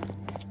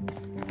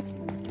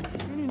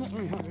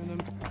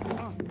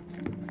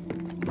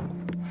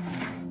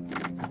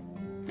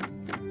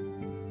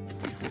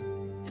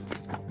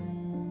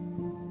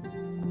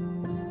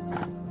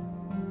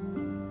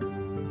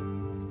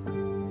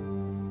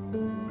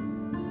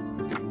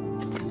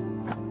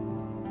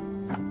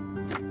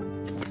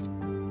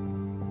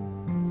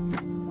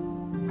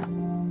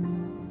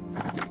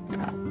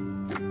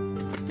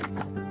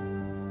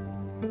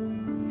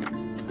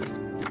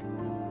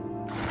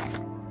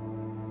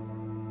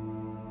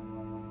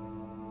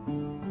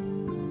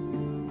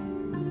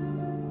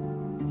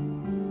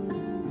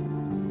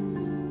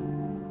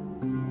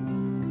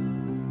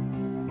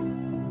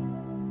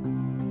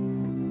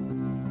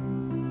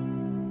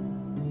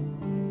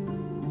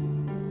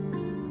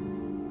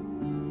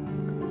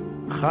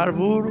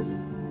 Harbour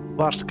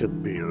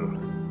Basketball.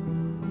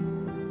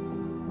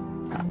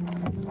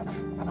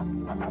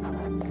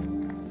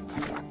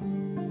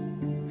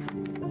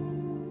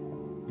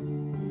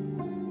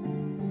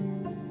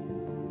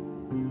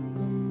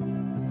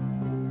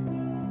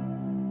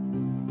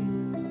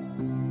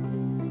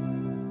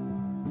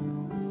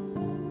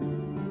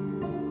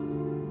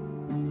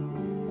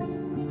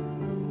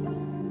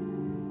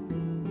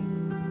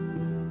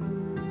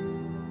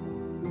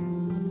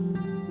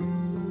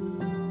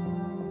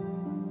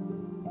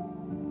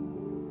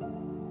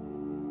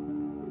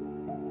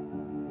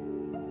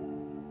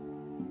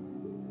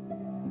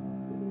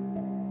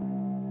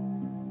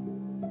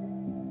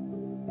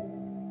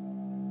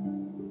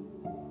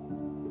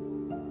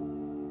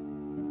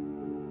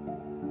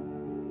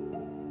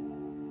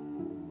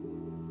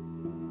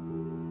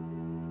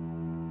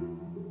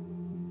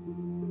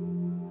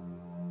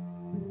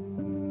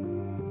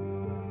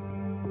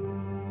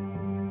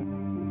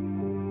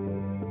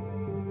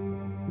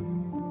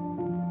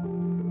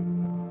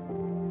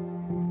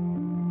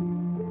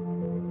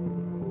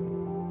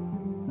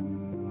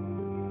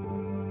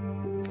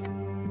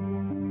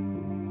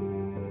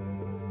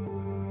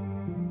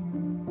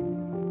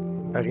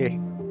 Aquí.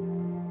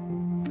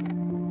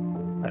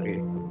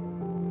 Aquí.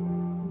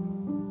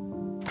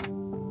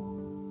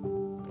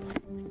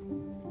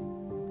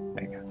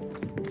 Venga.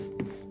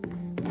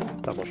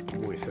 Estamos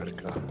muy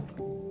cerca.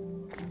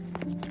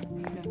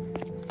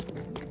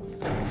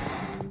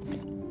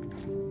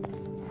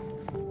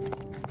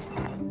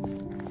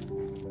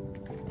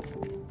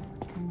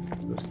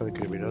 ¿Dónde está el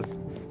criminal?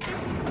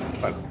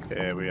 Bueno,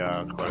 voy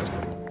a jugar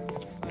esto.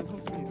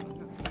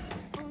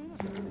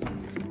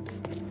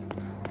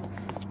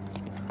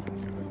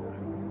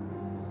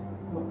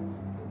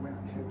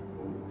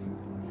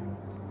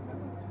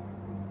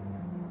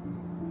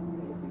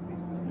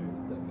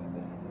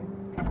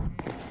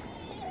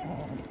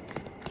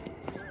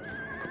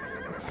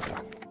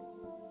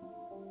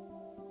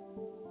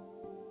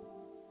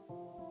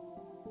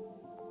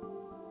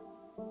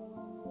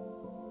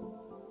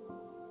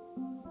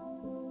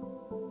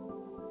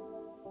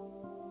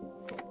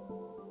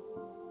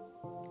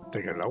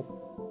 ¿De qué lado?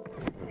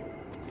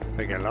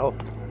 ¿De qué lado?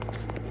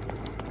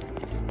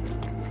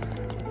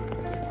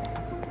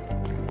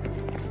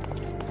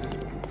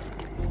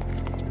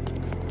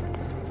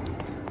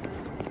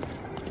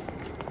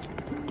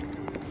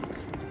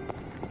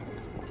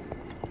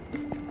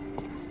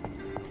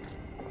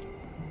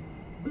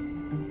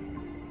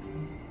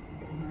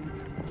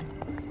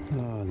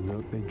 Oh,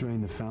 look, they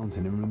drained the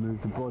fountain and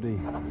removed the body.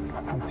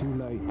 We're too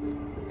late.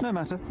 No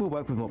matter, we'll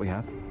work with what we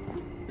have.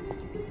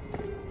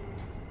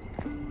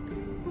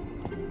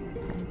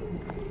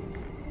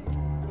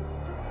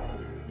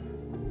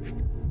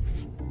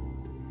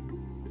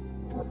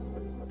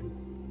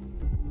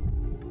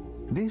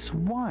 This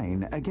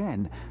wine,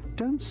 again.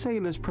 Don't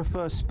sailors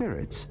prefer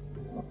spirits?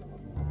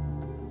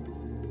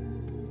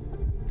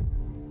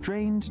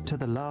 Drained to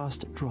the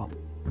last drop.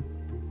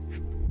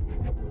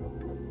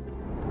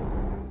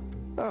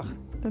 Ugh,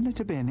 the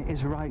litter bin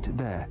is right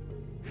there.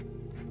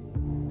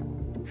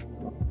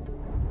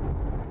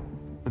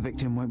 The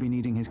victim won't be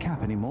needing his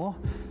cap anymore.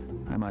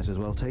 I might as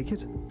well take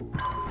it.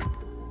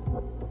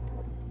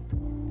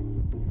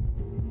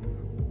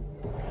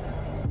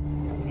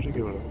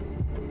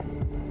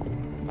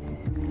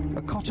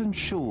 A cotton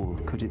shawl.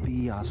 Could it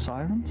be our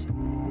sirens?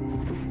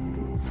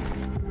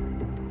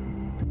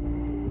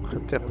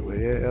 Gente ha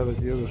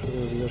metido que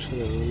suele olvidarse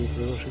de los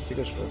problemas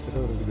éticas en la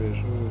cena de los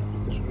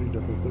que son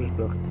inocentes,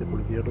 pero la gente de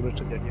policía no me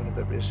extrañaría que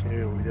también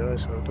se olvidara de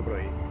esa nota por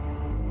ahí.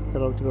 Esta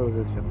es la última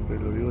advertencia,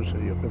 pero lo digo en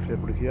serio, jefe de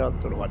policía,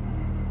 Antonio Van.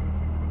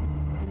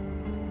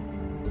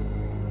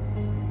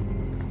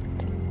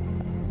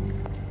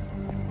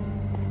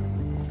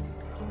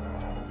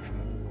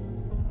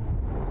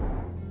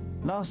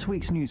 Last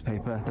week's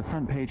newspaper, the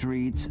front page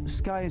reads,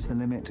 "Sky is the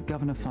limit,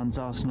 Governor funds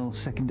Arsenal's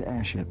second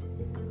airship."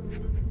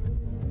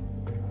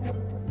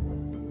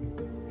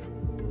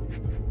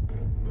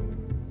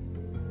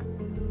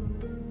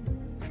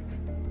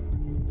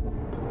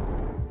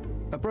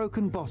 A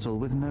broken bottle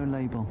with no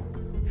label.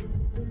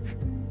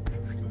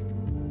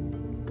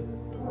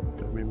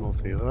 El mismo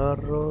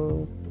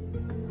cigarro.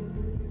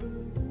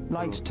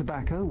 Light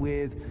tobacco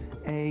with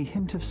a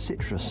hint of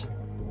citrus.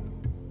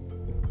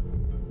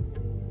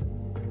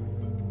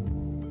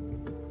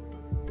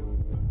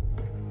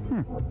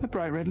 A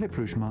bright red lip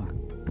rouge mark.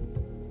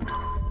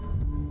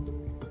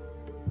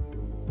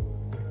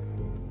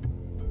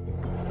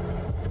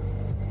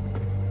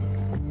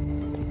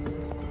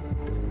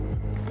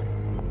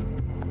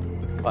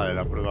 Vale,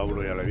 la prueba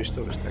 1 ya la he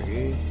visto, que está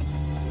aquí.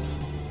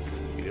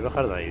 Quiere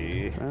bajar de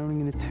ahí.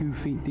 Drowning in a 2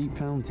 feet deep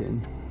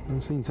fountain.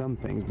 I've seen some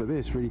things, but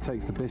this really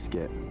takes the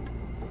biscuit.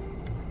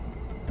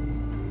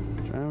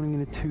 Drowning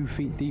in a 2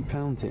 feet deep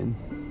fountain.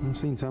 I've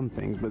seen some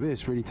things, but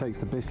this really takes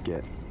the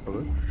biscuit.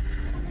 Okay.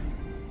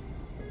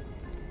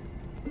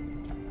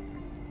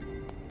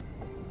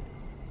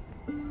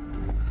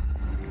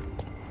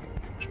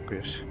 ¿Eso qué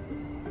es?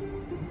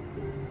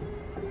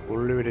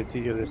 Un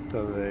libretillo de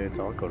esta de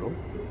tabaco, ¿no?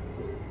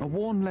 A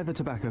worn leather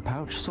tobacco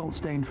pouch, salt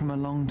stained from a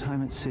long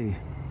time at sea.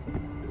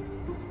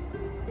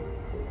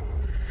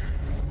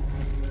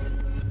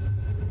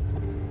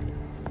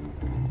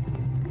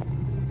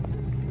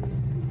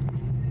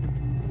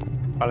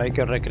 Vale, hay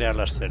que recrear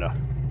la escena.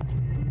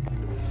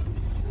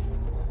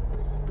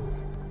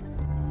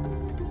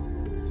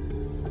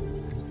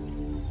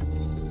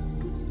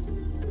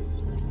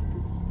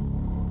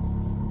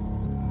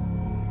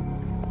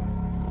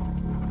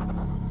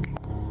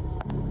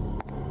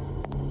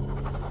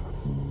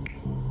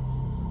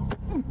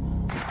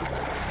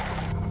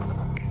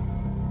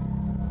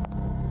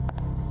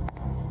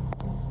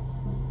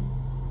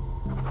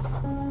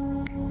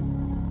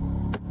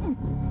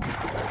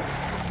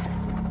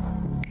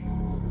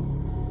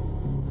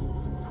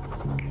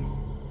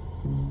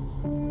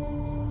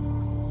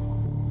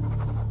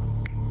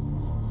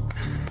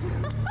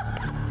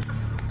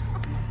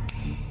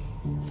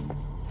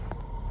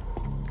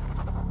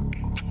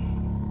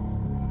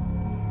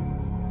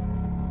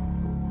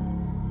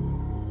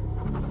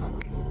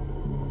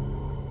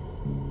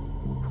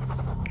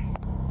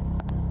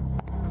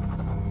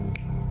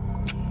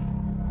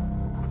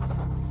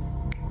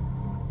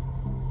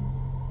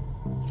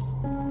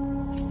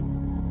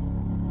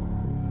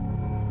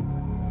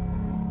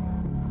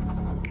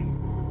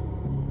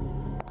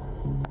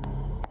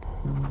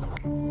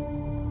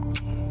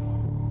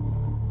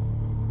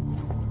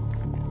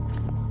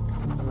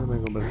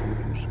 me convence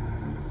mucho eso.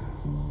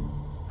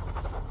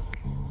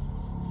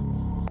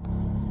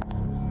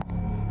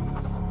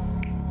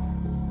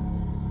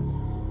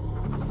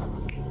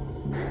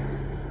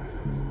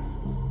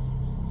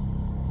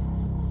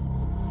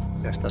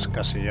 Ya estás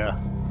casi ya.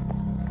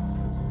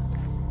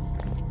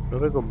 No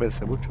me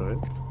convence mucho, ¿eh?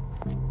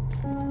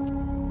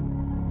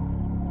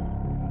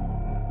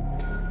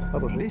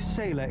 This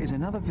sailor is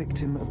another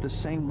victim of the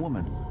same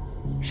woman.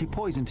 She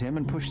poisoned him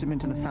and pushed him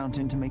into the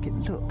fountain to make it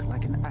look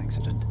like an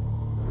accident.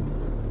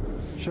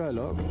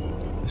 Sherlock,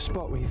 the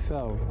spot where he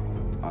fell,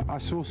 I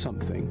saw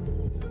something.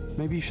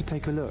 Maybe you should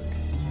take a look.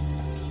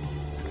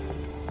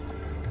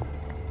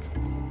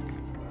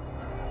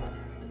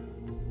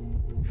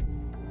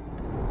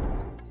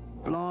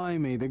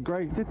 Blimey, the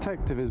great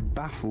detective is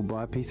baffled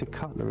by a piece of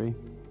cutlery.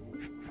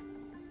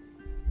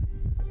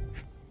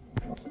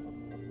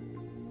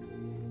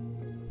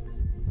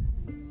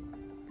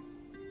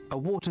 A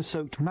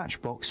water-soaked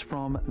matchbox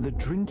from the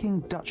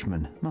Drinking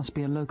Dutchman. Must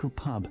be a local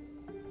pub.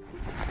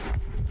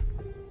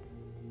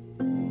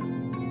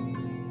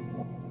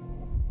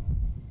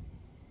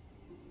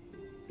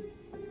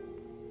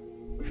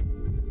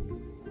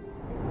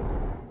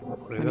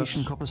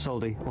 Venetian copper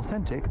soldi.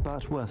 Authentic,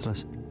 but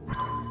worthless.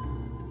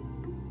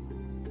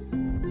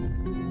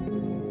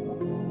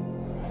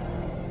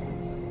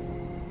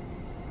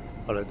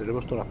 Vale,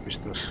 tenemos todas las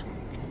pistas.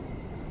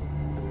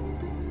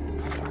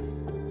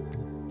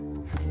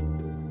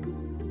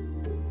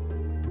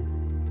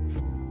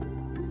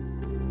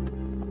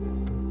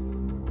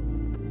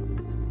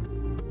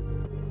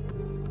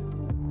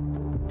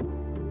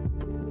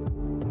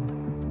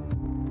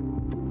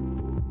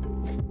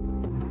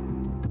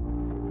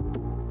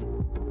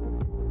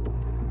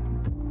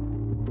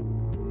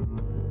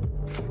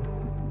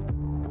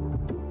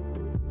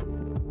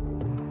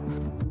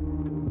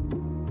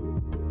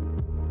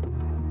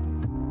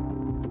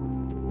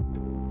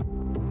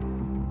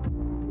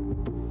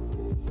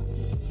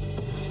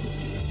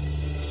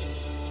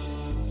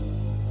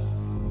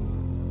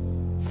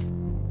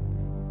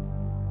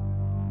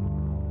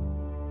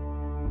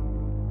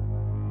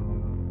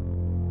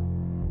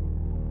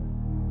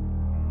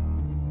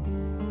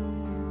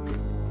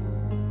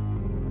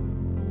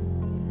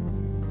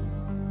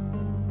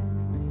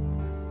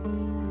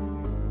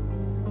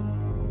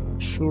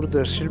 Sur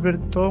de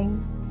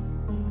Silverton,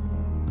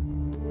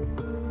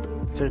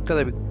 cerca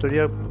de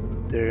Victoria,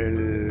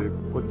 del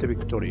puente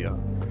Victoria.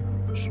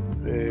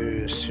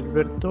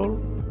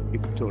 Silverton,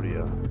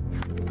 Victoria.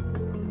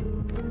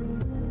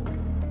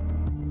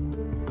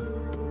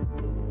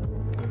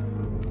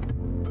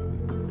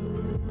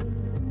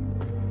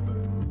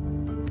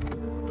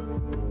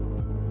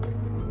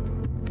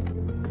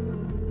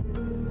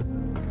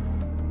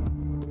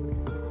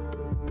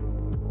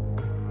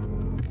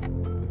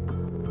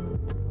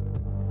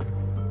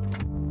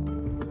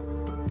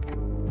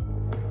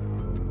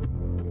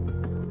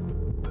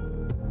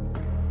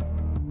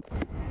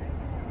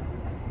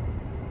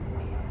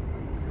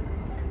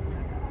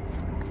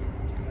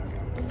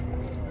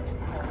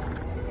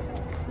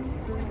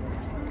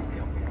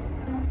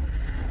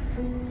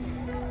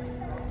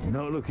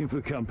 Not looking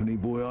for company,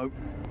 boyo.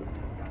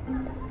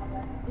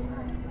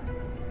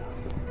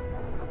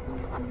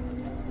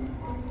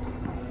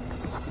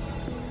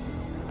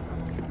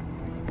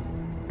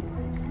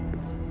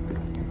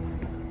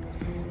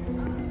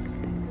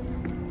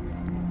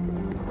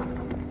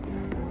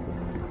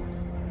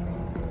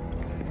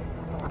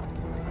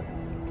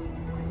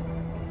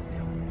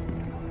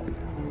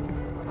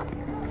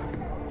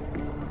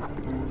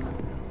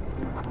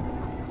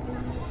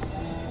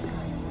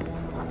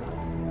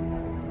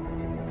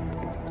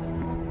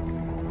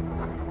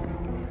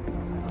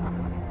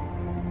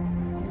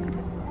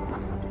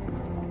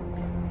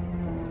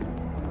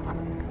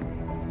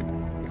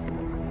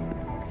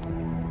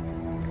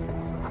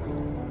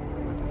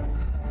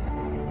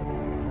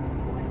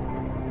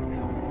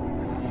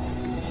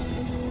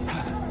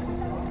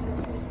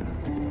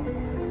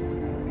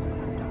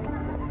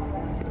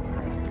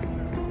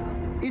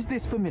 Is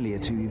this familiar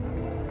to you?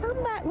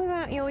 Come back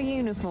without your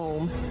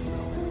uniform,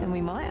 and we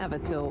might have a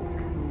talk.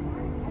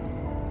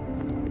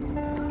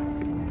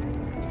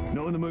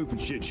 Not in the mood for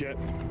chit chat.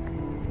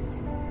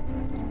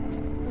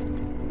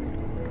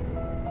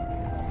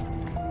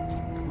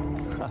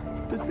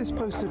 Does this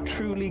poster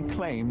truly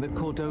claim that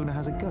Cordona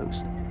has a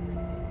ghost?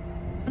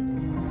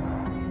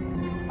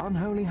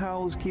 Unholy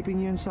howls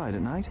keeping you inside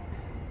at night?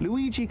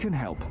 Luigi can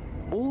help.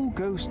 All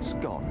ghosts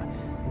gone.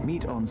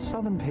 Meet on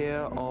southern pier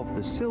of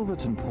the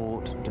Silverton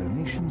port.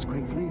 Donations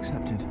gratefully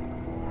accepted.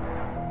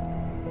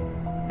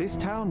 This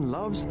town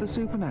loves the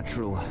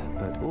supernatural,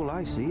 but all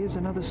I see is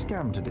another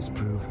scam to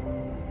disprove.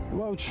 The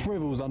world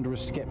shrivels under a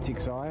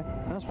skeptic's eye.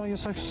 That's why you're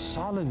so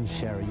sullen,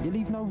 Sherry. You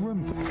leave no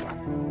room for...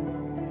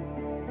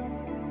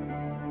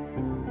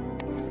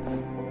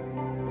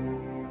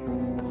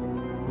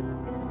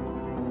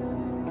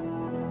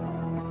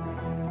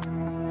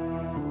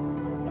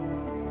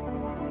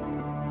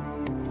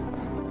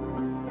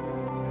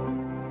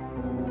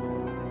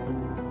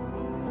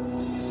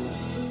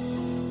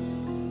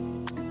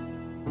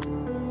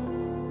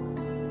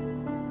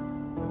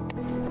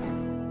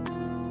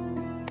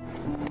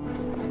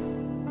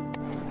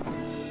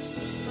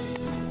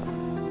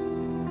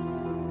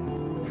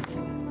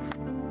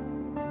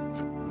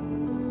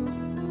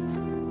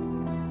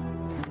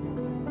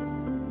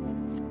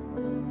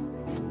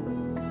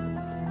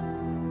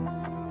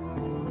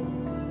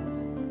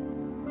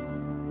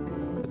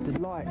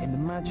 delight in the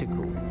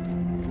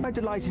magical. I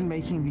delight in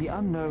making the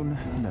unknown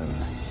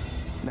known.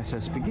 Let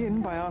us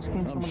begin by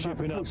asking someone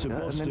about the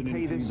poster and then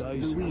pay this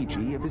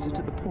Luigi a visit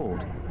at the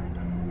port. I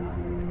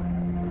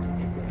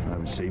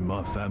haven't seen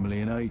my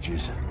family in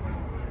ages.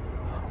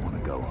 I want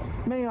to go.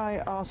 May I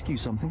ask you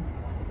something?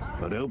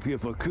 I'd help you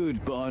if I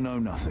could, but I know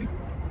nothing.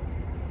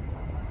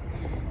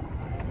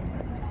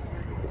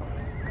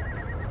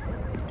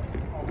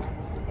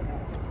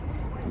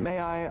 May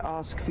I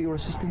ask for your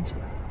assistance?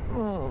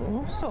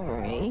 Oh,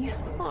 sorry.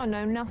 I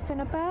know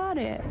nothing about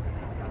it.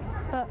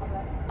 But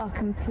I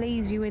can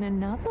please you in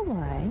another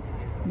way.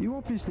 You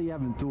obviously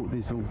haven't thought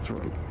this all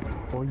through.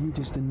 Or are you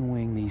just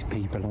annoying these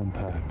people on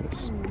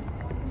purpose?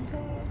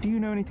 Do you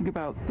know anything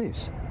about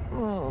this?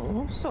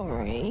 Oh,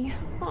 sorry.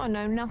 I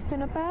know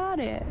nothing about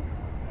it.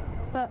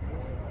 But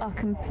I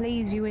can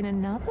please you in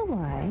another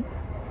way.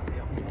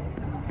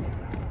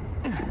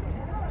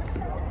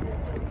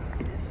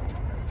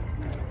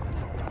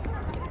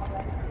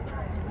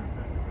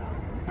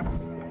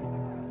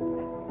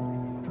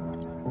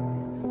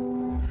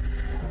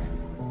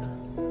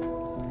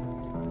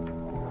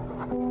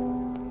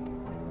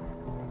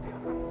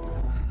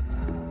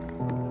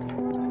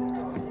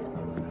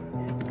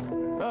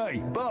 Hey,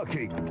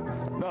 barkeep!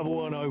 Another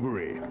one over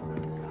here.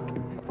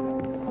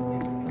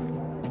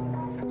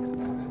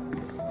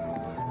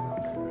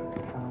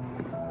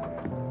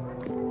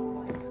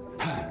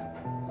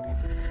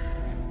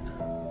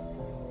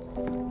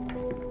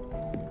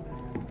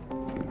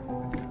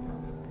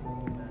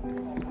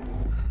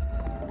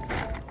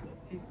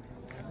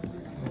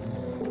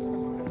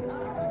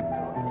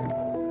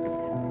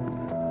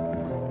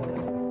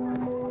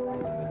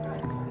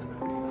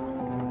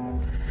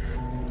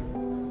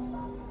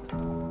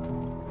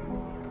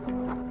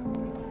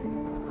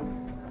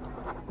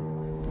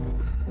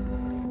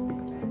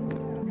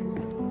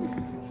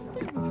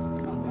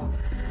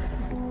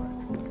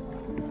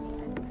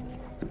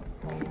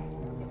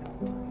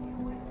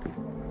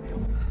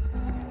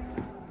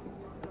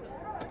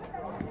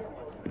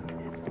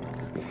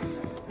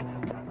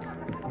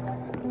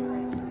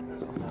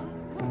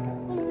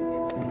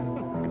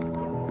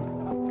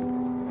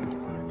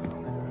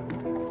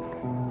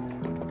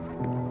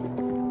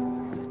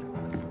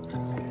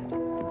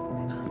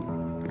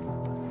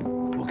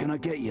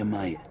 Get you,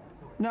 mate.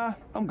 Nah,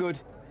 I'm good.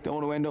 Don't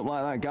want to end up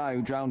like that guy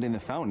who drowned in the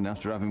fountain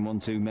after having one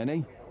too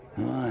many.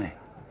 Aye,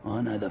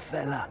 I know the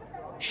fella.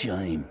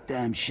 Shame,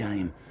 damn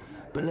shame.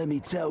 But let me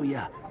tell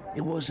ya,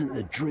 it wasn't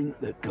the drink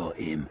that got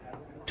him.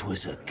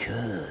 'Twas a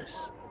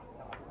curse.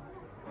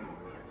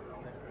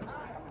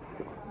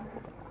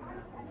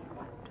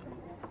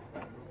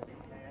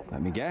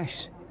 Let me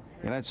guess.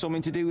 It had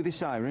something to do with the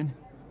siren?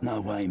 No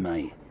way,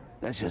 mate.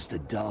 That's just a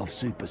daft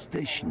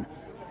superstition.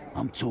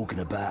 I'm talking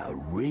about a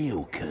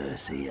real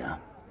curse here.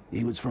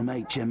 He was from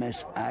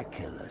HMS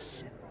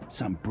Achilles.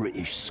 Some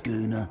British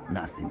schooner,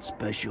 nothing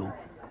special.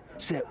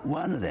 Except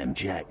one of them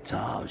Jack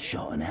Tars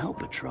shot an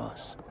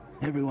albatross.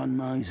 Everyone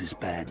knows it's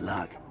bad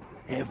luck.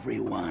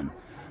 Everyone.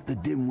 The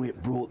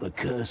dimwit brought the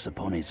curse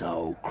upon his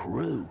whole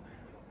crew.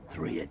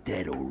 3 are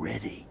dead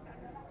already.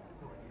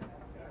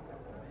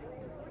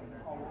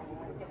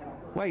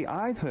 Wait,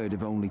 I've heard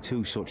of only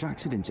 2 such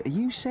accidents. Are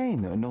you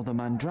saying that another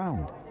man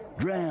drowned?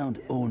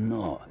 Drowned or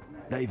not,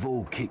 they've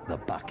all kicked the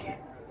bucket.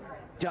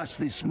 Just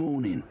this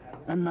morning,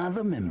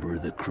 another member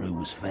of the crew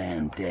was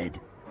found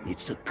dead.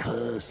 It's a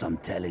curse, I'm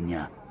telling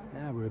ya.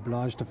 Now we're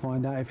obliged to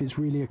find out if it's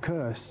really a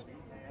curse.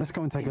 Let's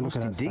go and take a look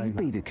at that. It must indeed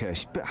be the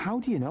curse, but how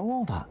do you know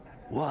all that?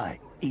 Why,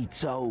 he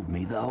told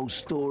me the whole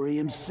story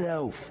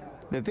himself.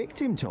 The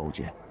victim told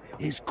you?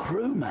 His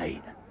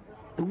crewmate.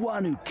 The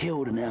one who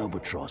killed an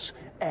albatross,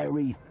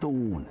 Harry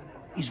Thorne.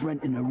 He's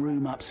renting a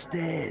room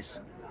upstairs.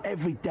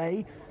 Every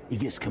day, he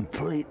gets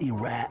completely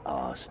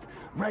rat-arsed,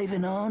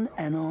 raving on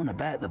and on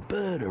about the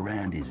bird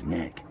around his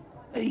neck.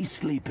 He's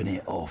sleeping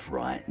it off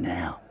right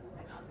now.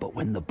 But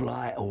when the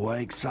blighter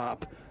wakes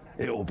up,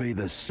 it'll be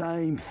the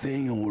same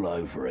thing all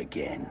over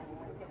again.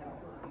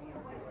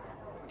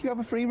 Do you have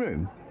a free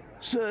room?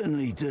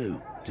 Certainly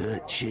do.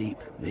 Dirt cheap.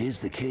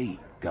 Here's the key.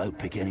 Go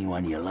pick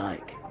anyone you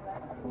like.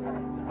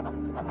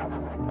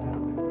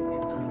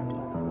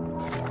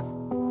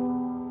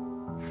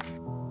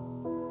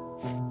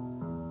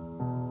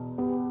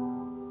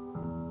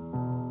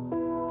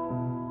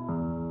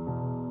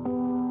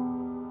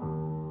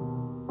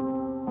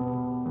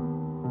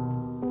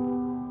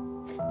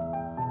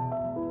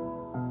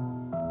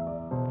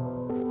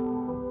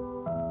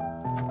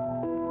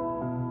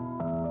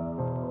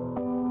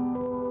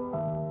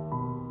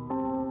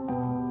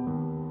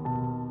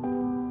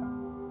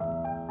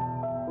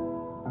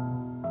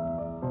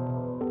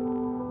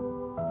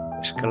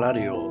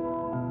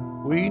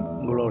 Escalario. Queen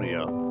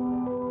Gloria.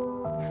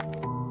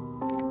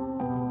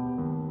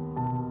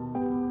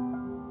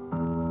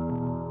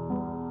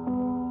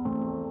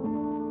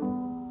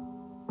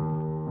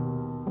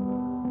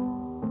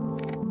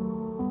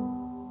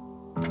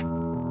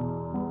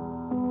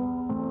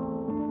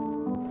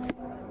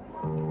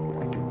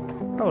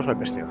 Vamos a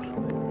investigar.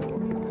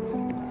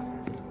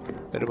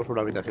 Tenemos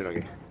una habitación aquí.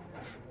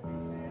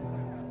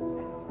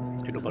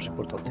 lo más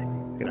importante,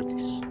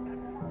 gratis.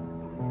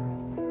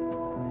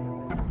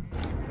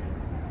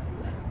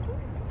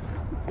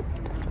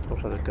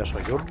 Vamos a hacer caso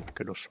a John,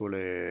 que nos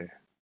suele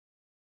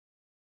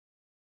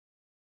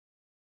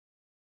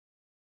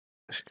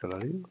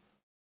escalario,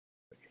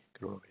 que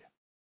no lo vea,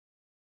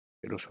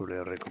 que nos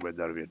suele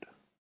recomendar bien.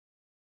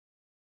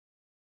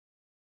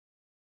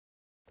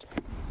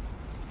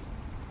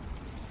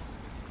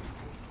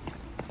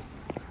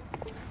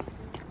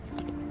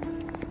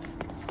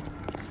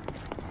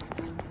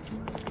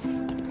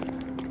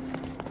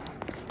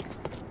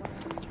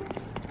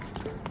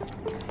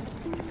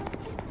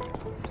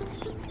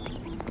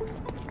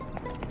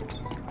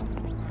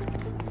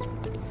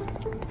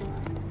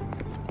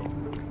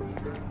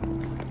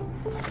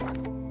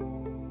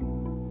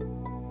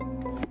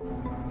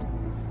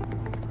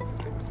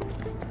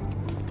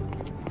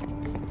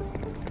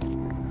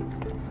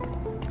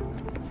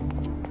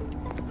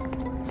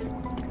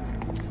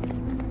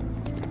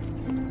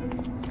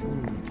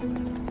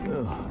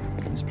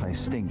 This place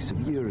stinks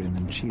of urine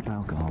and cheap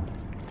alcohol.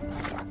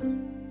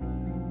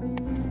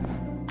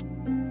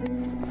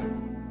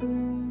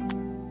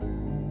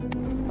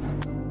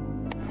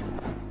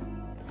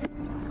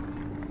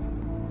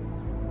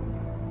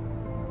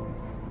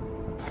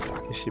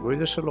 ¿Y si voy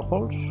de Sherlock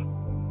Holmes?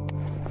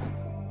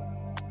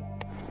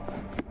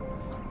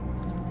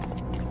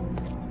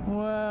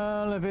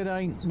 Well, if it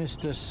ain't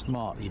Mr.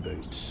 Smarty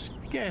Boots.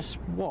 Guess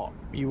what?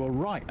 You were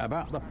right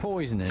about the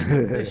poisoning.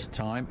 This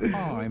time,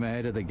 I'm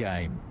ahead of the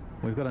game.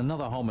 We've got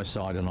another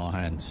homicide on our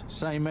hands.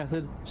 Same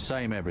method,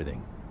 same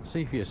everything.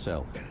 See for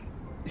yourself.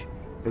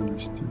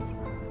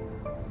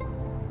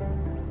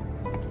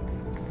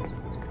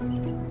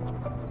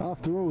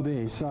 After all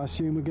this, I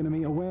assume we're going to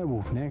meet a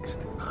werewolf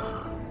next.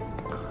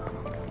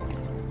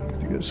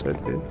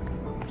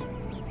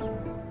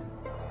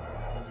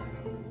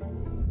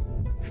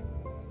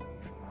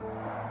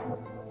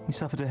 He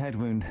suffered a head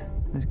wound.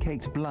 There's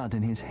caked blood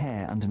in his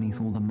hair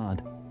underneath all the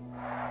mud.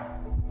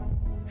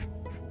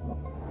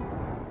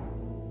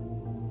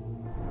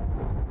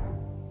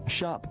 A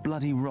sharp,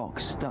 bloody rock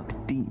stuck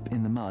deep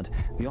in the mud.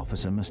 The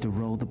officer must have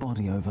rolled the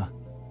body over.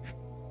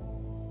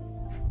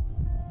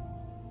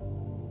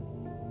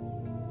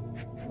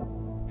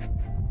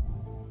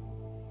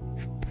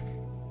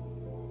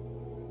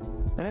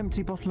 An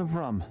empty bottle of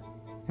rum.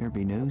 There'd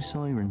be no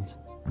sirens.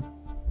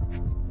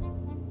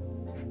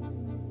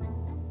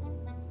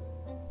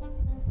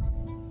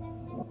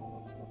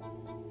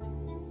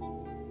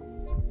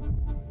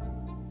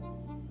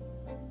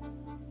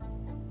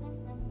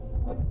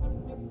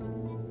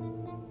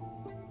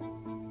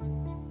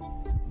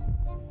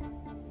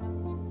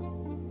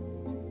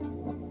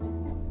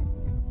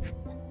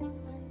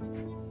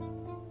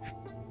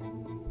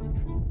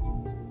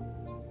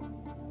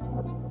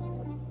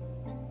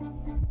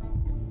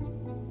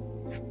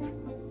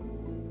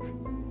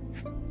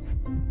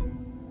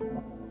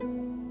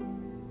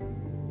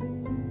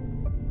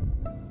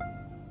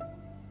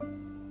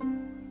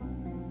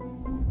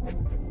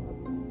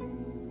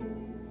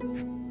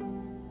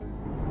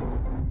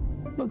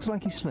 Looks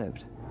like he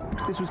slipped.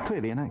 This was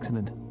clearly an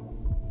accident.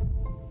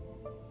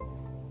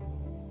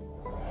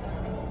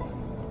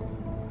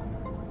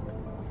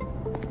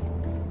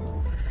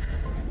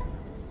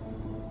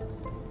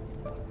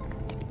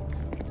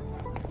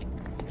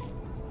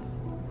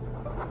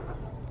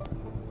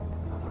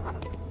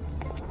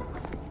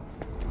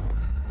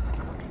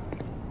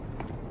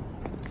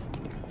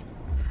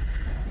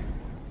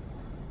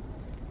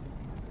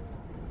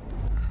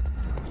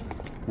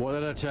 What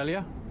did I tell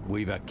you?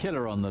 We've a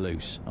killer on the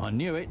loose. I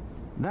knew it.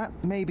 That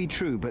may be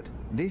true, but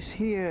this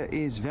here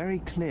is very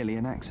clearly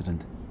an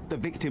accident. The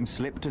victim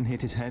slipped and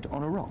hit his head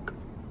on a rock.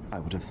 I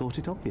would have thought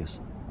it obvious.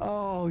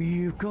 Oh,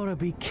 you've got to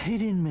be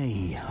kidding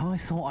me. I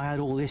thought I had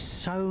all this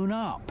sewn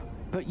up.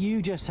 But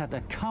you just had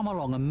to come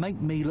along and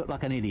make me look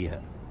like an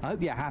idiot. I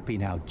hope you're happy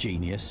now,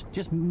 genius.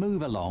 Just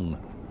move along.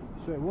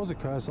 So it was a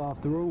curse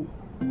after all.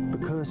 The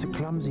curse of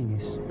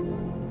clumsiness.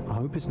 I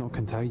hope it's not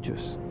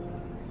contagious.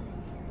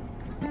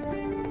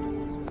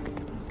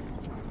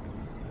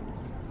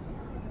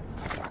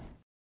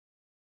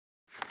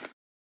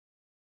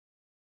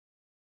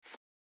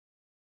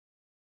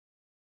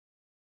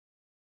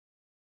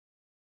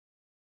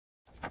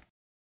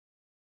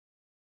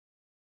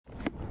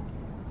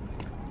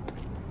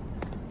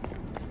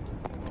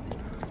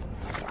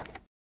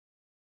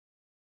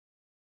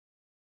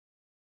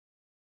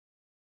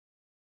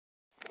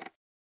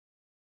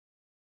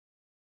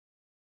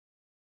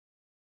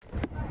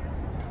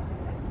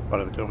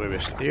 Vale, me tengo que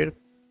vestir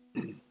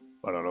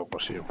para la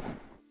ocasión.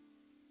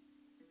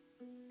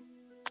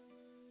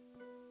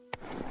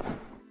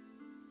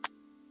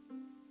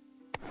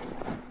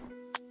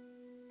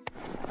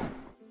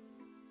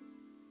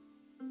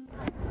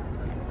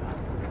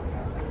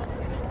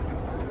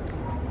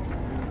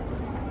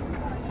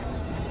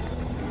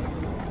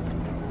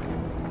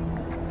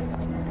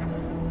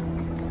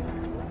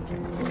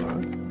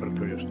 ¿Por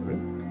qué yo estoy?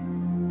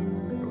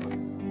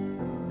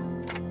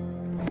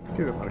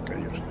 ¿Qué me marca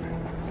yo estoy?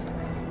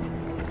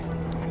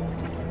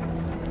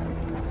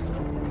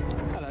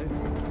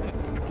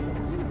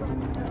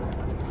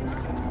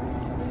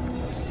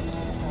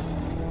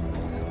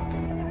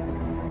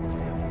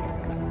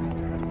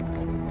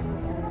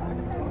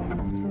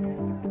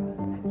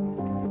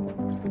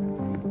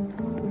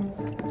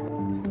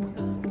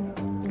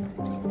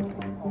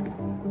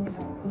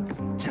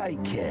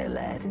 Take care,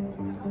 lad.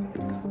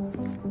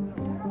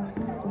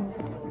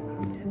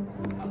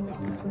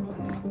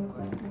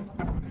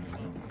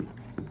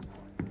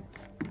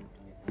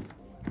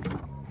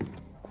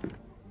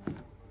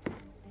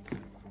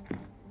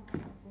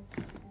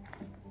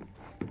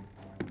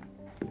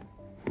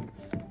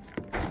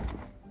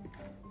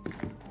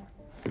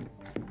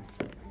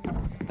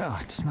 Oh,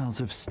 it smells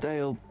of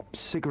stale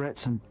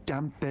cigarettes and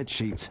damp bed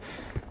sheets.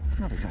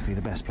 Not exactly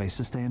the best place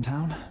to stay in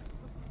town.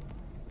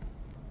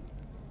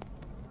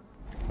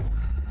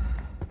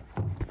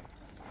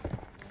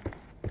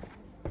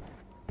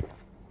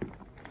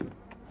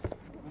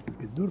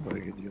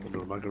 Normal que tío,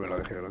 normal que me la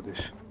deje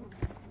gratis.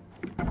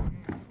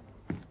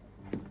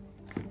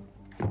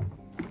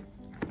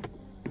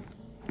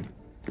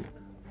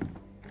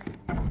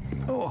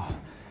 Oh,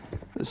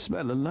 the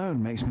smell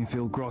alone makes me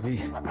feel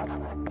groggy.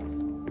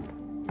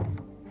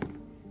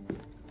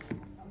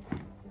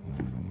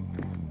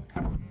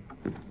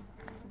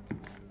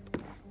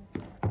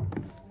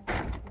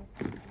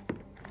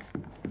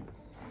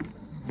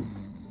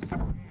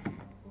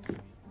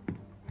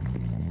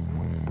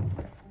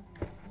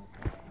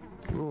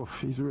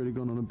 She's really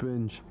gone on a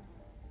binge.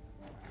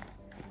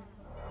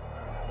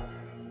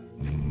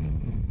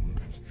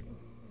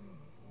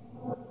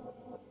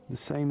 The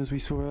same as we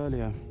saw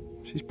earlier.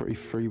 She's pretty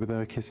free with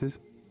her kisses.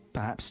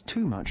 Perhaps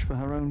too much for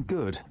her own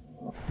good.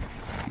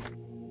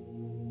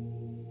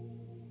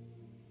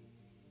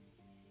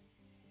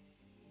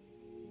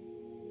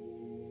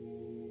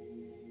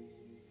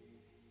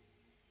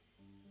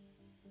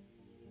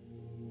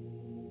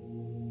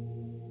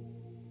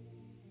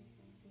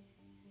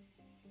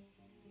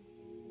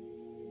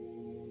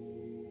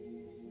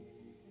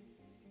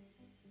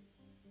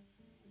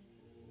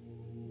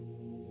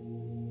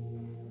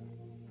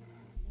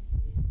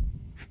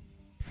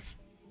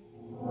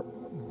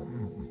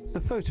 The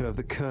photo of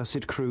the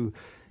cursed crew.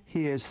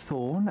 Here's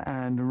Thorn,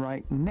 and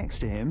right next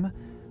to him,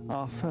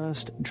 our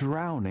first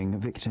drowning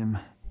victim.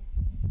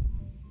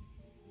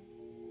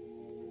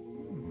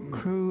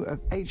 Crew of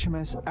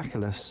HMS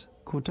Achilles,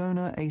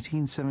 Cordona,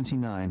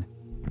 1879.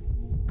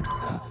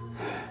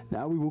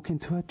 Now we walk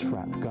into a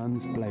trap,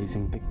 guns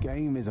blazing. The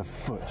game is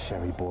afoot,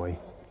 Sherry boy.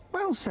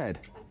 Well said.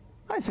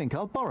 I think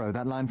I'll borrow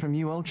that line from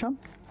you, old chum.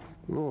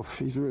 Oh,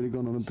 he's really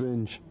gone on a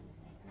binge.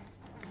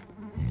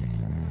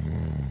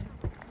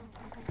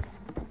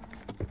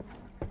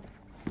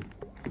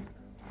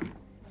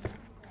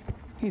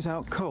 He's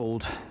out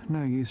cold.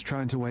 No use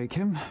trying to wake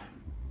him.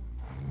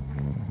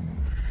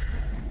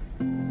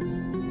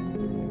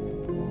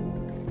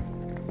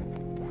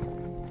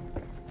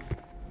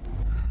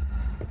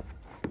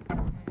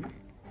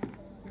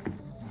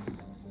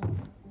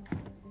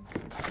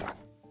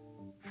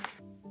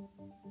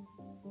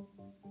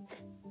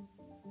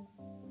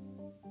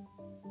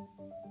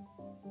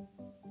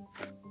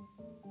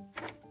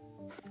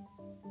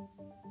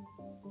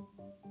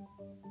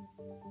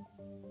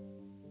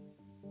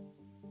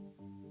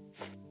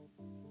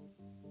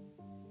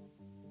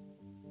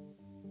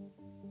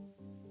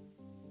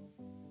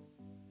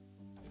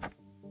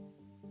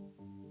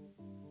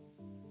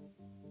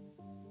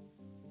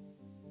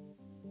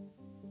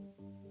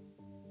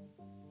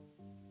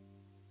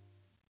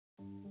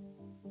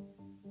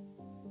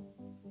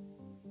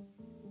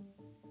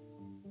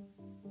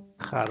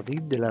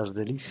 Jardín de las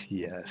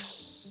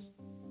Delicias.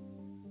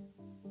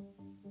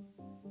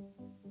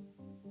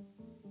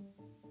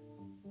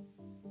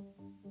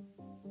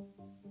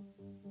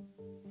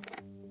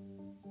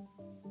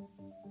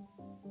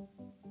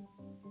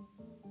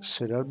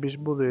 ¿Será el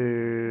mismo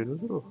del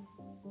otro?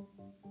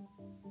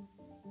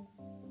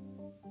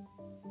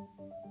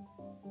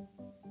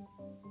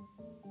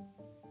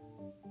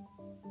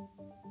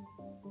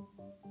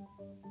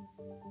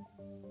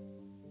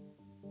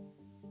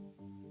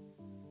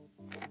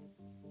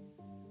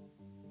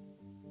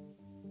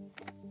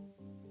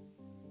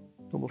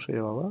 ¿Cómo se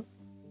llamaba?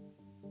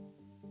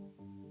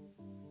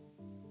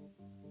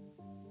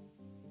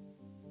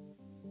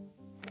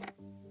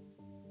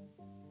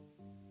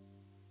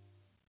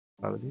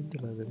 Jardín de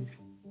la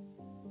Delicia.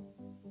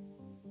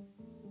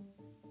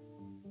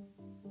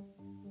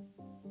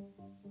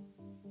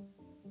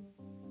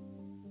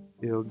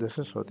 ¿Y dónde es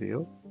eso,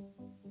 tío?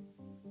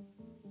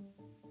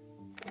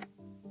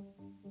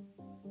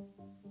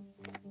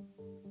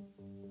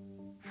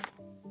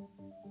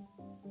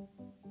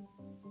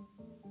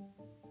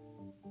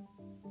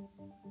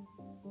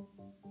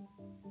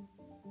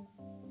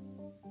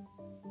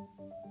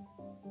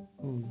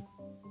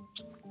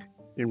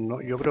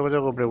 No, yo creo que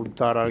tengo que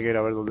preguntar a alguien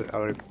a ver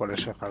cuál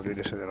es el jardín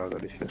ese de las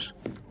delicias.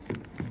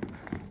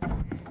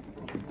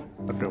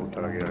 Voy a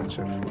preguntar aquí al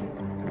chef.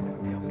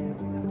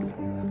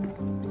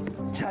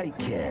 Take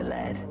care,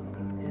 lad.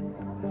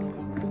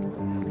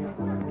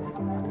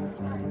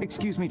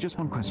 Excuse me, just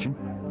one question.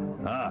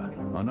 Ah,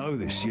 I know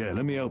this, yeah,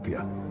 let me help you.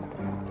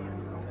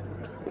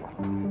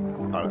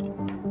 Vale.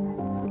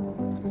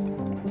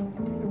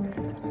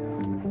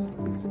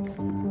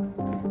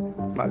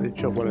 Me ha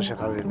dicho cuál es el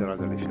jardín de las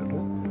delicias,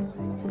 ¿no?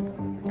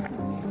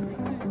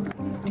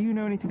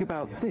 anything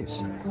about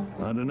this?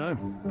 I don't know,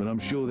 but I'm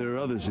sure there are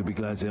others who'd be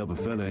glad to help a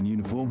fella in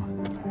uniform.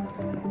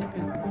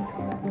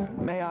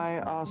 May I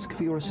ask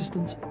for your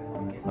assistance?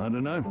 I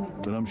don't know,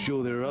 but I'm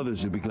sure there are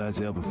others who'd be glad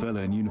to help a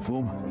fella in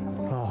uniform.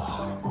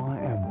 Oh, I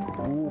am.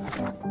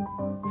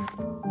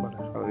 Vale,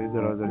 Jardín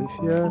de las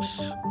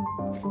Delicias.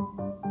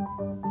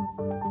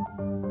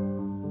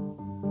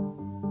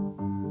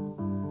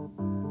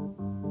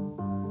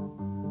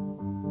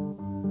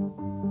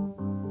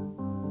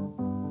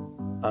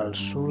 Al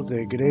sur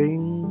de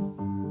Grain,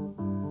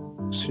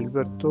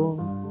 Silverton.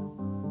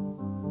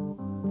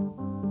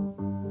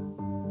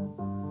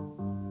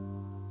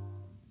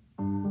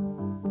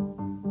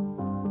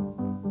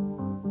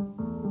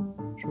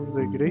 Sur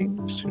de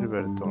Grain,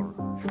 Silverton.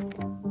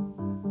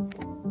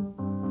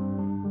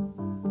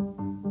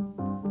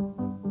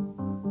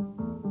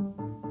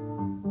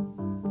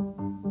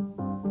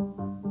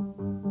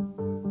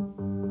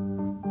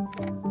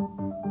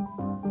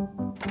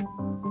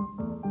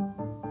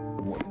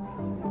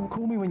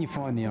 Call me when you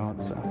find the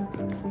answer.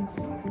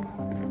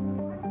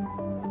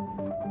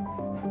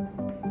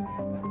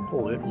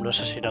 Joder, un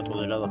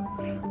asesinato de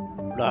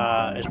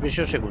nada. Es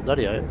misión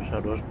secundaria, ¿eh? O sea,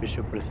 no es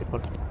misión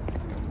principal.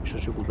 Misión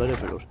secundaria,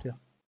 pero hostia.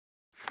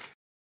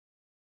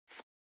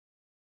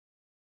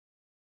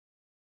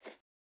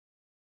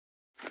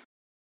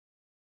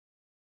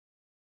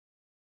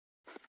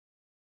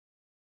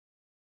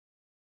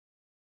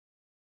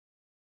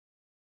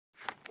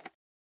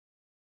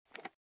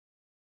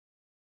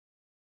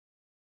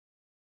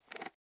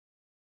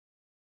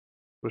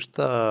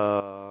 Cuesta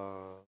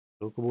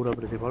no como una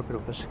principal,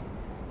 pero casi.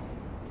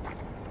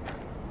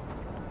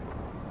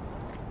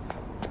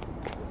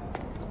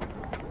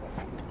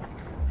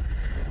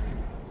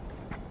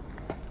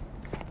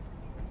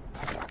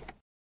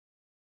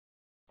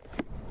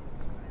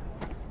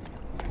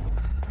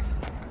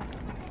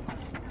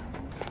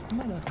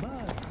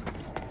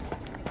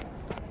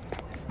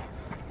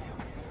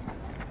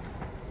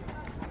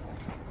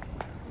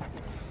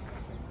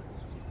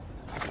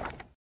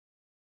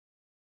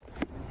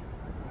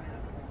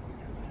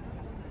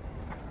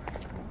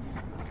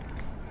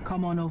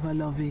 Come on over,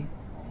 lovey.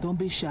 Don't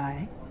be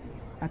shy.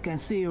 I can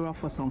see you're off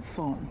for some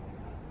fun.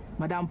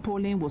 Madame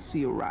Pauline will see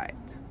you right.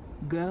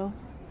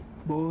 Girls,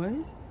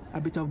 boys,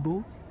 a bit of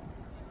both.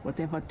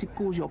 Whatever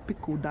tickles your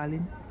pickle,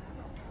 darling.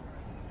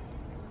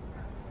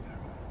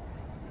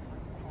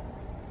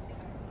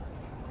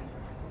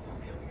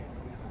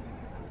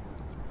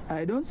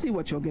 I don't see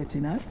what you're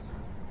getting at.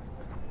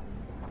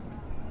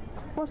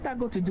 What's that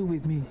got to do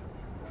with me?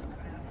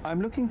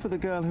 I'm looking for the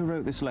girl who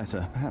wrote this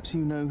letter. Perhaps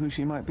you know who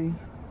she might be?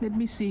 Let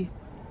me see.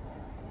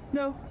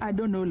 No, I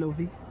don't know,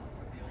 lovey.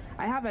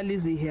 I have a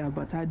Lizzie here,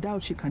 but I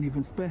doubt she can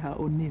even spell her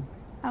own name.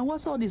 And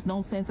what's all this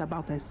nonsense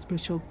about a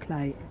special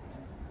client?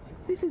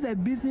 This is a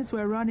business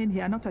we're running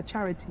here, not a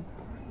charity.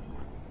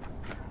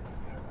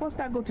 What's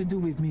that got to do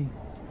with me?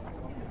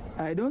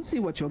 I don't see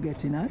what you're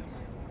getting at.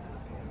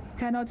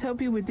 Cannot help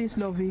you with this,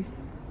 lovey.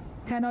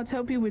 Cannot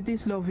help you with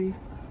this, lovey.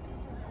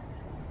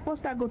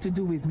 What's that got to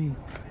do with me?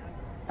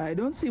 I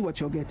don't see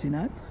what you're getting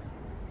at.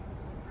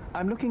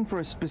 I'm looking for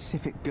a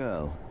specific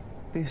girl.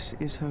 This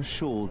is her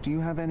shawl. Do you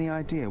have any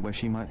idea where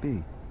she might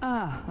be?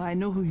 Ah, I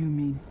know who you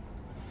mean.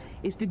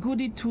 It's the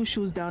goody two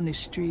shoes down the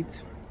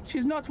street.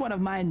 She's not one of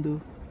mine,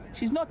 though.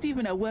 She's not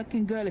even a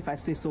working girl, if I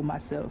say so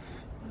myself.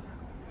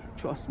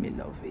 Trust me,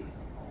 lovey.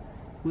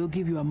 We'll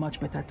give you a much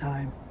better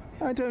time.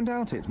 I don't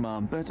doubt it,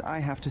 Mom, but I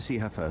have to see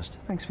her first.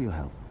 Thanks for your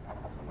help.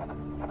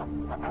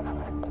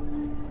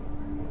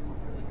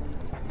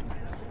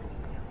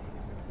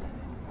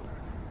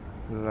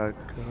 La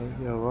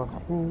calle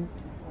abajo.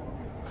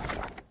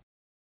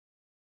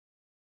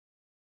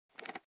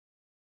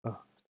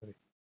 Ah, está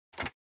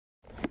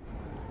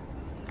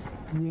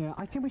bien. Yeah,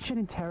 I think we should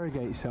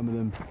interrogate some of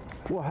them.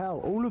 Well,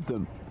 hell, all of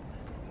them.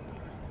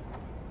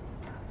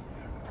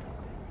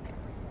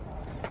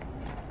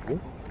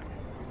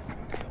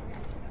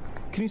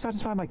 Can you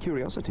satisfy my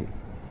curiosity?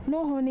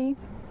 No, honey.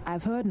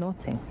 I've heard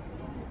nothing.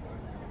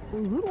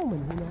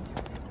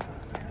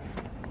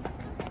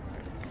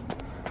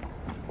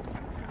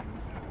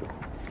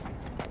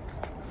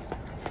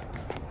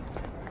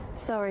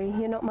 Sorry,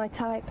 you're not my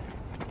type.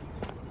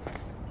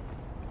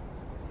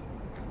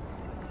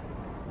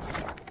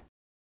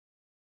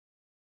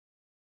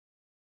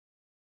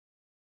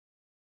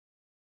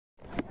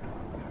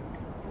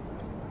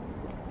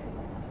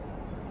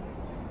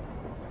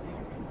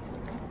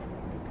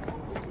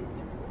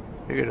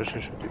 Yo quiero ser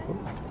su tipo.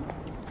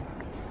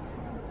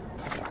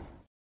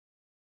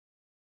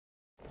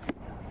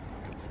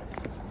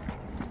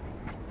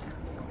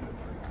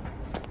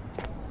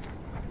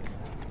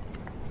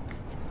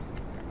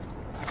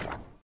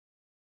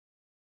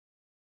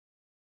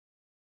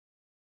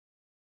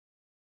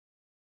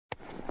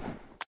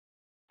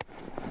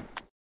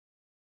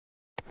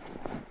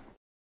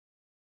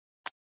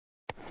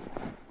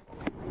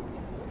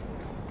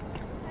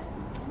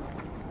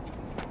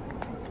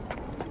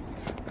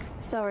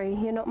 Sorry,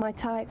 you're not my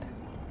type.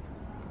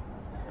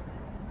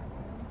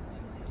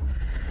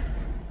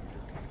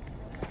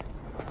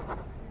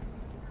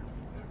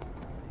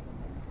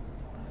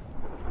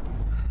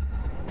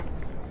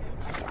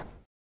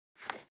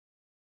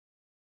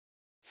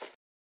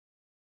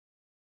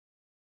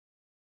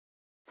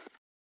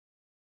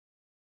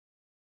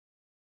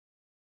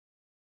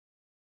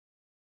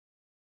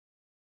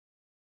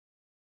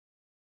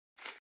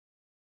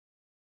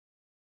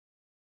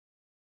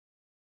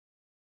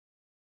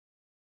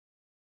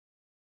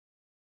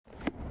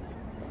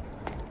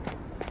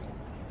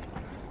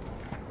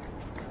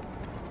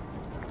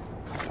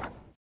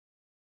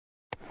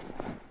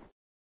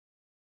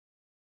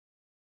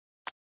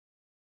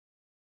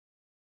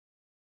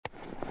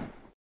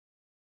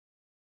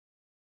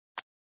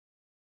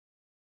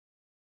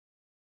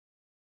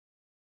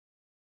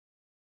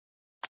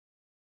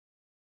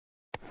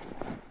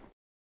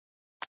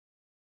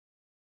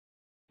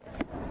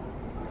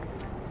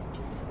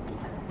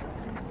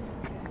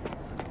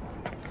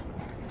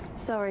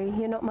 Sorry,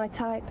 you're not my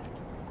type.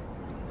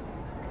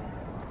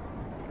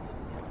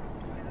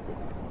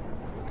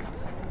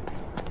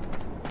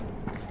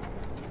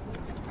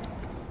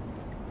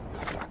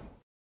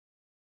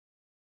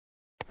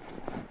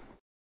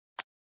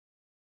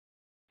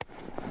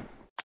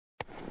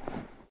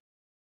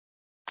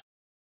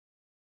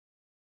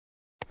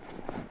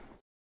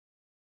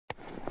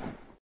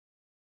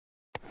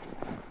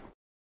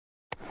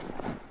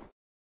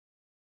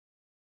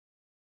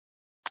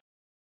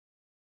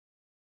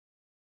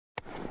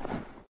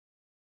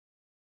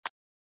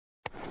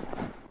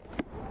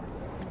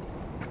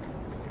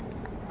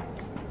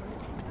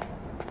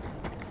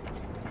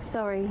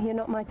 Sorry, you're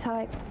not my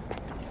type.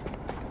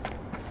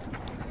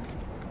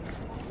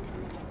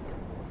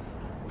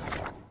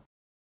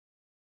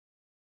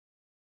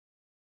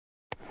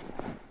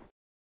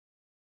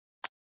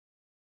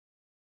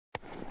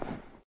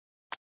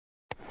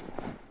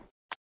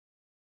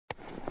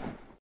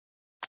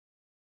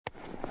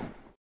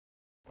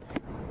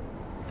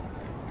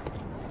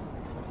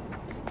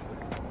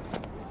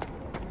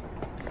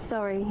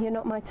 Sorry, you're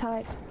not my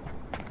type.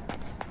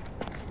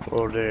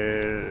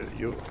 Joder,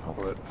 yo,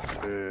 joder,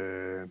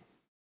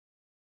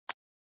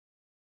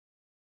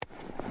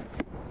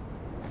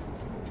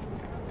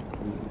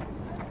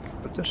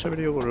 antes he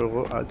venido con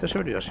algo, antes he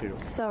venido así, ¿no?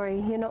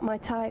 Sorry, you're not my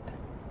type.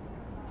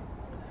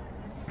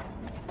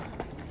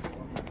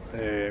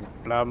 En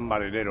plan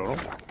marinero,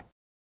 ¿no?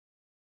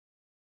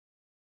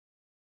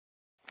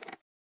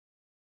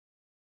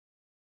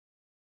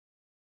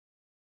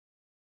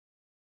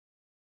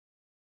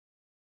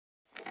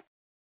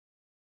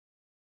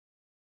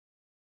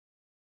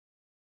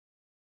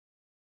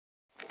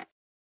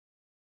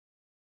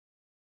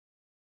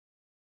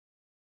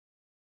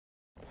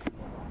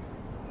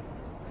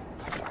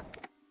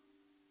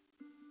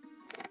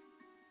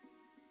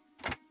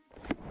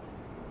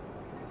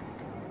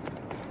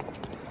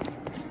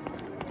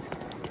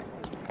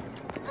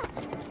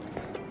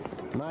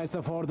 Nice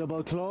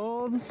affordable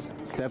clothes?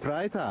 Step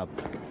right up.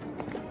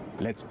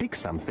 Let's pick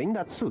something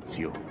that suits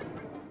you.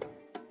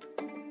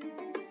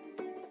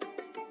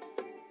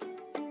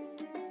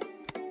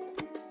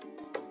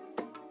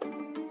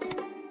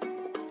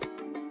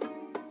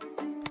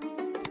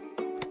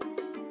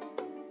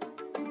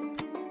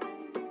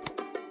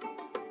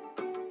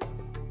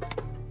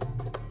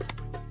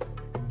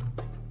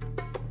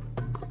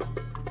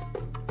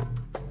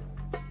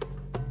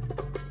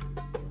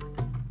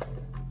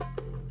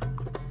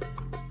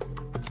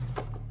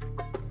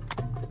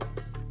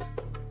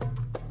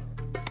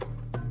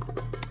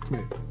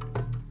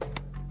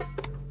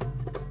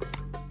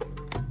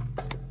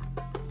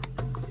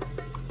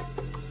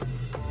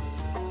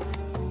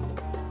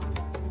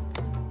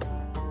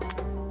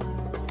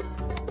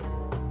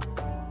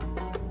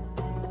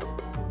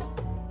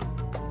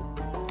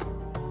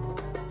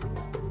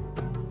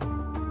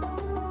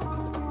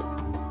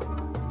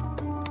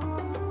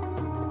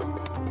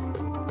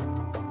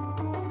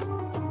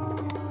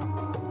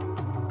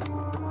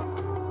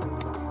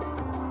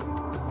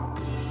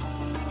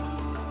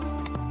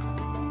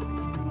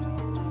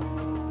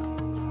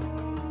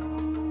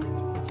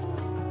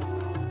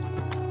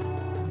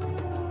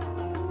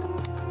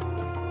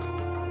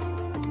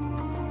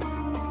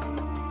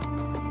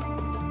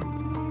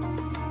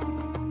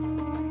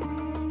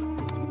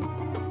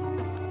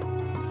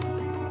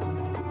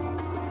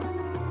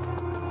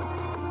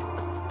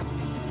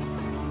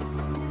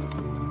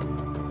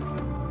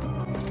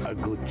 A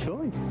good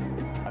choice.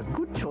 A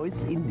good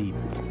choice indeed.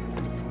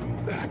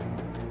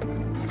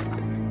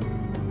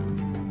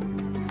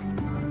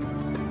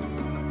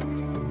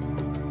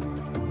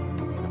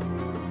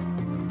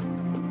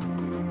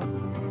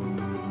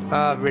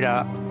 Ah,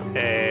 mira,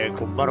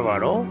 con barba,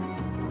 ¿no?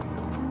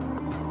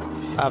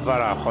 Ah,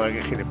 para, joder,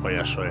 qué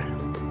gilipollas soy.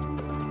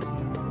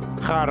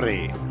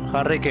 Harry,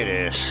 ¿qué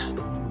eres?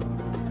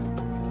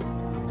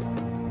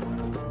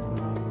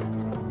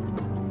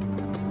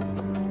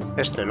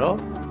 Este, ¿no?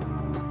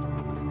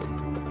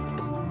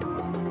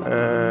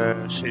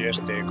 Sí,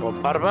 este,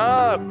 con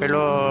barba,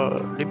 pelo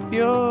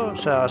limpio, o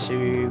sea,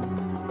 sí,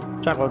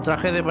 o sea, con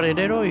traje de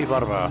marinero y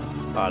barba.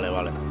 Vale,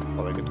 vale.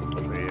 Joder, qué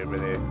tonto soy, en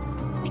vez de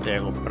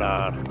usted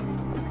comprar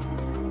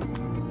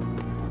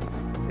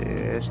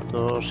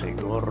esto, sin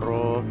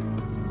gorro,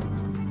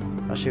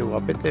 así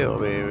guapete o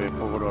me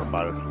pongo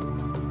normal.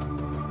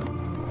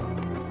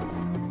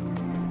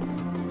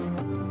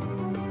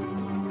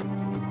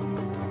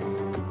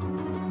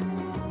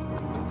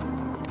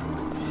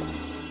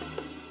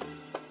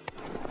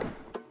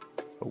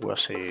 Pongo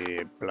así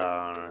en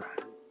plan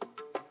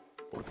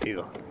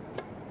curtido.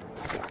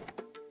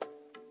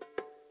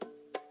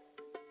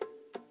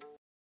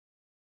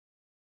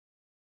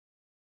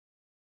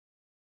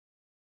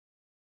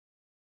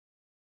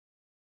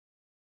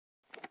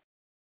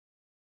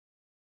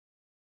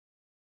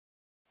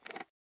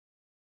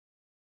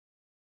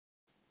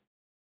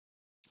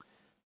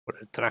 Por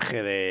el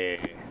traje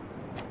de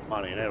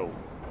marinero.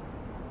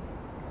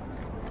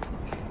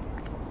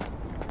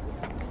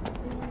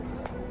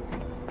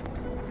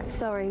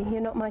 Sorry, you're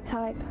not my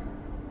type.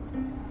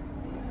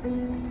 It's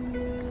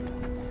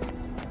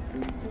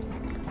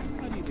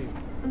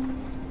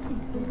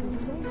a busy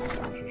day.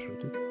 Vamos a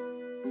shooting.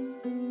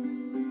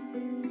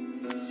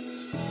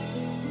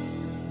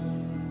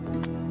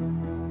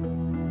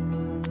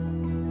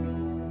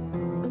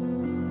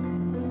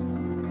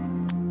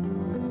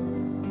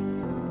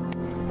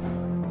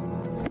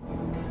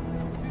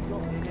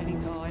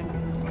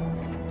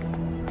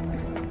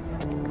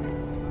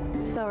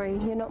 Sorry,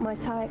 you're not my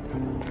type.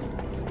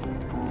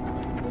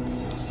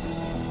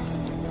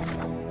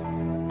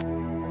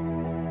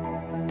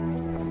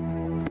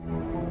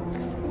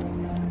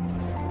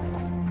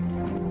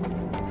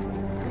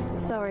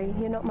 Sorry,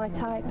 you're not my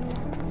type.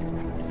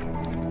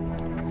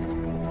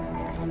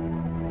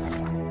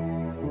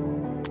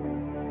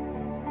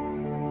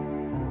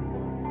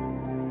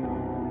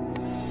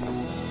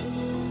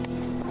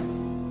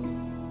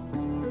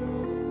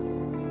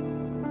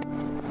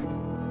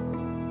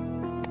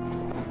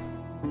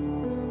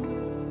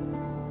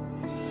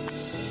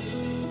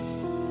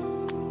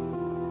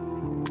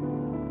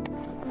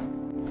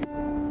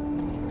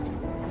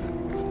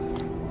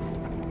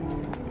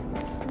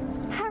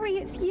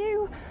 It's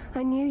you!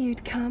 I knew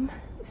you'd come.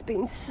 It's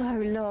been so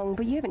long,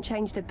 but you haven't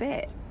changed a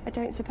bit. I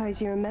don't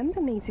suppose you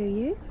remember me, do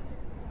you?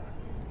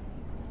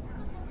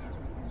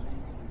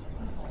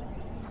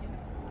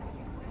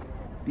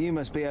 You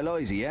must be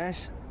Eloisa,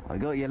 yes? I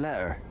got your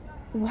letter.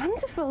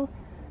 Wonderful!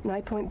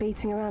 No point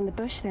beating around the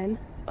bush then.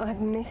 I've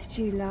missed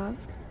you, love.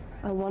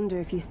 I wonder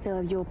if you still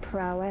have your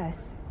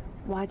prowess.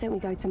 Why don't we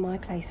go to my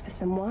place for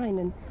some wine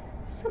and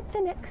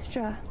something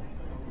extra?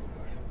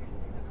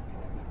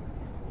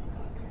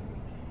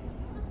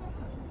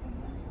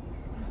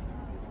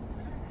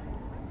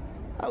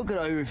 How could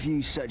I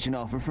refuse such an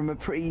offer from a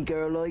pretty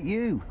girl like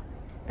you?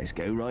 Let's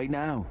go right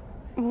now.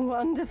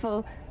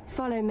 Wonderful.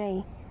 Follow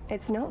me.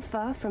 It's not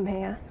far from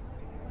here.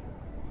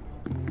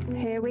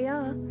 Here we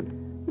are.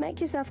 Make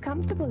yourself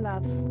comfortable,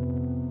 love.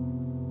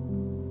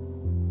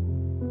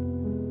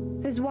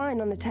 There's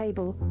wine on the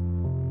table.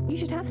 You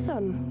should have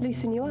some.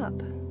 Loosen you up.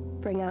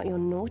 Bring out your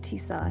naughty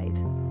side.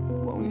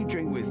 Won't you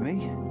drink with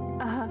me?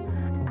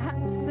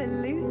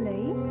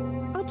 Absolutely.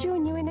 I'll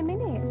join you in a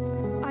minute.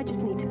 I just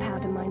need to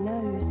powder my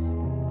nose.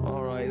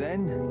 All right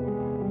then.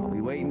 I'll be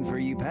waiting for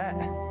you, pet.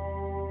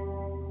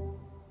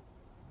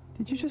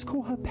 Did you just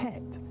call her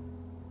pet?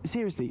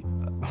 Seriously?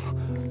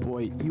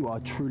 Boy, you are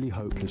truly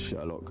hopeless,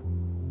 Sherlock.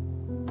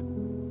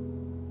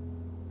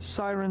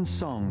 Siren's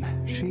song.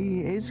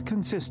 She is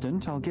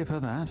consistent, I'll give her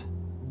that.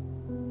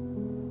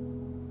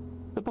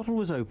 The bottle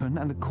was open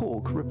and the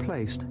cork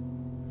replaced.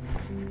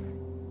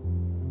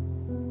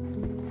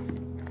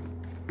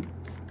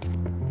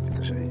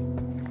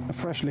 A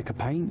fresh lick of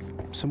paint,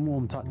 some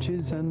warm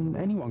touches, and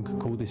anyone could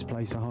call this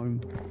place a home.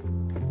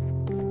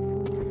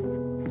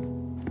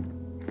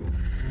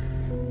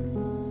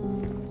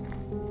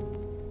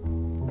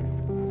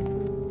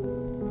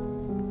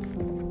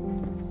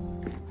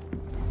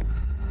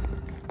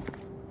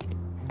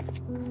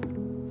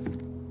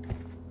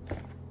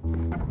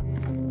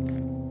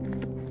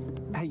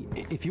 Hey,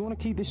 if you want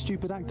to keep this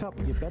stupid act up,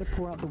 you better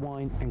pour out the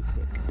wine and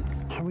quick.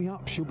 Hurry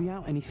up, she'll be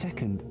out any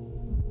second.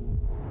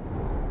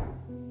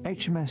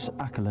 HMS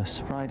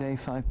Achilles, Friday,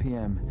 5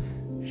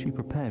 p.m. She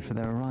prepared for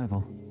their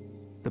arrival.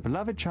 The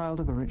beloved child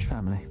of a rich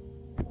family.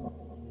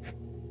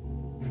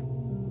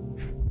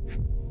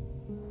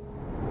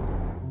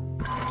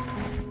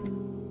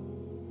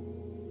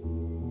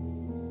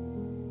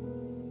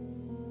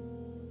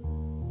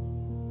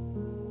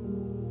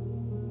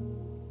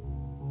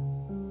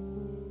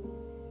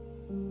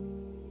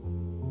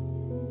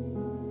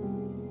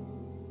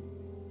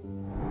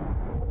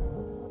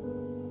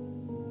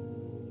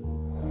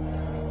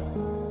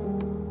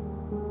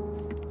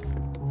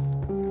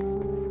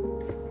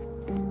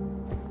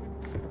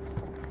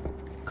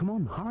 Come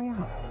on, hurry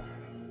up.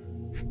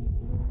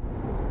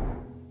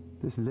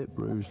 This lip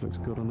rouge looks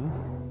good on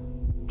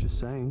her. Just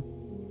saying.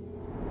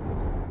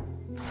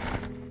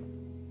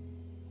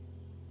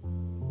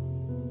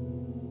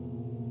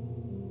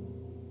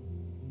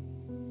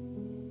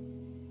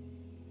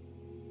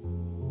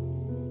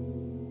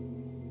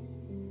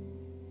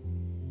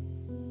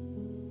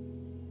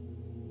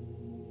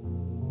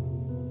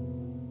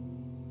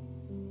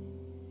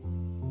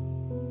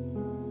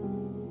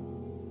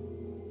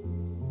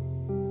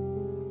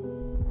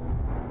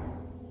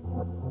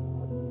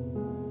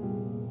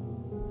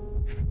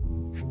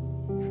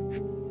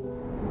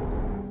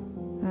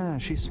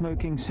 She's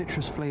smoking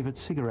citrus-flavoured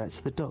cigarettes.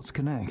 The dots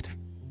connect.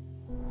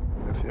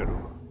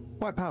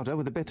 White powder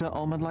with a bitter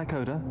almond-like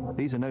odour.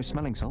 These are no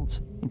smelling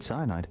salts. It's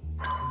cyanide.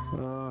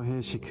 Oh,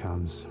 here she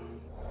comes.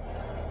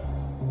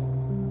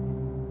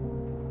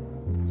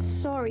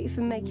 Sorry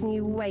for making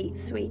you wait,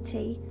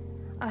 sweetie.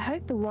 I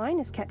hope the wine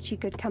has kept you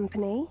good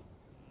company.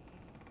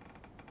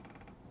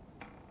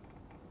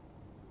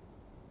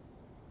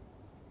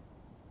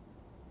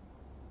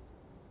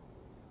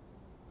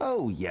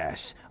 Oh,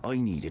 yes. I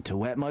needed to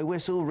wet my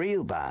whistle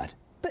real bad.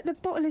 But the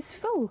bottle is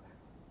full.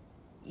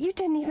 You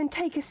didn't even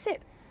take a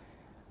sip.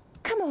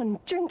 Come on,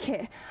 drink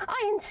it.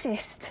 I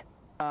insist.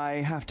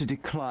 I have to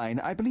decline.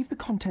 I believe the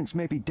contents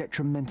may be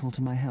detrimental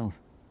to my health.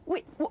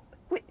 Wait,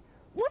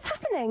 what's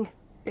happening?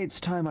 It's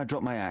time I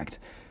drop my act.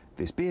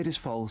 This beard is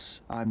false.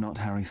 I'm not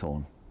Harry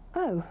Thorne.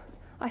 Oh,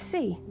 I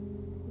see.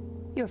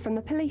 You're from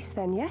the police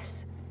then,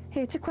 yes?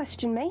 Here to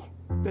question me?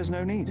 There's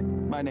no need.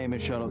 My name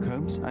is Sherlock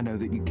Holmes. I know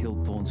that you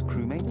killed Thorne's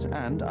crewmates,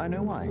 and I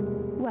know why.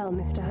 Well,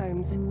 Mr.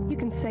 Holmes, you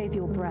can save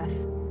your breath.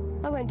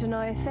 I won't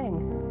deny a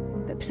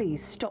thing. But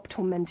please, stop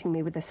tormenting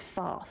me with this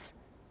farce.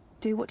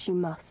 Do what you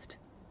must.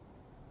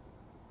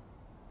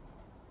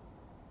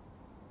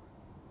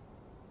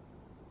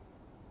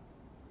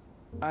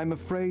 I'm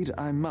afraid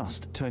I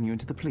must turn you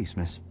into the police,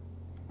 miss.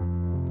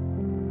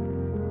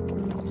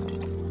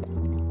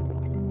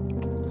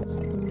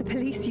 The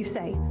police, you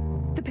say?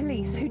 The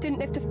police who didn't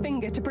lift a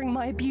finger to bring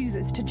my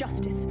abusers to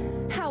justice.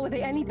 How are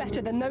they any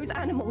better than those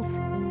animals?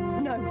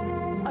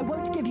 No, I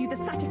won't give you the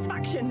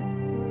satisfaction.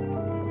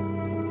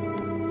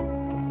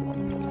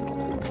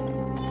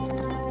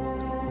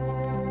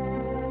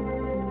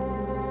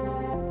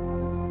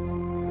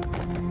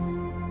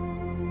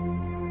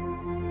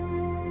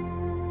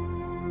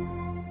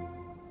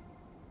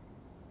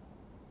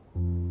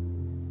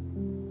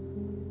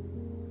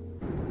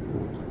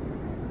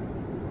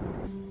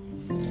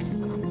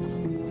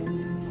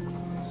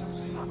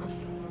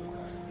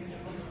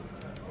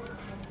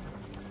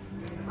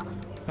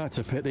 That's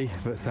a pity,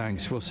 but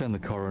thanks. We'll send the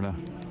coroner.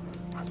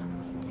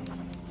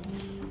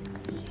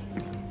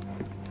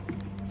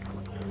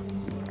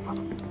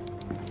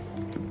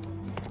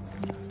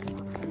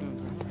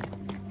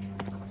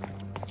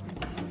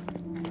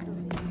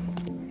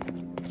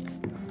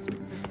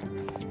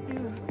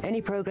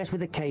 Any progress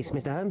with the case,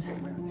 Mr. Holmes?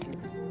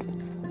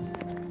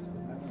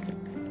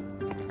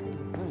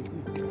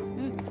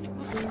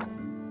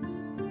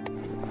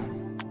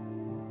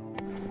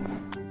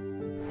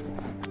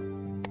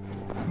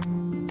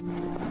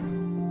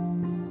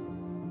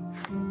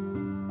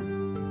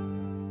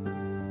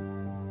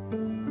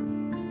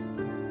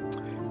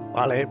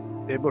 Vale,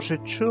 hemos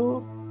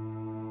hecho...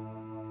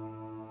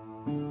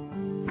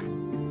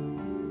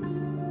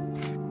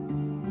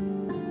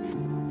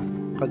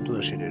 Canto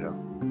de sirena.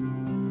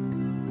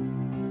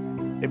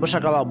 Hemos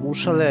acabado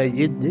Musa de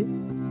Allende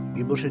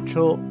y hemos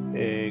hecho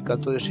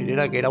Canto de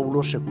sirena, que era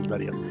uno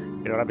secundaria.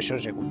 Era una misión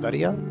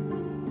secundaria.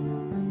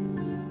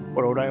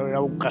 Bueno, era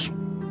un caso.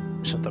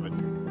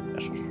 Exactamente.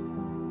 Casos.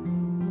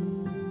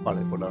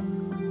 Vale, pues nada.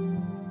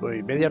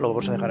 9:30 lo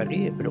vamos a dejar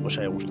aquí. Espero que os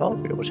haya gustado.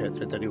 Espero que os haya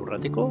entretenido un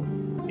ratico.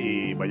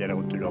 Y mañana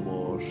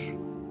continuamos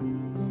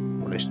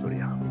con la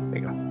historia.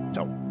 Venga,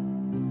 chao.